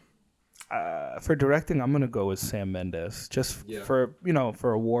 Mm-hmm. For directing, I'm gonna go with Sam Mendes. Just for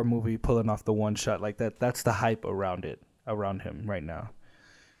a war movie, pulling off the one shot like that. That's the hype around him right now.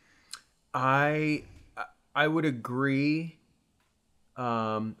 I would agree.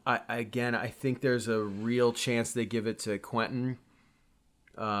 I think there's a real chance they give it to Quentin.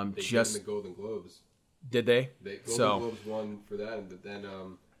 They just gave him the Golden Globes. Did they? Golden Globes won for that, and then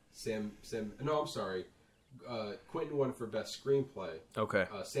Quentin won for Best Screenplay. Okay.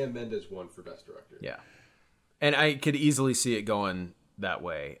 Sam Mendes won for Best Director. Yeah. And I could easily see it going that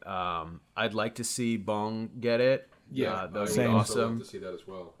way. I'd like to see Bong get it. Yeah, that would be awesome. also love to see that as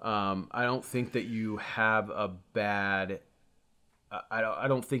well. I don't think that you have a bad. I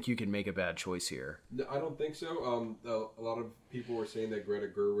don't think you can make a bad choice here. No, I don't think so. A lot of people were saying that Greta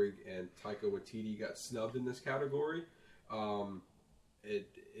Gerwig and Taika Waititi got snubbed in this category. But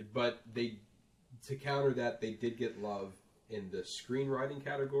to counter that, they did get love in the screenwriting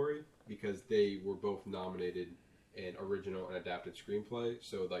category because they were both nominated in original and adapted screenplay.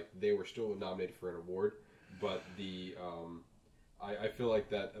 So they were still nominated for an award. But I feel like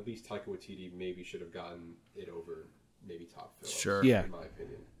that at least Taika Waititi maybe should have gotten it over maybe Todd Phillips. Sure. Yeah. In my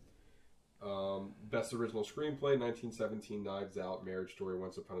opinion. Best Original Screenplay, 1917, Knives Out, Marriage Story,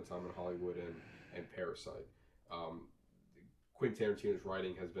 Once Upon a Time in Hollywood, and Parasite. Quentin Tarantino's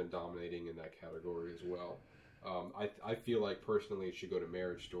writing has been dominating in that category as well. I feel like personally it should go to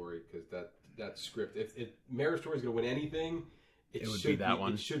Marriage Story because that script, if Marriage Story is going to win anything, it should be that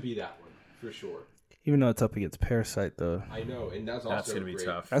one. It should be that one for sure. Even though it's up against Parasite, though. I know, and that's also going to be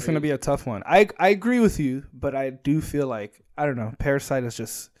tough. That's going to be a tough one. I agree with you, but I do feel like, I don't know, Parasite is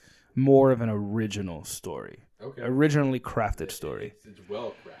just more of an original story. Okay. Originally crafted story. It's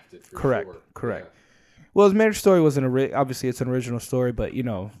well crafted, for correct, sure. Correct. Yeah. Well, his Marriage Story was obviously it's an original story, but I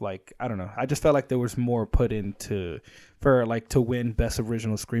don't know. I just felt like there was more put into to win Best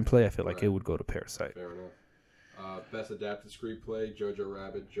Original Screenplay. I feel like it would go to Parasite. Fair enough. Best Adapted Screenplay: Jojo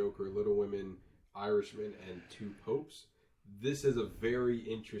Rabbit, Joker, Little Women, Irishman, and Two Popes. This is a very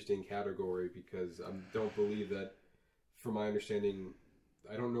interesting category because I don't believe that, from my understanding,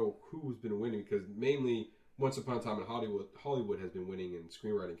 I don't know who's been winning because mainly Once Upon a Time in Hollywood has been winning in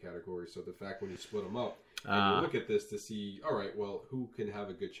screenwriting categories. So the fact when you split them up and you look at this to see, all right, well, who can have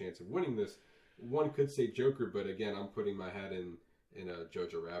a good chance of winning this? One could say Joker, but again, I'm putting my hat in a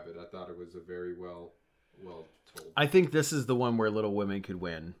Jojo Rabbit. I thought it was a very well told. I think this is the one where Little Women could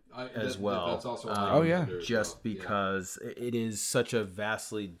win as well. That's also just because it is such a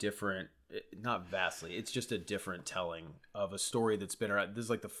vastly different. Not vastly, it's just a different telling of a story that's been around. This is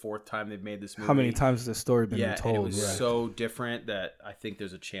like the fourth time they've made this movie. How many times has this story been told? And it was so different that I think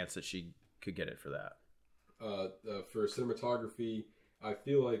there's a chance that she could get it for that. For cinematography, I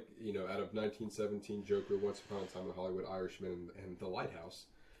feel like, out of 1917, Joker, Once Upon a Time in Hollywood, Irishman, and The Lighthouse,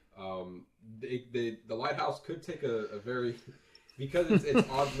 The Lighthouse could take a very... Because it's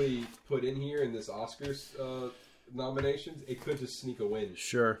oddly put in here in this Oscars nominations, it could just sneak a win.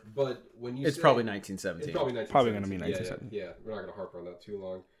 Sure. But when you It's probably 1917. It's probably 1917. Probably going to be 1917. Yeah, we're not going to harp on that too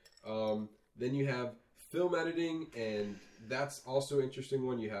long. Then you have film editing, and that's also an interesting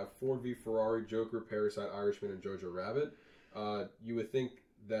one. You have Ford v. Ferrari, Joker, Parasite, Irishman, and Jojo Rabbit. You would think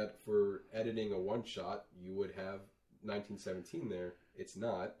that for editing a one-shot, you would have 1917 there. It's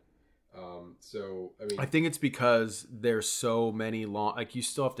not. I think it's because there's so many long... Like, you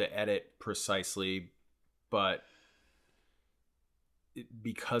still have to edit precisely, but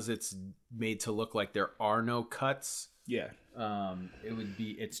because it's made to look like there are no cuts... Yeah.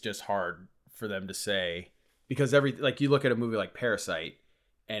 It's just hard for them to say, because you look at a movie like Parasite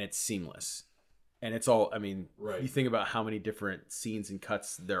and it's seamless and it's all, right. You think about how many different scenes and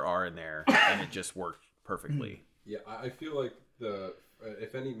cuts there are in there and it just worked perfectly. Yeah. I feel like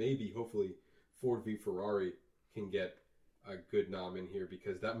hopefully Ford v. Ferrari can get a good nom in here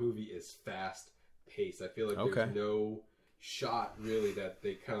because that movie is fast paced. I feel like there's no shot really that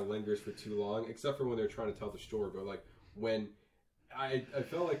they kind of lingers for too long, except for when they're trying to tell the story. But like when I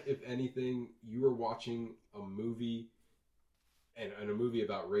felt like if anything, you were watching a movie and a movie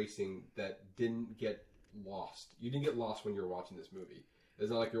about racing that didn't get lost. You didn't get lost when you were watching this movie. It's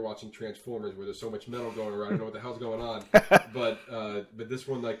not like you're watching Transformers where there's so much metal going around. I don't know what the hell's going on. But this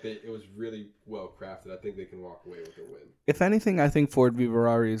one, it was really well crafted. I think they can walk away with a win. If anything, I think Ford v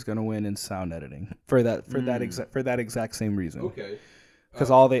Ferrari is going to win in sound editing for that exact same reason. Okay. Because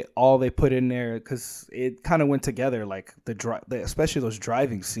all they put in there, because it kind of went together, like especially those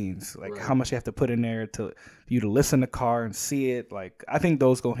driving scenes, like how much you have to put in there to you to listen to the car and see it. Like I think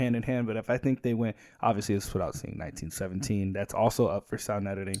those go hand in hand. But if I think they went, obviously it's without seeing 1917. That's also up for sound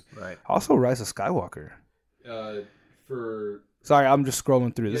editing. Right. Also, Rise of Skywalker. Sorry, I'm just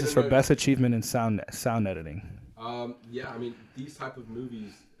scrolling through. This is for best achievement in sound editing. Yeah, I mean these type of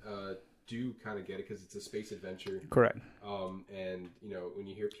movies do kind of get it because it's a space adventure. Correct. And when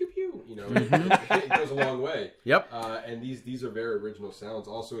you hear pew pew, it goes a long way. Yep. And these are very original sounds.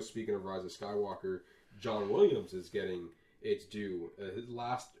 Also, speaking of Rise of Skywalker, John Williams is getting its due. His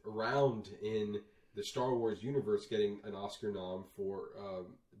last round in the Star Wars universe, getting an Oscar nom for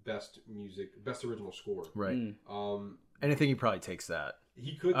best original score. Right. And I think he probably takes that.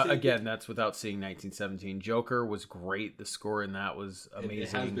 He could again. That's without seeing 1917. Joker was great. The score in that was amazing. It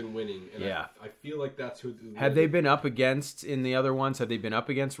has been winning. And yeah, I feel like that's who. Have they been up against in the other ones? Have they been up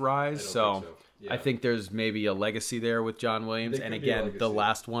against Rise? I don't think so. Yeah. I think there's maybe a legacy there with John Williams. And again, the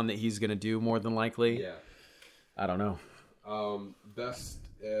last one that he's going to do more than likely. Yeah. I don't know. Best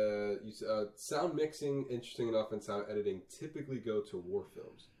sound mixing, interesting enough, and sound editing typically go to war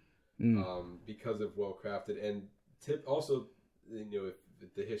films because of well crafted and also.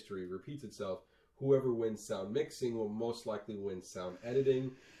 If the history repeats itself, whoever wins sound mixing will most likely win sound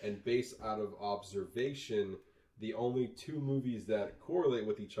editing. And based out of observation, the only two movies that correlate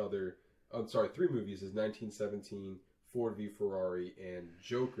with each other, three movies, is 1917, Ford v Ferrari, and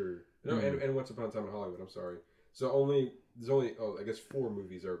Joker. No, and Once Upon a Time in Hollywood. I'm sorry. So there's only I guess 4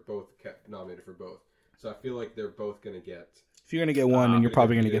 movies are both nominated for both. So I feel like they're both going to get. If you're going to get one, then you're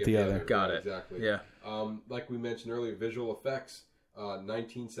probably going to get the other. Got it. Exactly. Yeah. Like we mentioned earlier, visual effects.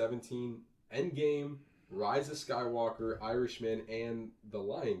 1917, Endgame, Rise of Skywalker, Irishman, and The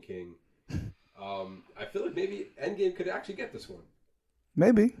Lion King. I feel like maybe Endgame could actually get this one.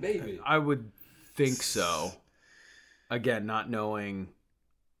 Maybe. I would think so. Again, not knowing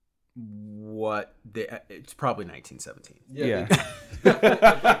it's probably 1917. Yeah.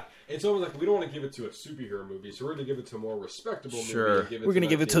 It's almost like we don't want to give it to a superhero movie, so we're going to give it to a more respectable movie. We're going to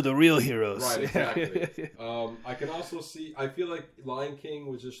give it to the real heroes. Right, exactly. I can also see, I feel like Lion King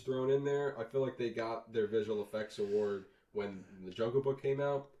was just thrown in there. I feel like they got their visual effects award when the Jungle Book came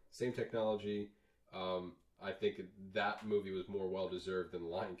out. Same technology. I think that movie was more well-deserved than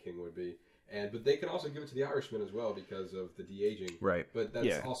Lion King would be. But they can also give it to The Irishman as well because of the de-aging. Right. But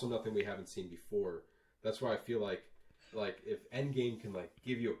that's also nothing we haven't seen before. That's why I feel like if Endgame can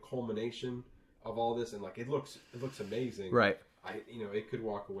give you a culmination of all this and it looks amazing, right? It could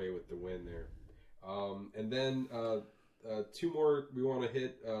walk away with the win there. And then 2 more we want to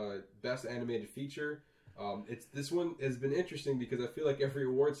hit. Best animated feature. This one has been interesting because I feel like every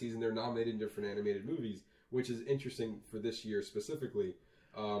award season they're nominated in different animated movies, which is interesting for this year specifically,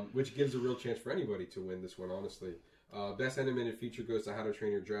 which gives a real chance for anybody to win this one. Honestly, best animated feature goes to How to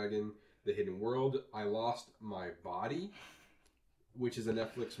Train Your Dragon. The Hidden World, I Lost My Body, which is a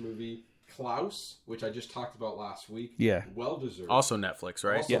Netflix movie. Klaus, which I just talked about last week. Yeah. Well deserved. Also Netflix,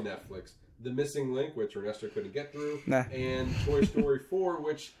 right? Also Netflix. The Missing Link, which Ernesto couldn't get through. Nah. And Toy Story 4,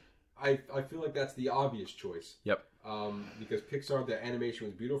 which I feel like that's the obvious choice. Yep. Because Pixar, the animation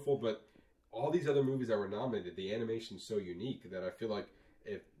was beautiful, but all these other movies that were nominated, the animation is so unique that I feel like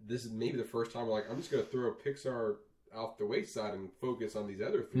if this is maybe the first time I'm just going to throw Pixar off the wayside and focus on these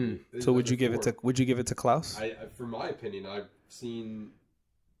other 3. So would you give it to Klaus? For my opinion, I've seen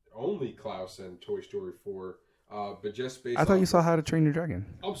only Klaus and Toy Story 4, but just based. I thought you saw How to Train Your Dragon.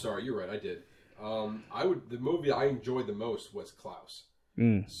 I'm sorry, you're right, I did. The movie I enjoyed the most was Klaus.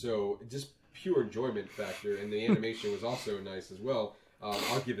 So just pure enjoyment factor, and the animation was also nice as well.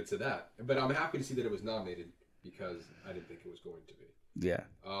 I'll give it to that, but I'm happy to see that it was nominated because I didn't think it was going to be. Yeah,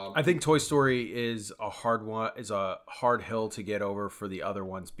 I think Toy Story is a hard hill to get over for the other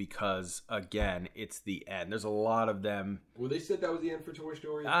ones because again, it's the end. There's a lot of them. Well, they said that was the end for Toy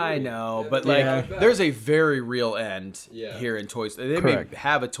Story. I know, but there's a very real end here in Toy Story. They may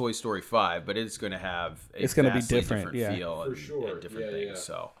have a Toy Story 5, but it's going to have it's going to be different feel for sure, and different things.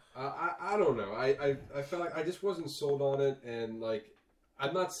 So I don't know. I felt like I just wasn't sold on it, and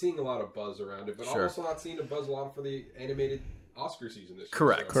I'm not seeing a lot of buzz around it, but I'm also not seeing a buzz a lot for the animated Oscar season this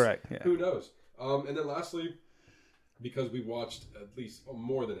year. Correct. Yeah. Who knows? And then lastly, because we watched at least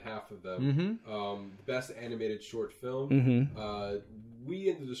more than half of them, best animated short film. We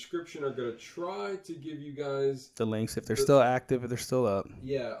in the description are going to try to give you guys the links if they're still active, if they're still up.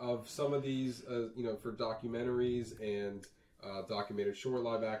 Yeah, of some of these, for documentaries and documented short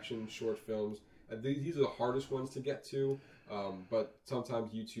live action short films. These are the hardest ones to get to, but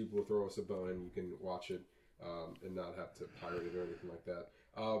sometimes YouTube will throw us a bone and you can watch it. and not have to pirate it or anything like that.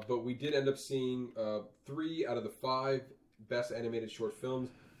 But we did end up seeing 3 out of the 5 best animated short films: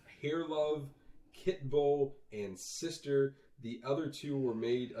 Hair Love, Kit Bull, and Sister. The other 2 were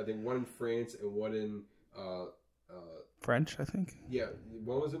made, I think, one in France and one in French, I think. Yeah,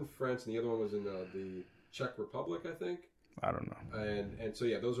 one was in France and the other one was in the Czech Republic, I think. I don't know. And so,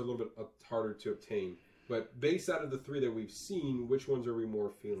 yeah, those are a little bit harder to obtain. But based out of the 3 that we've seen, which ones are we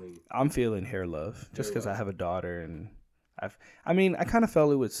more feeling? I'm feeling Hair Love just because I have a daughter, and I kind of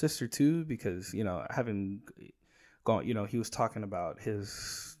felt it with Sister too, because having gone, he was talking about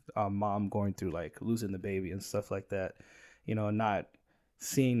his mom going through like losing the baby and stuff like that, and not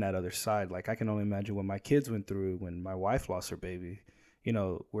seeing that other side. Like I can only imagine what my kids went through when my wife lost her baby.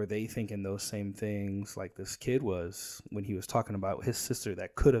 Were they thinking those same things like this kid was when he was talking about his sister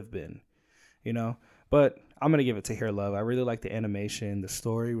that could have been, But I'm going to give it to Hair Love. I really liked the animation. The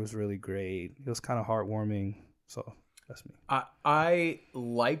story was really great. It was kind of heartwarming. So that's me. I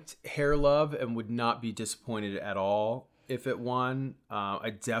liked Hair Love and would not be disappointed at all if it won.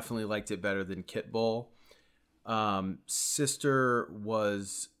 I definitely liked it better than Kit Bull. Sister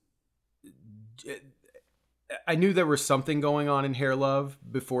was... I knew there was something going on in Hair Love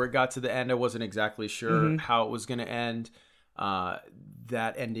before it got to the end. I wasn't exactly sure how it was going to end.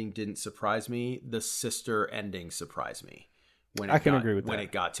 That ending didn't surprise me. The Sister ending surprised me when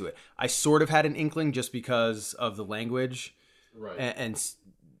it got to it. I sort of had an inkling just because of the language, right, and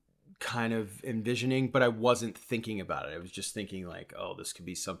kind of envisioning, but I wasn't thinking about it. I was just thinking like, oh, this could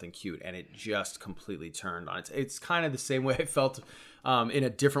be something cute, and it just completely turned on it. It's kind of the same way I felt in a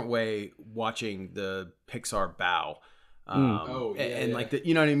different way watching the Pixar Bow. Like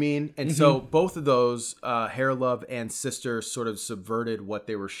you know what I mean? And so both of those, Hair Love and Sister, sort of subverted what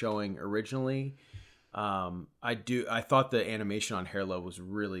they were showing originally. I thought the animation on Hair Love was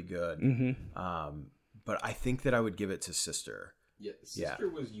really good. But I think that I would give it to Sister. Yeah, Sister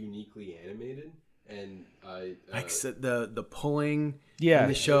was uniquely animated, and like the pulling, yeah,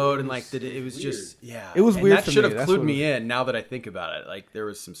 they showed, and like it was weird. Just it was weird. That should have clued me in. Now that I think about it, like there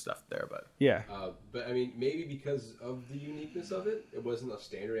was some stuff there, but yeah. But I mean, maybe because of the uniqueness of it, it wasn't a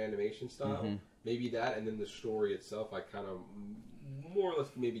standard animation style. Maybe that, and then the story itself, I kind of more or less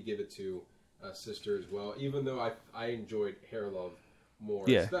maybe give it to Sister as well. Even though I enjoyed Hair Love more,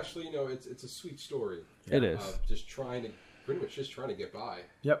 especially it's a sweet story. It is pretty much just trying to get by.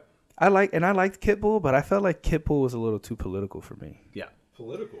 Yep. I liked Kit Bull, but I felt like Kit Bull was a little too political for me. Yeah.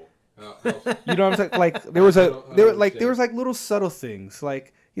 Political. You know what I'm saying? Like there was little subtle things,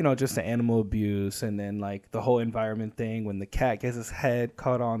 like just the animal abuse, and then like the whole environment thing when the cat gets his head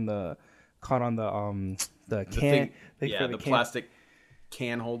caught on the can. The plastic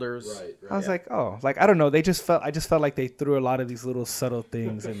can holders. Right. I was like, oh, like I don't know. I just felt like they threw a lot of these little subtle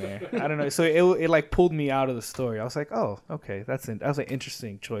things in there. I don't know. So it like pulled me out of the story. I was like, oh, okay, that was an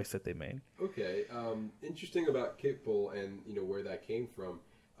interesting choice that they made. Okay, interesting about Kit Bull and where that came from.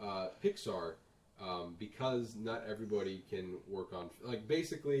 Pixar, because not everybody can work on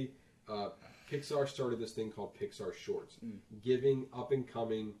basically. Pixar started this thing called Pixar Shorts, giving up and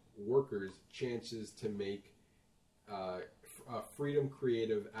coming workers chances to make a freedom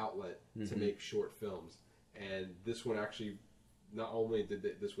creative outlet to make short films. And this one actually, not only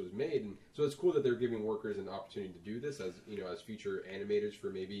this was made, and so it's cool that they're giving workers an opportunity to do this as as future animators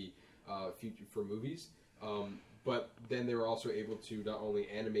for maybe for movies. But then they were also able to not only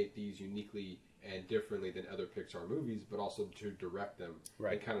animate these uniquely and differently than other Pixar movies, but also to direct them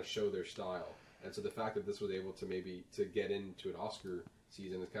and kind of show their style. And so the fact that this was able to to get into an Oscar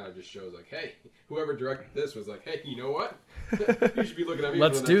season, it kind of just shows like, hey, whoever directed this was like, hey, you know what? You should be looking at me.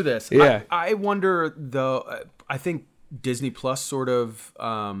 Let's do this. Yeah. I wonder though. I think Disney Plus sort of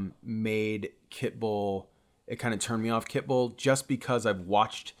made Kit Bull. It kind of turned me off Kit Bull just because I've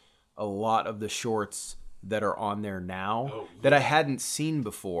watched a lot of the shorts that are on there now that I hadn't seen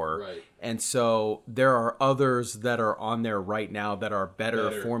before. Right. And so there are others that are on there right now that are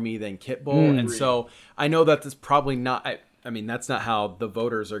better. For me than Kit Bull. And so I know that that's probably not, I mean, that's not how the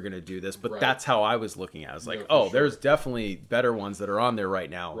voters are going to do this, but that's how I was looking at it. I was like, there's definitely better ones that are on there right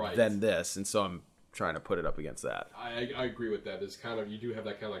now than this. And so I'm trying to put it up against that. I agree with that. There's kind of, you do have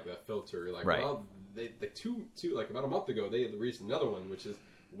that kind of like that filter. Like, well, they two, like about a month ago, they released another one, which is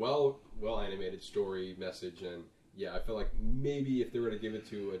well animated story message, and I feel like maybe if they were to give it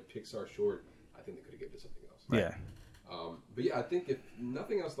to a Pixar short, I think they could have given it something else. But I think if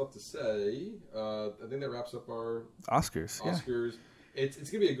nothing else left to say, I think that wraps up our Oscars.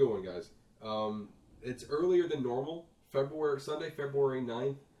 It's gonna be a good one, guys. It's earlier than normal. Sunday, February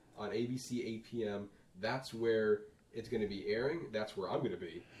 9th on ABC 8 p.m. That's where it's gonna be airing. That's where I'm gonna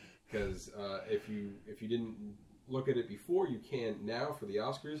be. because if you didn't look at it before, you can now for the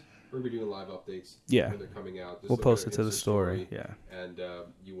Oscars. We're going to be doing live updates when they're coming out. We'll post it to the story. Yeah. And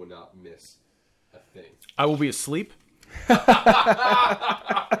you will not miss a thing. I will be asleep.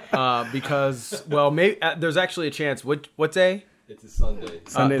 Because, well, maybe there's actually a chance. What day? It's a Sunday.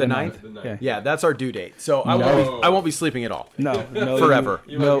 Sunday the the 9th? 9th. Yeah, that's our due date. So I won't be sleeping at all. No, Forever.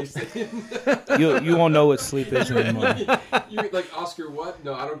 You won't know what sleep is anymore. You like Oscar what?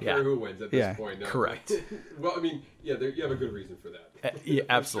 No, I don't care who wins at this point. No. Correct. Well, I mean, you have a good reason for that. Yeah,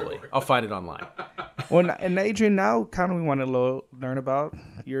 absolutely. Sure. I'll find it online. Well, and Adrian, now kind of we want to learn about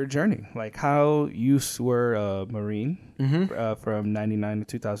your journey, like how you were a Marine from 99 to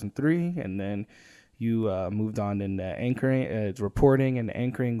 2003, and then you moved on in anchoring, reporting and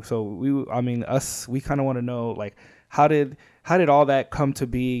anchoring. So we kind of want to know, like, how did all that come to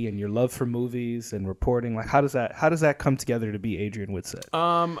be, and your love for movies and reporting? Like, how does that come together to be Adrian Whitsett?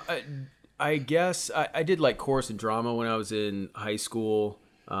 I guess I did like chorus and drama when I was in high school,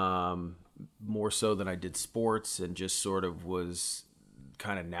 more so than I did sports, and just sort of was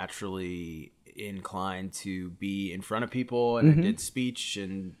kind of naturally inclined to be in front of people, and I did speech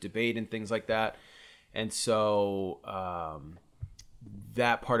and debate and things like that. And so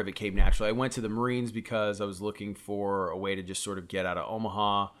that part of it came naturally. I went to the Marines because I was looking for a way to just sort of get out of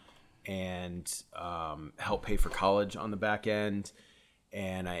Omaha and help pay for college on the back end.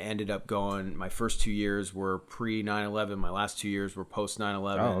 And I ended up going, my first 2 years were pre 9/11. My last 2 years were post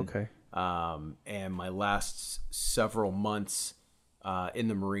 9/11. Oh, okay. And my last several months in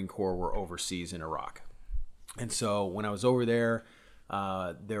the Marine Corps were overseas in Iraq. And so when I was over there,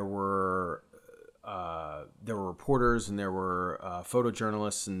 there were reporters and there were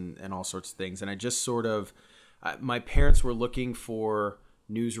photojournalists and all sorts of things. And I just sort of, my parents were looking for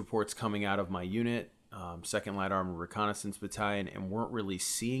news reports coming out of my unit, 2nd Light Armored Reconnaissance Battalion, and weren't really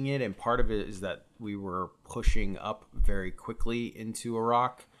seeing it. And part of it is that we were pushing up very quickly into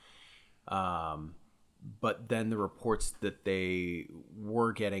Iraq. But then the reports that they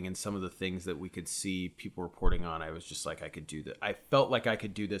were getting and some of the things that we could see people reporting on, I was just like, I could do that. I felt like I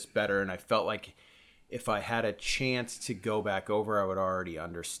could do this better. And I felt like if I had a chance to go back over, I would already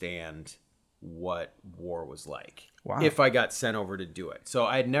understand what war was like. Wow. If I got sent over to do it. So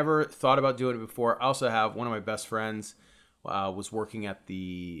I had never thought about doing it before. I also have one of my best friends was working at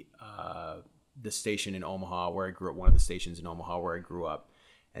the station in Omaha where I grew up, one of the stations in Omaha where I grew up.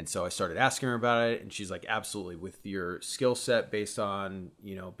 And so I started asking her about it, and she's like, absolutely, with your skill set based on,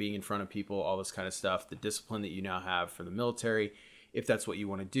 being in front of people, all this kind of stuff, the discipline that you now have from the military, if that's what you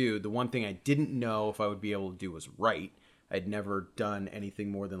want to do. The one thing I didn't know if I would be able to do was write. I'd never done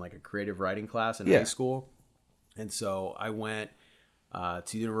anything more than like a creative writing class in high school. And so I went to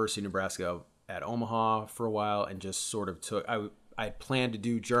the University of Nebraska at Omaha for a while and just sort of took, I planned to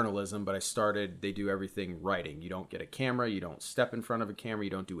do journalism, but they do everything writing. You don't get a camera, you don't step in front of a camera, you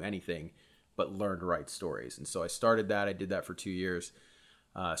don't do anything but learn to write stories. And so I started that. I did that for 2 years.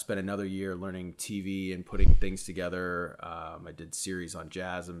 Spent another year learning TV and putting things together. I did series on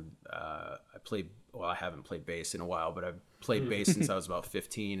jazz, and I haven't played bass in a while, but I've played bass since I was about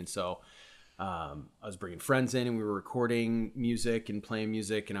 15. And so I was bringing friends in, and we were recording music and playing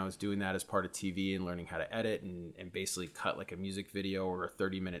music, and I was doing that as part of TV and learning how to edit and basically cut like a music video or a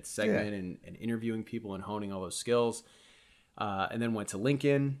 30-minute segment and interviewing people and honing all those skills. And then went to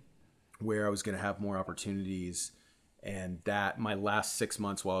Lincoln, where I was going to have more opportunities. And that my last 6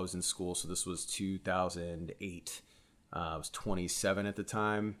 months while I was in school, so this was 2008, I was 27 at the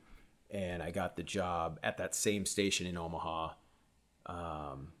time, and I got the job at that same station in Omaha.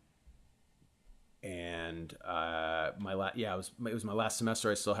 It was my last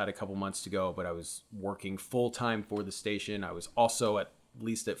semester. I still had a couple months to go, but I was working full time for the station. I was also at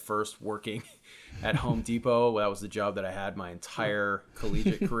least at first working at Home Depot. That was the job that I had my entire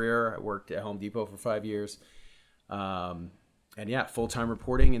collegiate career. I worked at Home Depot for 5 years. Full-time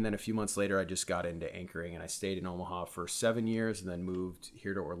reporting. And then a few months later, I just got into anchoring, and I stayed in Omaha for 7 years and then moved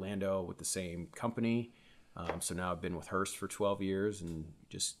here to Orlando with the same company. So now I've been with Hearst for 12 years and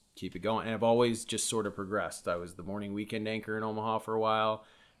just keep it going. And I've always just sort of progressed. I was the morning weekend anchor in Omaha for a while,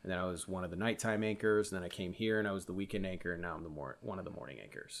 and then I was one of the nighttime anchors, and then I came here and I was the weekend anchor, and now I'm one of the morning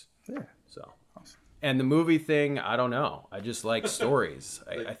anchors. Yeah. So awesome. And the movie thing, I don't know. I just like stories.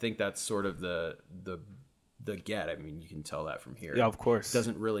 I think that's sort of the get. I mean, you can tell that from here. Yeah, of course. It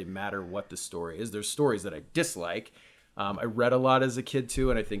doesn't really matter what the story is. There's stories that I dislike. I read a lot as a kid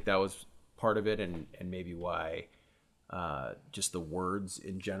too, and I think that was part of it, and maybe why just the words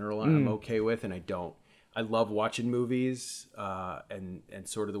in general I'm okay with. And I love watching movies and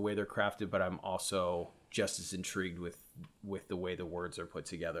sort of the way they're crafted, but I'm also just as intrigued with the way the words are put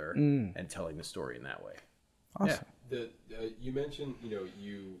together and telling the story in that way. Awesome. Yeah. You mentioned,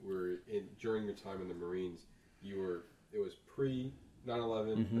 you were during your time in the Marines, it was pre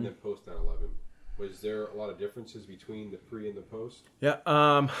 9/11 and then post 9/11. Was there a lot of differences between the pre and the post? Yeah.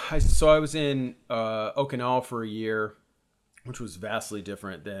 I was in Okinawa for a year, which was vastly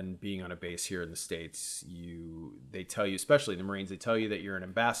different than being on a base here in the States. They tell you, especially in the Marines, they tell you that you're an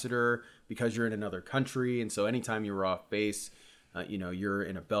ambassador because you're in another country. And so anytime you were off base, you're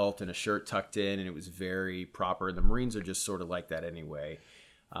in a belt and a shirt tucked in, and it was very proper. The Marines are just sort of like that anyway.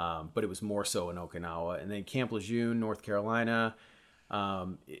 But it was more so in Okinawa. And then Camp Lejeune, North Carolina,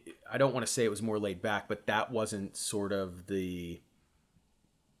 I don't want to say it was more laid back, but that wasn't sort of the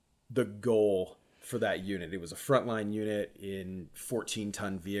goal for that unit. It was a frontline unit in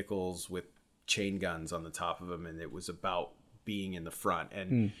 14-ton vehicles with chain guns on the top of them, and it was about being in the front.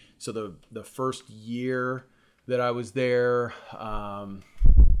 And so the first year that I was there,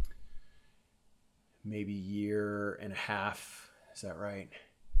 maybe year and a half, is that right?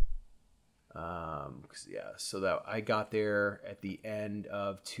 So that I got there at the end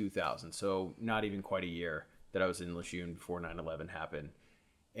of 2000, so not even quite a year that I was in Lejeune before 9/11 happened.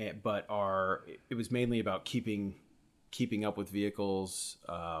 But it was mainly about keeping up with vehicles.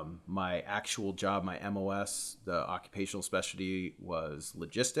 My actual job, my MOS, the occupational specialty, was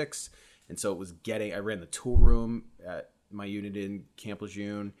logistics, and so it was I ran the tool room at my unit in Camp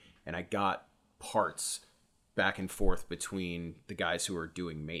Lejeune, and I got parts back and forth between the guys who were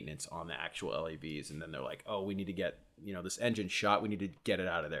doing maintenance on the actual LAVs. And then they're like, oh, we need to get, this engine shot. We need to get it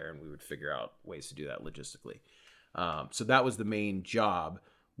out of there. And we would figure out ways to do that logistically. So that was the main job.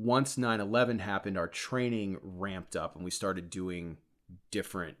 Once 9/11 happened, our training ramped up and we started doing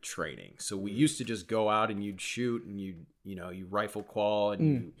different training. So we used to just go out and you'd shoot and you rifle qual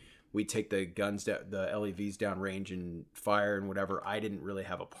and we'd take the guns, the LAVs down range and fire and whatever. I didn't really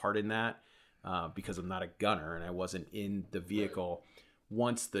have a part in that. Because I'm not a gunner and I wasn't in the vehicle. Right.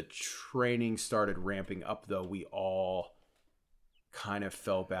 Once the training started ramping up, though, we all kind of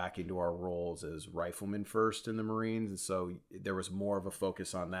fell back into our roles as riflemen first in the Marines. And so there was more of a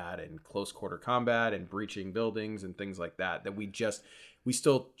focus on that and close quarter combat and breaching buildings and things like that we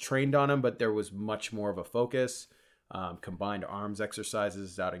still trained on them, but there was much more of a focus. Combined arms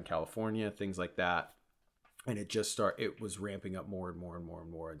exercises out in California, things like that. And it was ramping up more and more and more and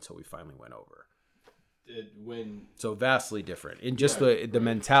more until we finally went over. So vastly different in just the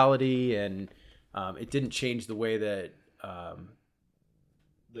mentality, and it didn't change the way that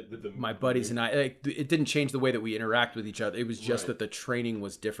my buddies and I, it didn't change the way that we interact with each other. It was just that the training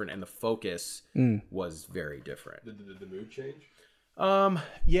was different and the focus was very different. Did the mood change?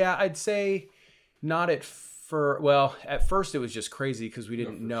 Yeah, I'd say not at first. Well, at first it was just crazy because we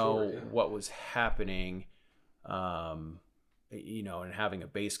didn't know what was happening. And having a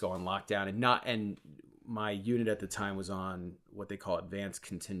base go on lockdown and my unit at the time was on what they call Advanced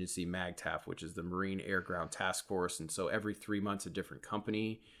Contingency MAGTF, which is the Marine Air Ground Task Force. And so every 3 months, a different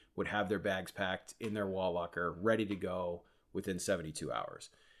company would have their bags packed in their wall locker, ready to go within 72 hours.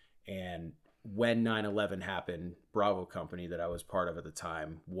 And when 9/11 happened, Bravo Company that I was part of at the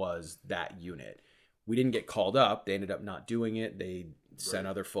time was that unit. We didn't get called up. They ended up not doing it. They sent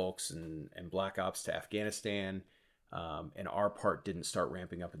other folks and Black Ops to Afghanistan. And our part didn't start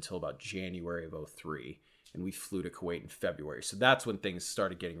ramping up until about January of 2003. And we flew to Kuwait in February. So that's when things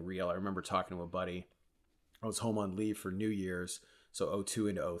started getting real. I remember talking to a buddy. I was home on leave for New Year's, so 2002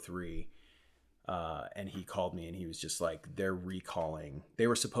 into 2003. And he called me and he was just like, they're recalling. They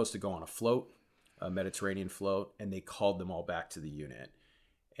were supposed to go on a float, a Mediterranean float, and they called them all back to the unit.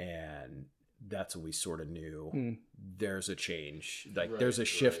 And that's when we sort of knew there's a change. There's a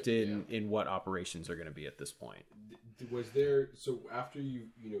shift in what operations are going to be at this point. Was there, so after you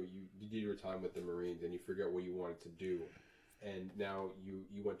did your time with the Marines and you figure out what you wanted to do, and now you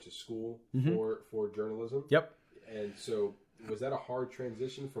went to school for journalism? Yep. And so was that a hard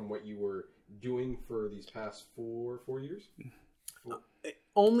transition from what you were doing for these past four years?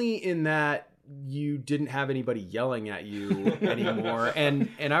 Only in that you didn't have anybody yelling at you anymore. And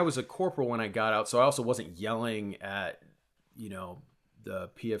I was a corporal when I got out, so I also wasn't yelling at,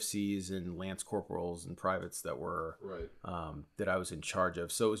 the PFCs and lance corporals and privates that were that I was in charge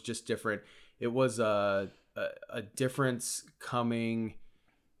of. So it was just different. It was a difference coming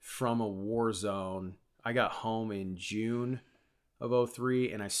from a war zone. I got home in June of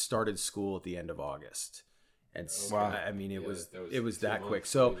 2003 and I started school at the end of August. And it was that quick.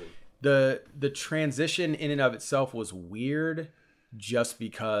 So the transition in and of itself was weird just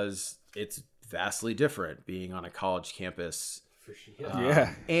because it's vastly different being on a college campus. For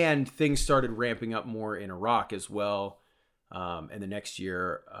sure. And things started ramping up more in Iraq as well. And the next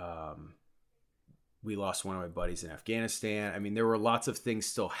year, we lost one of my buddies in Afghanistan. I mean, there were lots of things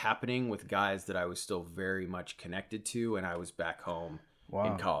still happening with guys that I was still very much connected to, and I was back home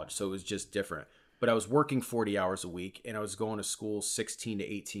in college. So it was just different. But I was working 40 hours a week, and I was going to school 16 to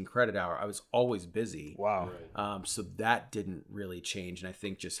 18 credit hour. I was always busy. Wow. Right. So that didn't really change, and I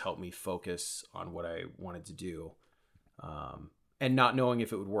think just helped me focus on what I wanted to do. And not knowing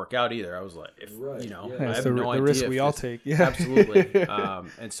if it would work out either. I was like, I have no idea. The risk we all take. Yeah. Absolutely.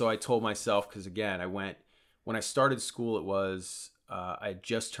 And so I told myself, because again, when I started school, it was, I had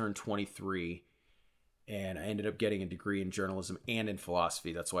just turned 23, and I ended up getting a degree in journalism and in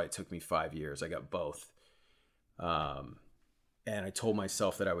philosophy. That's why it took me 5 years. I got both. And I told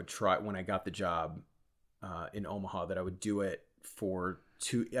myself that I would try, when I got the job in Omaha, that I would do it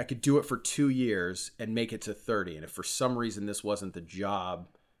I could do it for 2 years and make it to 30. And if for some reason this wasn't the job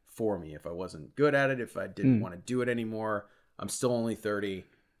for me, if I wasn't good at it, if I didn't want to do it anymore, I'm still only 30.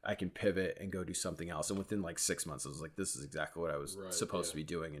 I can pivot and go do something else. And within like 6 months, I was like, this is exactly what I was supposed to be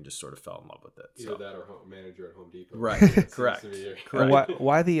doing, and just sort of fell in love with it. Either that or manager at Home Depot. Right. Correct.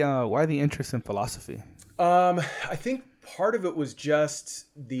 Why the interest in philosophy? I think part of it was just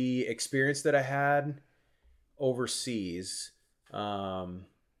the experience that I had overseas.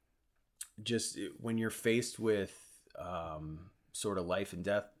 Just when you're faced with sort of life and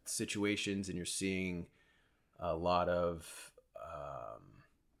death situations, and you're seeing a lot of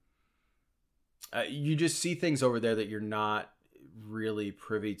you just see things over there that you're not really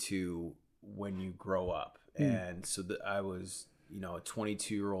privy to when you grow up. And so I was, a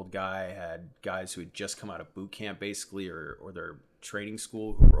 22-year-old guy, had guys who had just come out of boot camp basically, or their training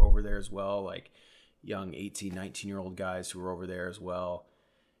school, who were over there as well, like young 18, 19-year-old guys who were over there as well.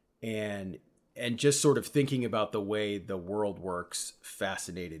 And just sort of thinking about the way the world works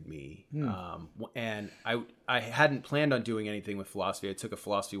fascinated me. And I hadn't planned on doing anything with philosophy. I took a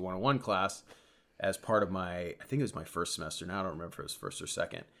philosophy 101 class as part of I think it was my first semester. Now I don't remember if it was first or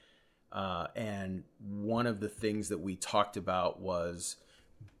second. And one of the things that we talked about was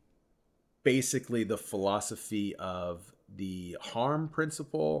basically the philosophy of the harm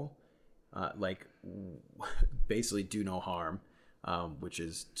principle, like basically do no harm, which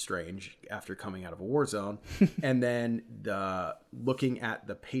is strange after coming out of a war zone. And then looking at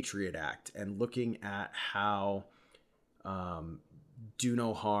the Patriot Act and looking at how do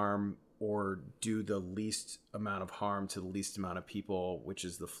no harm, or do the least amount of harm to the least amount of people, which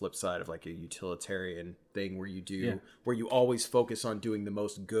is the flip side of like a utilitarian thing where where you always focus on doing the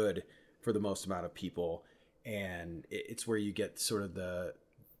most good for the most amount of people. And it's where you get sort of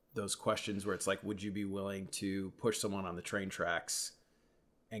those questions where it's like, would you be willing to push someone on the train tracks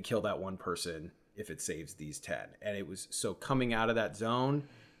and kill that one person if it saves these 10? And it was so coming out of that zone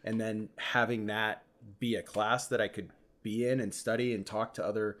and then having that be a class that I could be in and study and talk to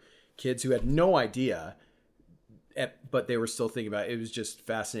other kids who had no idea, but they were still thinking about it. It was just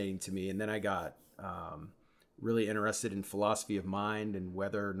fascinating to me. And then I got really interested in philosophy of mind and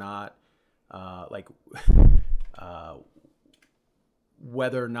whether or not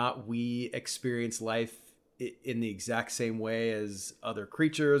whether or not we experience life in the exact same way as other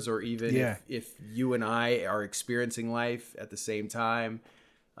creatures, or even if you and I are experiencing life at the same time,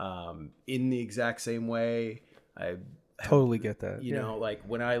 in the exact same way. I totally get that. You know, like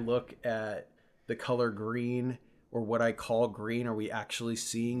when I look at the color green, or what I call green, are we actually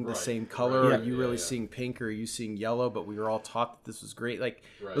seeing the same color? Are you really seeing pink, or are you seeing yellow? But we were all taught that this was great. Like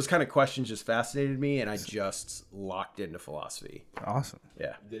those kind of questions just fascinated me, and I just locked into philosophy. Awesome.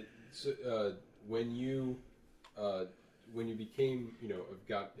 Yeah. When you became,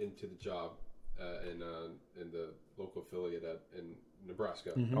 got into the job in the local affiliate in Nebraska.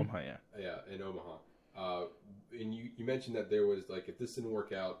 Mm-hmm. Omaha, in Omaha. And you mentioned that there was like, if this didn't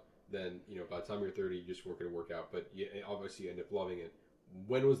work out, then by the time you're 30, you just weren't going to work out. But you obviously end up loving it.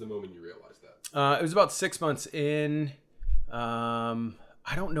 When was the moment you realized that? It was about 6 months in.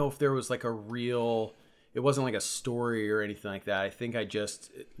 I don't know if there was like it wasn't like a story or anything like that. I think I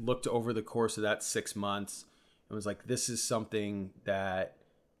just looked over the course of that 6 months and was like, this is something that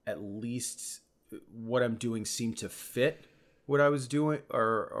at least what I'm doing seemed to fit what I was doing,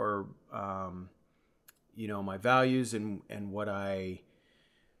 or my values and what I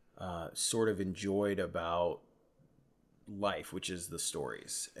sort of enjoyed about life, which is the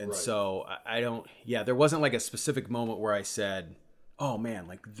stories. And so there wasn't like a specific moment where I said, oh man,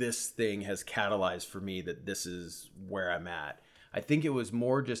 like this thing has catalyzed for me that this is where I'm at. I think it was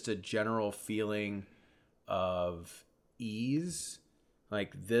more just a general feeling of ease.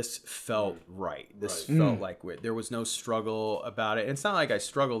 Like, this felt right. This felt like there was no struggle about it. And it's not like I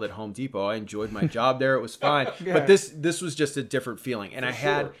struggled at Home Depot. I enjoyed my job there. It was fine. But this was just a different feeling. And I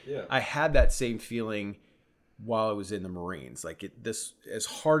had that same feeling while I was in the Marines. Like, this, as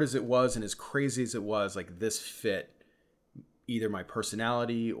hard as it was and as crazy as it was, like, this fit either my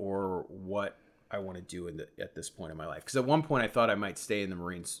personality or what I want to do at this point in my life. Because at one point I thought I might stay in the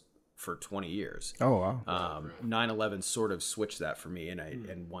Marines for 20 years. Oh, wow. 9/11 sort of switched that for me.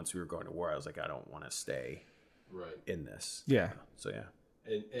 And once we were going to war, I was like, I don't want to stay in this. Yeah. So, yeah.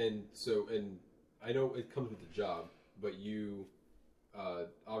 And I know it comes with the job, but you,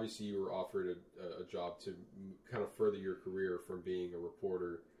 obviously you were offered a job to kind of further your career from being a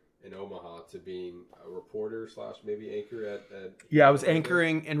reporter in Omaha to being a reporter / maybe anchor at yeah, I was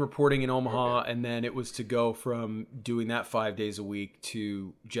anchoring and reporting in Omaha, and then it was to go from doing that 5 days a week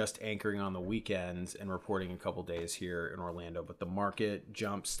to just anchoring on the weekends and reporting a couple days here in Orlando. But the market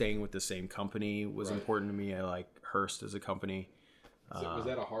jump, staying with the same company was important to me. I like Hearst as a company. So was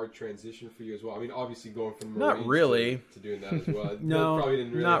that a hard transition for you as well? I mean, obviously going from Marines not really to doing that as well. No, probably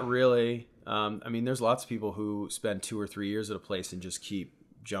didn't really. Not really. I mean, there's lots of people who spend 2 or 3 years at a place and just keep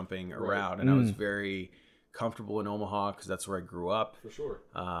jumping around, and I was very comfortable in Omaha because that's where I grew up, for sure,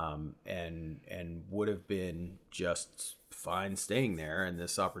 and would have been just fine staying there, and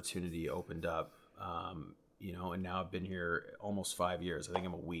this opportunity opened up, and now I've been here almost 5 years. I think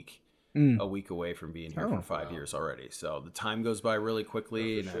I'm a week away from being here for 5 years already, so the time goes by really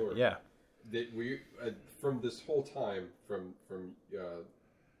quickly. And sure. Were you from this whole time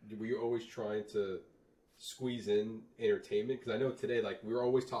were you always trying to squeeze in entertainment? Because I know today, like, we were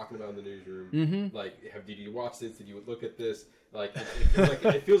always talking about in the newsroom, like, did you watch this? Did you look at this? Like,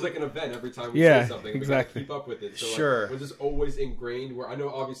 it feels like an event every time we say something. We gotta keep up with it. So, sure. Was this always ingrained? Where I know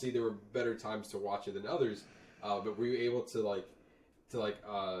obviously there were better times to watch it than others, but were you able to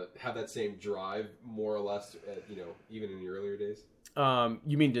have that same drive more or less? Even in the earlier days.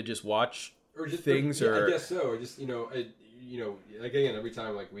 You mean to just watch or just things, or I guess so, or just like, again, every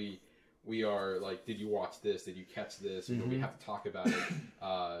time, like, we are like, did you watch this? Did you catch this? We have to talk about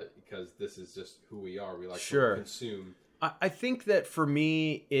it because this is just who we are. We like to consume. I think that for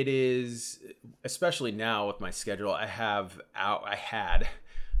me, it is, especially now with my schedule, I had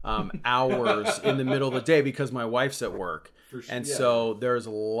hours in the middle of the day because my wife's at work. And so there's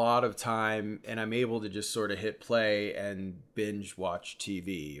a lot of time, and I'm able to just sort of hit play and binge watch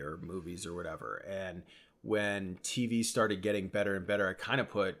TV or movies or whatever. And when TV started getting better and better, I kind of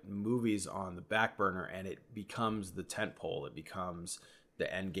put movies on the back burner, and it becomes the tentpole. It becomes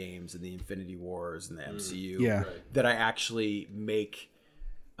the End Games and the Infinity Wars and the MCU that I actually make,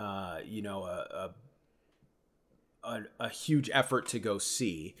 a huge effort to go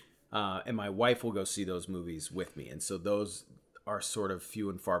see. And my wife will go see those movies with me. And so those are sort of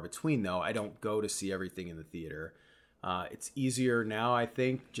few and far between, though. I don't go to see everything in the theater. It's easier now, I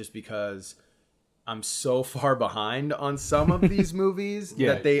think, just because I'm so far behind on some of these movies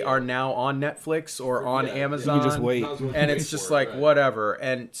that they are now on Netflix or on Amazon. You just wait. And it's just like, whatever.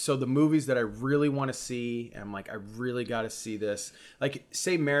 And so the movies that I really want to see, and I'm like, I really got to see this. Like,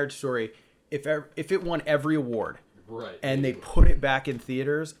 say Marriage Story, if it won every award, and they put it back in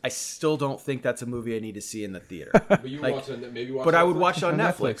theaters, I still don't think that's a movie I need to see in the theater. But you watch I would watch it on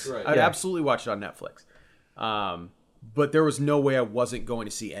Netflix. Right. I'd absolutely watch it on Netflix. But there was no way I wasn't going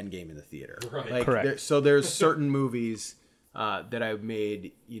to see Endgame in the theater. Right. Correct. So there's certain movies that I've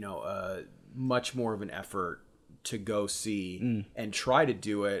made, much more of an effort to go see and try to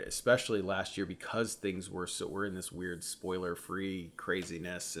do it, especially last year because things we're in this weird spoiler-free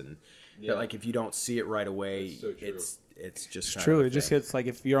craziness, and that, like, if you don't see it right away, it's just true. It just hits, like,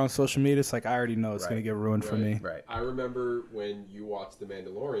 if you're on social media, it's like, I already know it's going to get ruined for me. Right. I remember when you watched The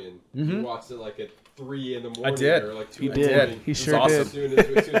Mandalorian, you watched it like at 3 a.m. I did. Or like 2 He in the morning. He sure awesome. did. As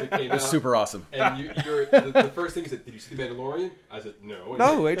soon as it came out. It was super awesome. And the first thing you said, did you see The Mandalorian? I said, no.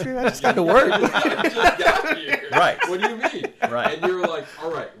 No, Adrian, I just got to work. I just got here. Right. What do you mean? Right. And you were like,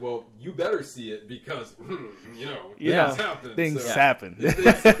 all right, well, you better see it because, things happen. Things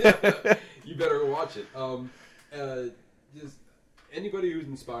happen. You better watch it. Just anybody who's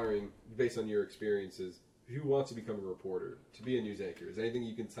inspiring, based on your experiences, who wants to become a reporter, to be a news anchor, is there anything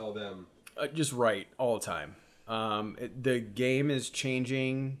you can tell them? Just write all the time. The game is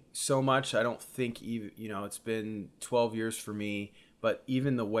changing so much. I don't think even, it's been 12 years for me, but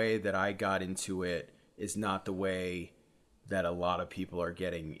even the way that I got into it is not the way that a lot of people are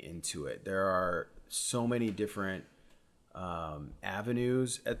getting into it. There are so many different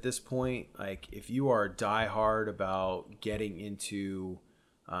avenues at this point. Like, if you are diehard about getting into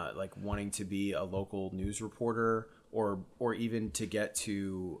like wanting to be a local news reporter or even to get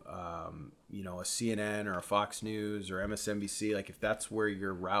to you know, a CNN or a Fox News or MSNBC, like if that's where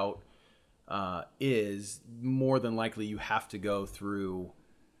your route is, more than likely you have to go through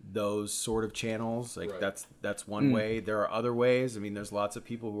those sort of channels. Like that's one way. There are other ways. I mean, there's lots of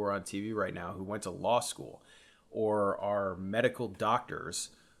people who are on TV right now who went to law school or are medical doctors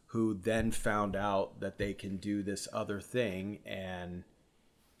who then found out that they can do this other thing and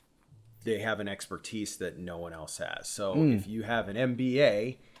they have an expertise that no one else has. So if you have an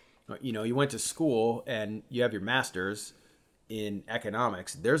MBA, you know, you went to school and you have your master's in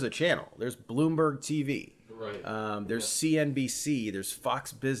economics, there's a channel. There's Bloomberg TV. Right. There's CNBC. There's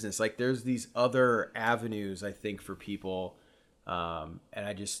Fox Business. Like there's these other avenues, I think, for people. And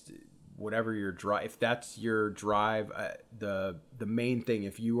I just, whatever your drive, if that's your drive, the main thing,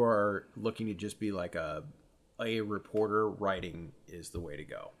 if you are looking to just be like a reporter, writing is the way to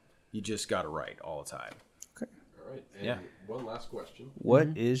go. You just got to write all the time. Okay. All right. And one last question.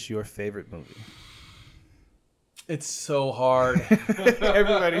 What is your favorite movie? It's so hard.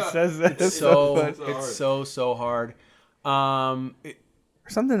 Everybody says that. It's so hard.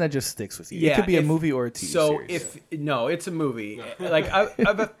 Something that just sticks with you. It could be a movie or a TV series. So it's a movie. Like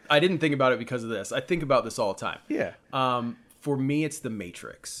I didn't think about it because of this. I think about this all the time. Yeah. For me, it's The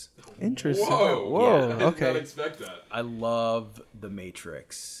Matrix. Interesting. Whoa. Yeah. Okay. I did not expect that. I love The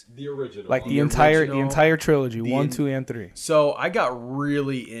Matrix. The original. Like the entire trilogy, 1, 2, and 3. So I got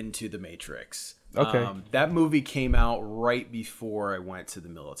really into The Matrix. Okay. That movie came out right before I went to the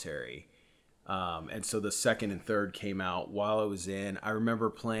military. And so the second and third came out while I was in. I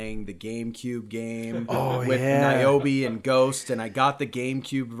remember playing the GameCube game with Niobe and Ghost, and I got the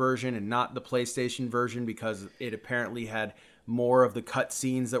GameCube version and not the PlayStation version because it apparently had more of the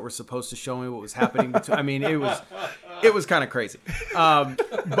cutscenes that were supposed to show me what was happening. I mean, it was kind of crazy.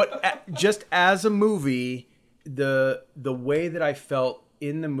 But just as a movie, the way that I felt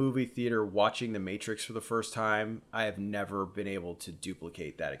in the movie theater watching The Matrix for the first time, I have never been able to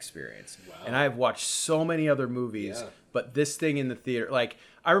duplicate that experience. Wow. And I have watched so many other movies, but this thing in the theater, like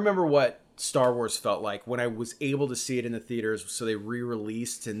I remember what Star Wars felt like when I was able to see it in the theaters. So they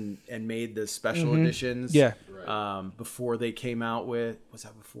re-released and made the special editions. Yeah. Before they came out with, was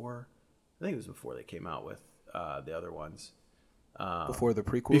that before? I think it was before they came out with the other ones. Before the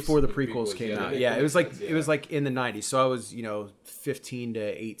prequels? Before the prequels came out. Yeah, it was like in the 90s. So I was, 15 to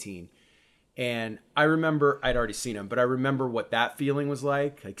 18. And I remember, I'd already seen them, but I remember what that feeling was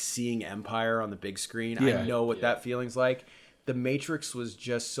like seeing Empire on the big screen. I know what that feeling's like. The Matrix was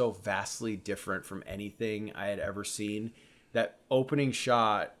just so vastly different from anything I had ever seen. That opening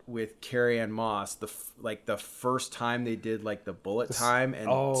shot with Carrie-Anne Moss, the first time they did the bullet time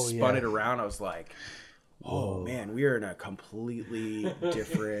and spun it around, I was like, oh man, we are in a completely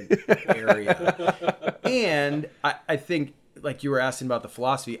different area. And I think, like you were asking about the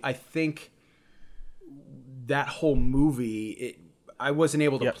philosophy, I think that whole movie, I wasn't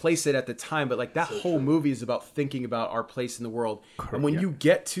able to place it at the time, but that whole movie is about thinking about our place in the world. Correct. And when you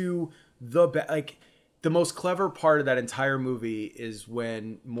get to the most clever part of that entire movie is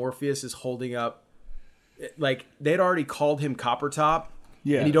when Morpheus is holding up, they'd already called him Copper Top,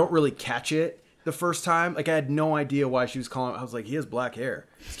 and you don't really catch it the first time. I had no idea why she was calling. I was like, he has black hair.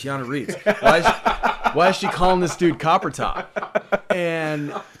 It's Keanu Reeves. Why is she calling this dude Copper Top?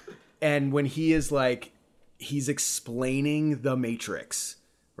 And when he is he's explaining the Matrix,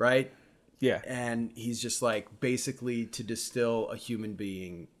 right? Yeah. And he's just basically to distill a human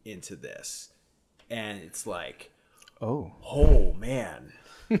being into this. And it's oh man.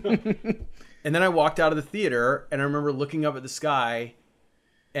 And then I walked out of the theater and I remember looking up at the sky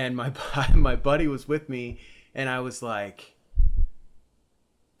and my buddy was with me and I was like,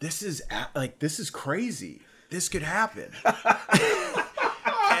 this is crazy. This could happen.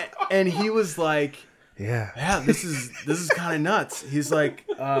 and he was like, yeah, this is kind of nuts. He's like,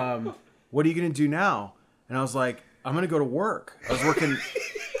 what are you going to do now? And I was like, I'm going to go to work.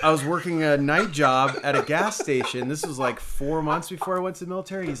 I was working a night job at a gas station. This was 4 months before I went to the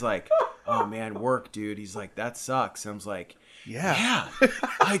military. He's like, oh man, work, dude. He's like, that sucks. And I was like, yeah. That's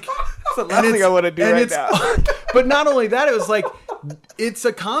the last thing I want to do right now. But not only that, it was it's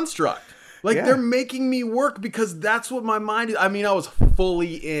a construct. They're making me work because that's what my mind is. I mean, I was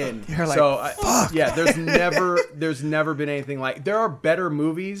fully in. You're fuck. There's never been anything there are better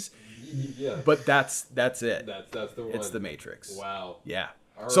movies. Yeah. But that's it. That's the one. It's The Matrix. Wow. Yeah.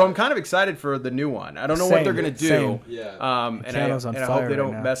 So I'm kind of excited for the new one. I don't know what they're gonna do. Same. Yeah. And I hope they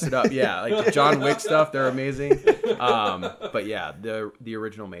don't mess it up. Yeah, the John Wick stuff, they're amazing. But yeah, the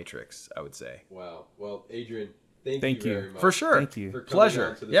original Matrix, I would say. Wow. Well, Adrian, thank you very much. For sure. Thank you. For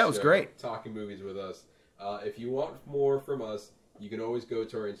pleasure. Yeah, it was great talking movies with us. If you want more from us, you can always go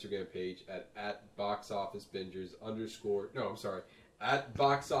to our Instagram page at @boxoffice_bingers,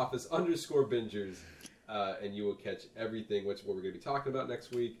 and you will catch everything. What we're going to be talking about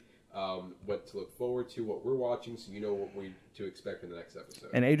next week, what to look forward to, what we're watching, so you know what to expect in the next episode.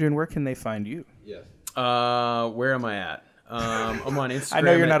 And Adrian, where can they find you? Yes. Where am I at? I'm on Instagram. I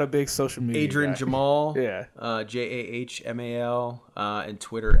know you're not a big social media Adrian guy. Jamal. Yeah. JAHMAL. And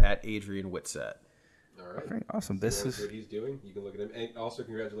Twitter at Adrian Whitsett. All right. Okay, awesome. This is what he's doing. You can look at him. And also,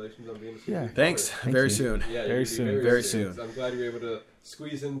 congratulations on being a Yeah. Thanks. Thank Very you. soon. Yeah, Very soon. I'm glad you were able to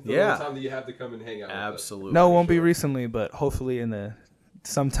squeeze in the Yeah. little time that you have to come and hang out with us. Absolutely. No, it won't be recently, but hopefully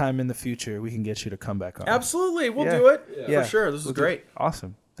sometime in the future we can get you to come back on. Absolutely. We'll Yeah. do it. Yeah. For sure. This is great.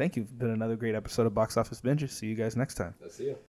 Awesome. Thank you. It's been another great episode of Box Office Bingers. See you guys next time. That's you.